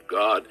Son of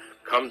God,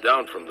 come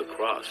down from the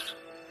cross."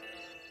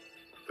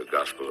 The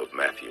Gospel of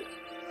Matthew.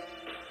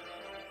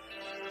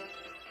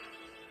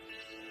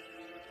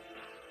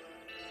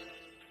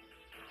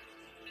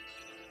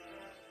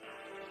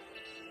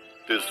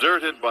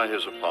 Deserted by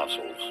his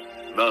apostles,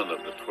 none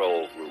of the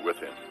 12 were with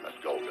him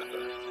at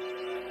Golgotha.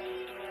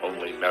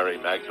 Only Mary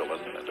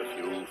Magdalene and a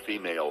few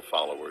female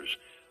followers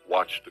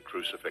watched the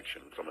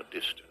crucifixion from a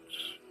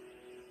distance.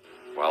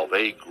 While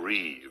they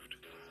grieved,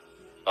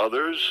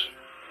 others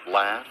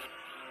laughed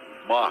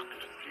and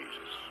mocked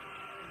Jesus.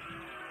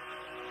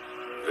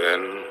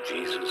 Then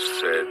Jesus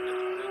said,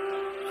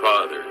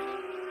 "Father,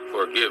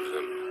 forgive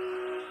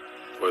them,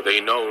 for they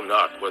know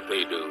not what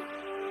they do."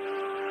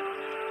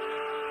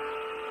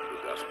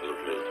 The Gospel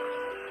of Luke.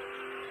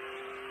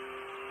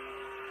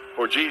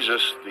 For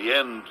Jesus, the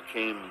end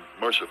came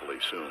mercifully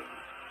soon.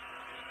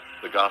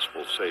 The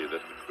Gospels say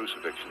that the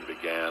crucifixion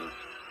began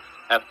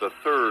at the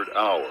 3rd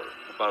hour,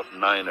 about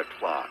 9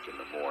 o'clock in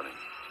the morning.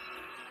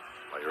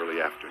 By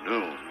early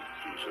afternoon,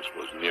 Jesus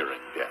was nearing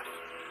death.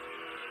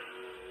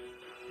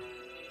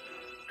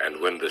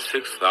 And when the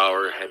 6th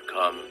hour had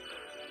come,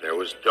 there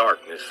was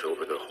darkness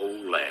over the whole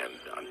land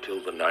until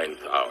the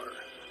 9th hour.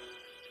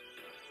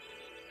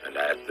 And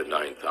at the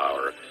 9th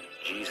hour,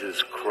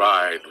 Jesus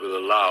cried with a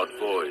loud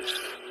voice,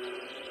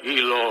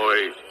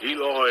 "Eloi,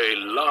 Eloi,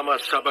 lama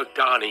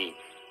sabachthani,"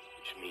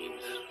 which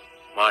means,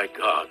 my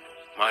God,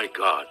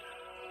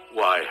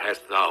 why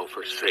hast thou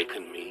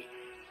forsaken me?"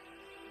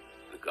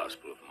 The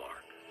Gospel of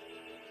Mark.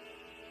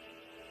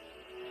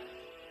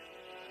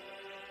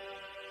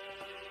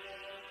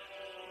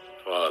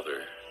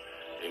 Father,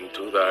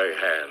 into thy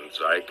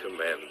hands I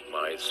commend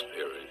my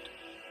spirit.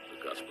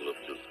 The Gospel of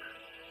Luke.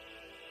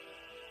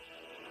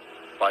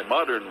 By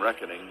modern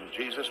reckoning,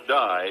 Jesus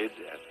died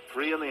at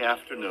 3 in the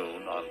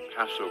afternoon on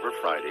Passover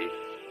Friday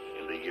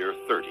in the year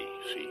 30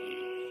 CE.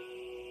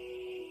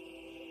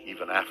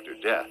 Even after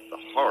death, the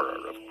horror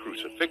of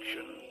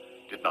crucifixion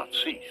did not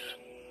cease.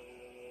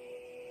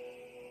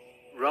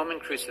 Roman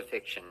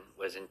crucifixion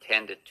was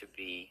intended to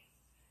be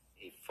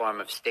a form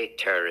of state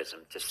terrorism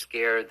to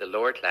scare the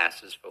lower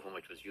classes, for whom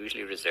it was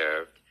usually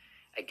reserved,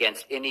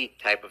 against any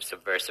type of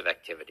subversive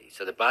activity.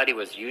 So the body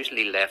was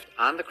usually left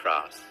on the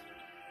cross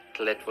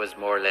till it was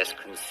more or less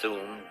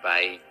consumed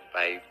by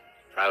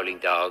prowling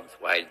dogs,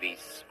 wild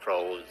beasts,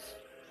 crows,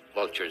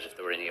 vultures, if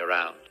there were any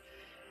around.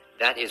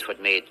 That is what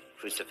made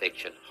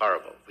crucifixion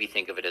horrible. We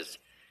think of it as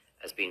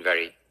being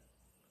very,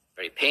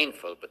 very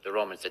painful, but the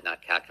Romans did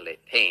not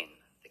calculate pain.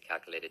 They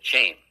calculated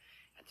shame.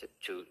 And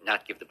to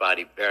not give the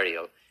body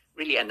burial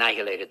really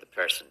annihilated the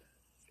person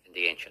in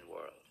the ancient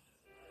world.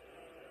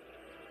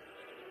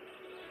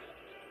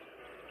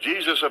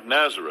 Jesus of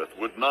Nazareth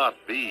would not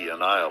be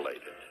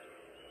annihilated.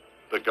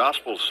 The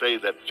Gospels say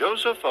that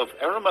Joseph of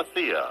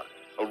Arimathea,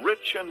 a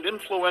rich and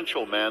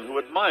influential man who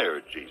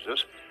admired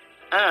Jesus,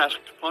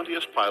 asked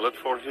Pontius Pilate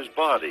for his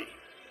body.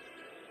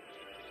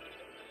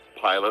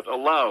 Pilate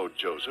allowed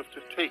Joseph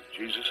to take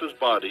Jesus'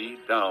 body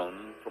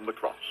down from the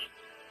cross.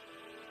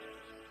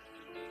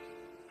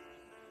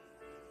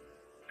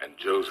 And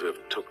Joseph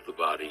took the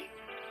body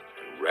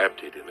and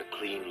wrapped it in a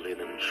clean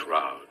linen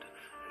shroud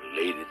and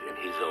laid it in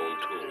his own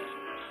tomb,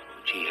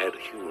 which he had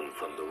hewn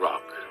from the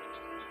rock.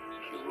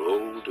 He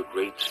rolled a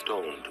great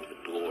stone to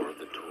the door of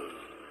the tomb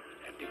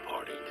and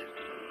departed.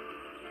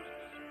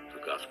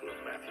 The Gospel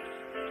of Matthew.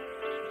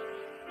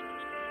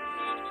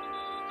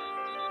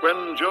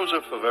 When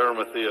Joseph of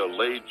Arimathea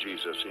laid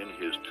Jesus in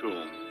his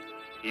tomb,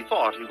 he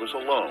thought he was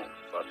alone,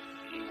 but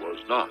he was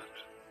not.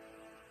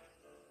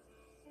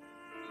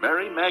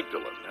 Mary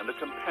Magdalene and a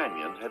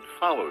companion had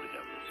followed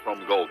him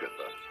from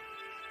Golgotha.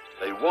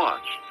 They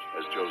watched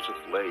as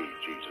Joseph laid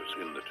Jesus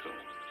in the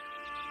tomb.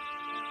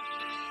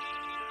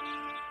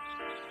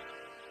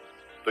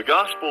 The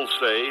Gospels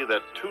say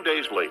that 2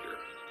 days later,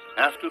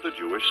 after the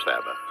Jewish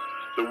Sabbath,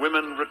 the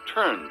women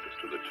returned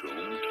to the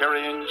tomb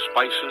carrying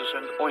spices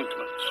and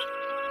ointments.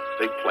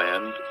 They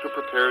planned to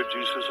prepare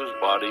Jesus'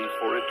 body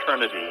for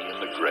eternity in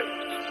the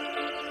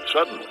grave.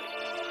 Suddenly,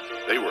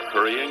 they were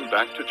hurrying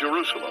back to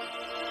Jerusalem,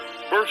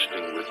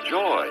 bursting with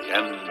joy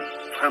and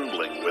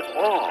trembling with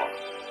awe,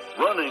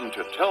 running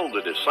to tell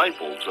the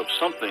disciples of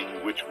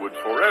something which would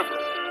forever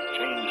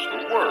change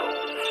the world: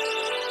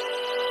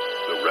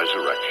 the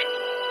resurrection.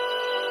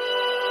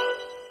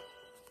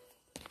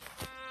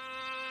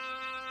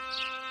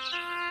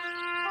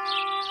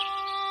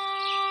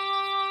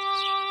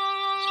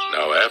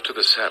 Now after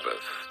the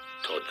Sabbath,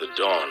 toward the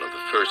dawn of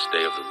the first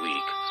day of the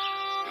week,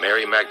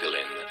 Mary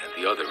Magdalene and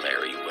the other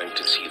Mary went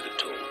to see the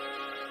tomb.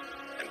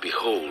 And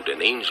behold,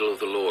 an angel of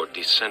the Lord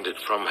descended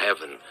from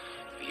heaven.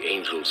 The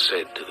angel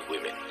said to the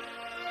women,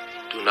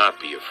 "Do not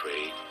be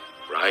afraid,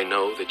 for I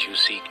know that you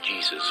seek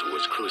Jesus who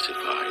was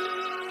crucified.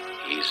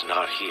 He is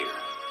not here,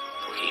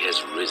 for he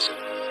has risen.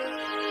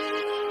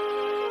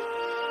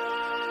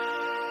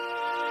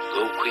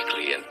 Go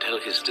quickly and tell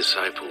his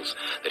disciples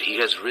that he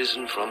has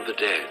risen from the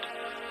dead.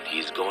 He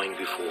is going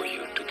before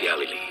you to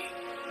Galilee.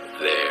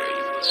 There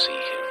you will see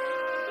him."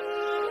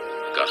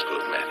 The Gospel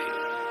of Matthew.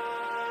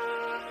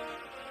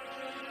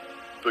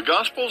 The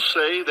Gospels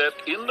say that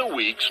in the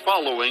weeks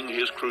following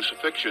his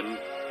crucifixion,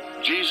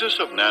 Jesus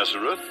of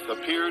Nazareth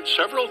appeared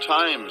several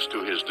times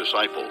to his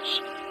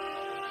disciples.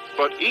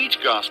 But each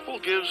Gospel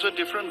gives a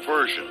different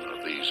version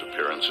of these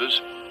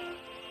appearances.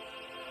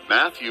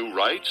 Matthew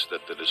writes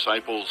that the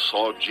disciples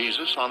saw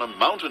Jesus on a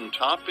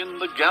mountaintop in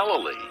the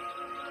Galilee.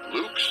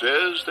 Luke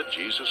says that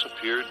Jesus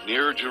appeared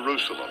near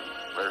Jerusalem,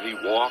 where he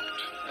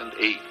walked and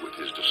ate with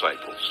his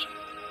disciples.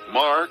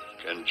 Mark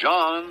and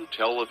John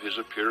tell of his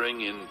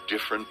appearing in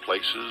different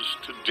places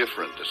to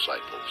different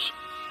disciples.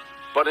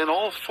 But in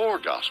all four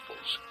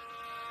Gospels,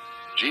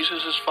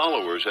 Jesus'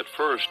 followers at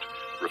first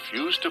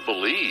refused to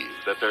believe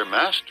that their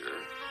master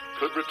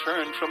could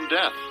return from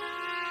death.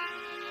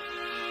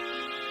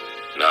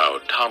 Now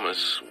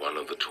Thomas, one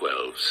of the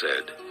 12,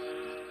 said,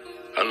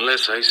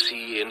 "Unless I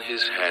see in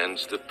his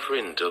hands the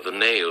print of the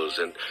nails,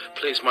 and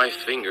place my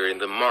finger in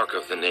the mark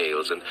of the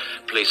nails, and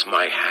place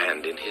my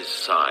hand in his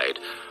side,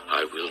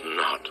 I will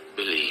not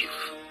believe."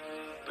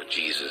 But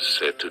Jesus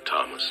said to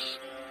Thomas,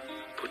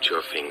 "Put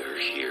your finger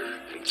here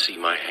and see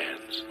my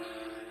hands,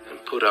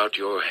 and put out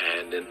your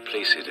hand and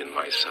place it in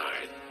my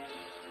side."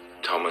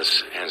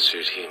 Thomas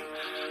answered him,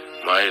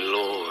 "My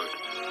Lord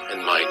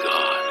and my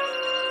God."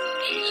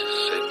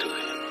 Jesus said to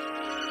him,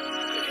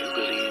 "Have you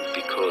believed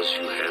because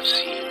you have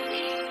seen me?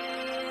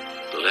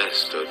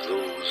 Blessed are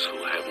those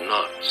who have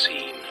not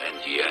seen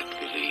and yet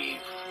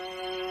believe."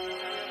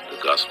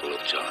 The Gospel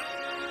of John.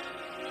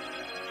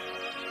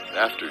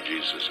 After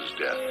Jesus'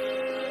 death,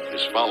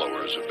 his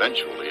followers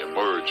eventually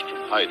emerged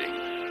from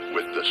hiding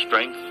with the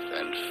strength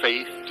and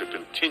faith to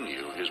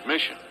continue his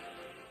mission.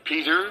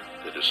 Peter,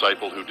 the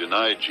disciple who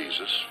denied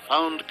Jesus,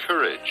 found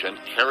courage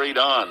and carried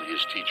on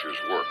his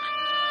teacher's work.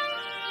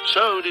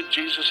 So did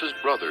Jesus'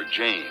 brother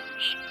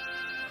James.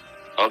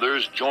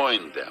 Others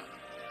joined them.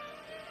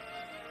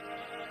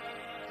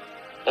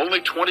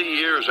 Only 20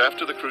 years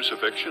after the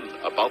crucifixion,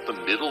 about the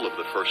middle of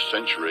the 1st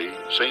century,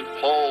 St.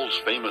 Paul's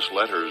famous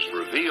letters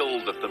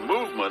revealed that the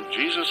movement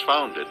Jesus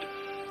founded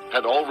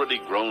had already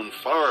grown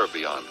far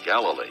beyond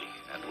Galilee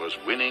and was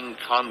winning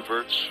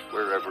converts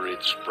wherever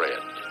it spread.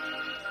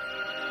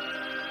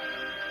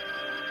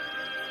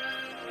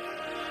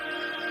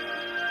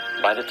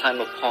 By the time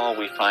of Paul,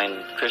 we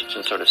find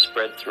Christians sort of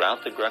spread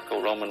throughout the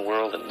Greco-Roman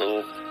world in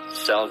little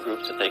cell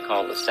groups that they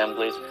call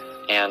assemblies,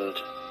 and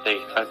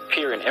they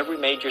appear in every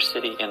major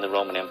city in the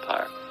Roman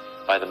Empire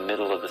by the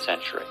middle of the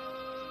century.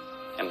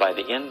 And by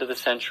the end of the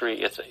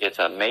century, it's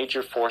a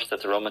major force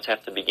that the Romans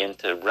have to begin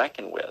to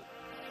reckon with.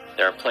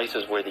 There are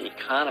places where the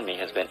economy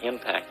has been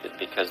impacted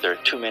because there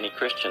are too many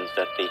Christians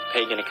that the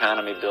pagan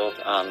economy built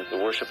on the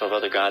worship of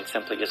other gods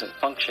simply isn't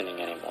functioning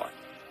anymore.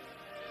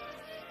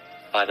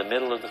 By the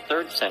middle of the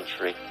 3rd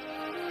century,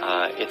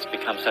 it's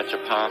become such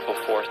a powerful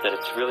force that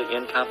it's really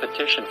in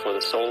competition for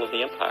the soul of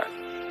the empire.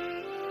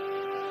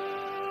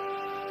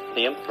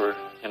 The emperor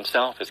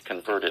himself is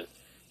converted,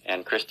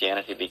 and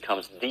Christianity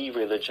becomes the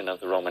religion of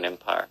the Roman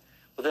Empire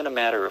within a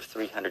matter of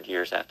 300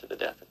 years after the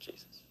death of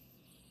Jesus.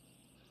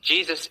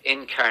 Jesus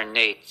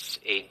incarnates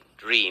a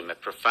dream, a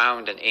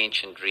profound and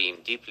ancient dream,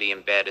 deeply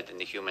embedded in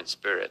the human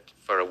spirit,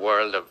 for a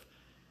world of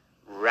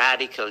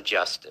radical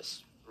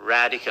justice,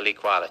 radical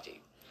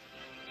equality,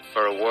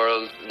 for a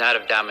world not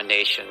of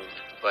domination,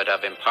 but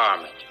of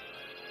empowerment.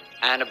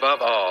 And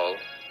above all,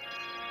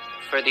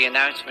 for the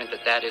announcement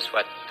that that is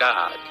what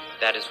God,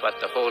 that is what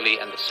the holy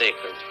and the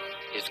sacred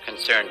is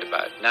concerned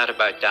about. Not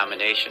about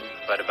domination,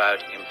 but about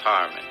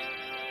empowerment,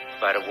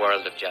 about a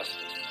world of justice.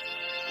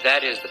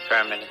 That is the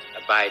permanent,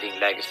 abiding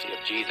legacy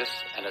of Jesus,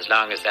 and as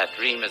long as that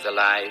dream is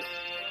alive,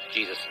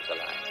 Jesus is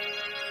alive.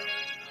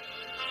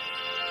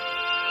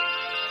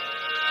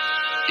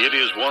 It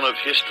is one of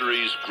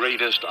history's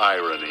greatest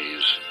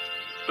ironies.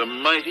 The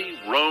mighty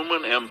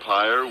Roman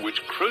Empire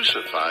which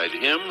crucified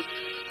him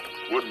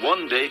would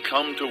one day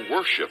come to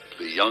worship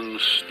the young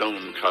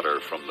stonecutter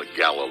from the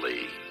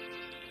Galilee.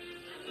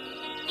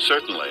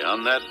 Certainly,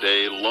 on that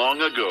day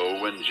long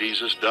ago when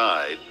Jesus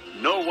died,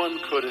 no one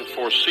could have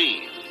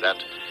foreseen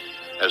that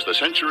as the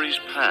centuries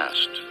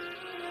passed,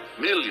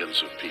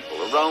 millions of people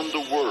around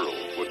the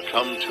world would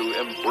come to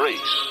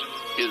embrace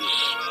his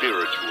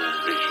spiritual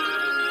vision.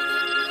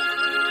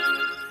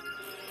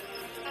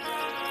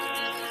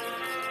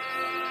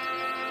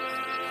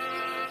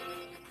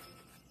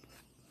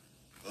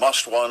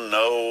 Must one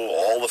know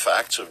all the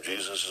facts of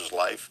Jesus'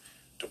 life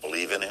to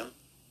believe in him?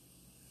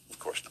 Of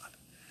course not.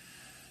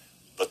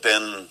 But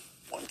then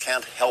one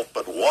can't help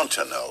but want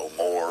to know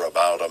more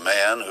about a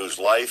man whose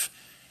life,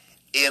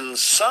 in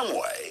some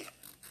way,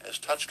 has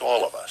touched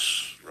all of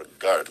us,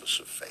 regardless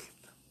of faith.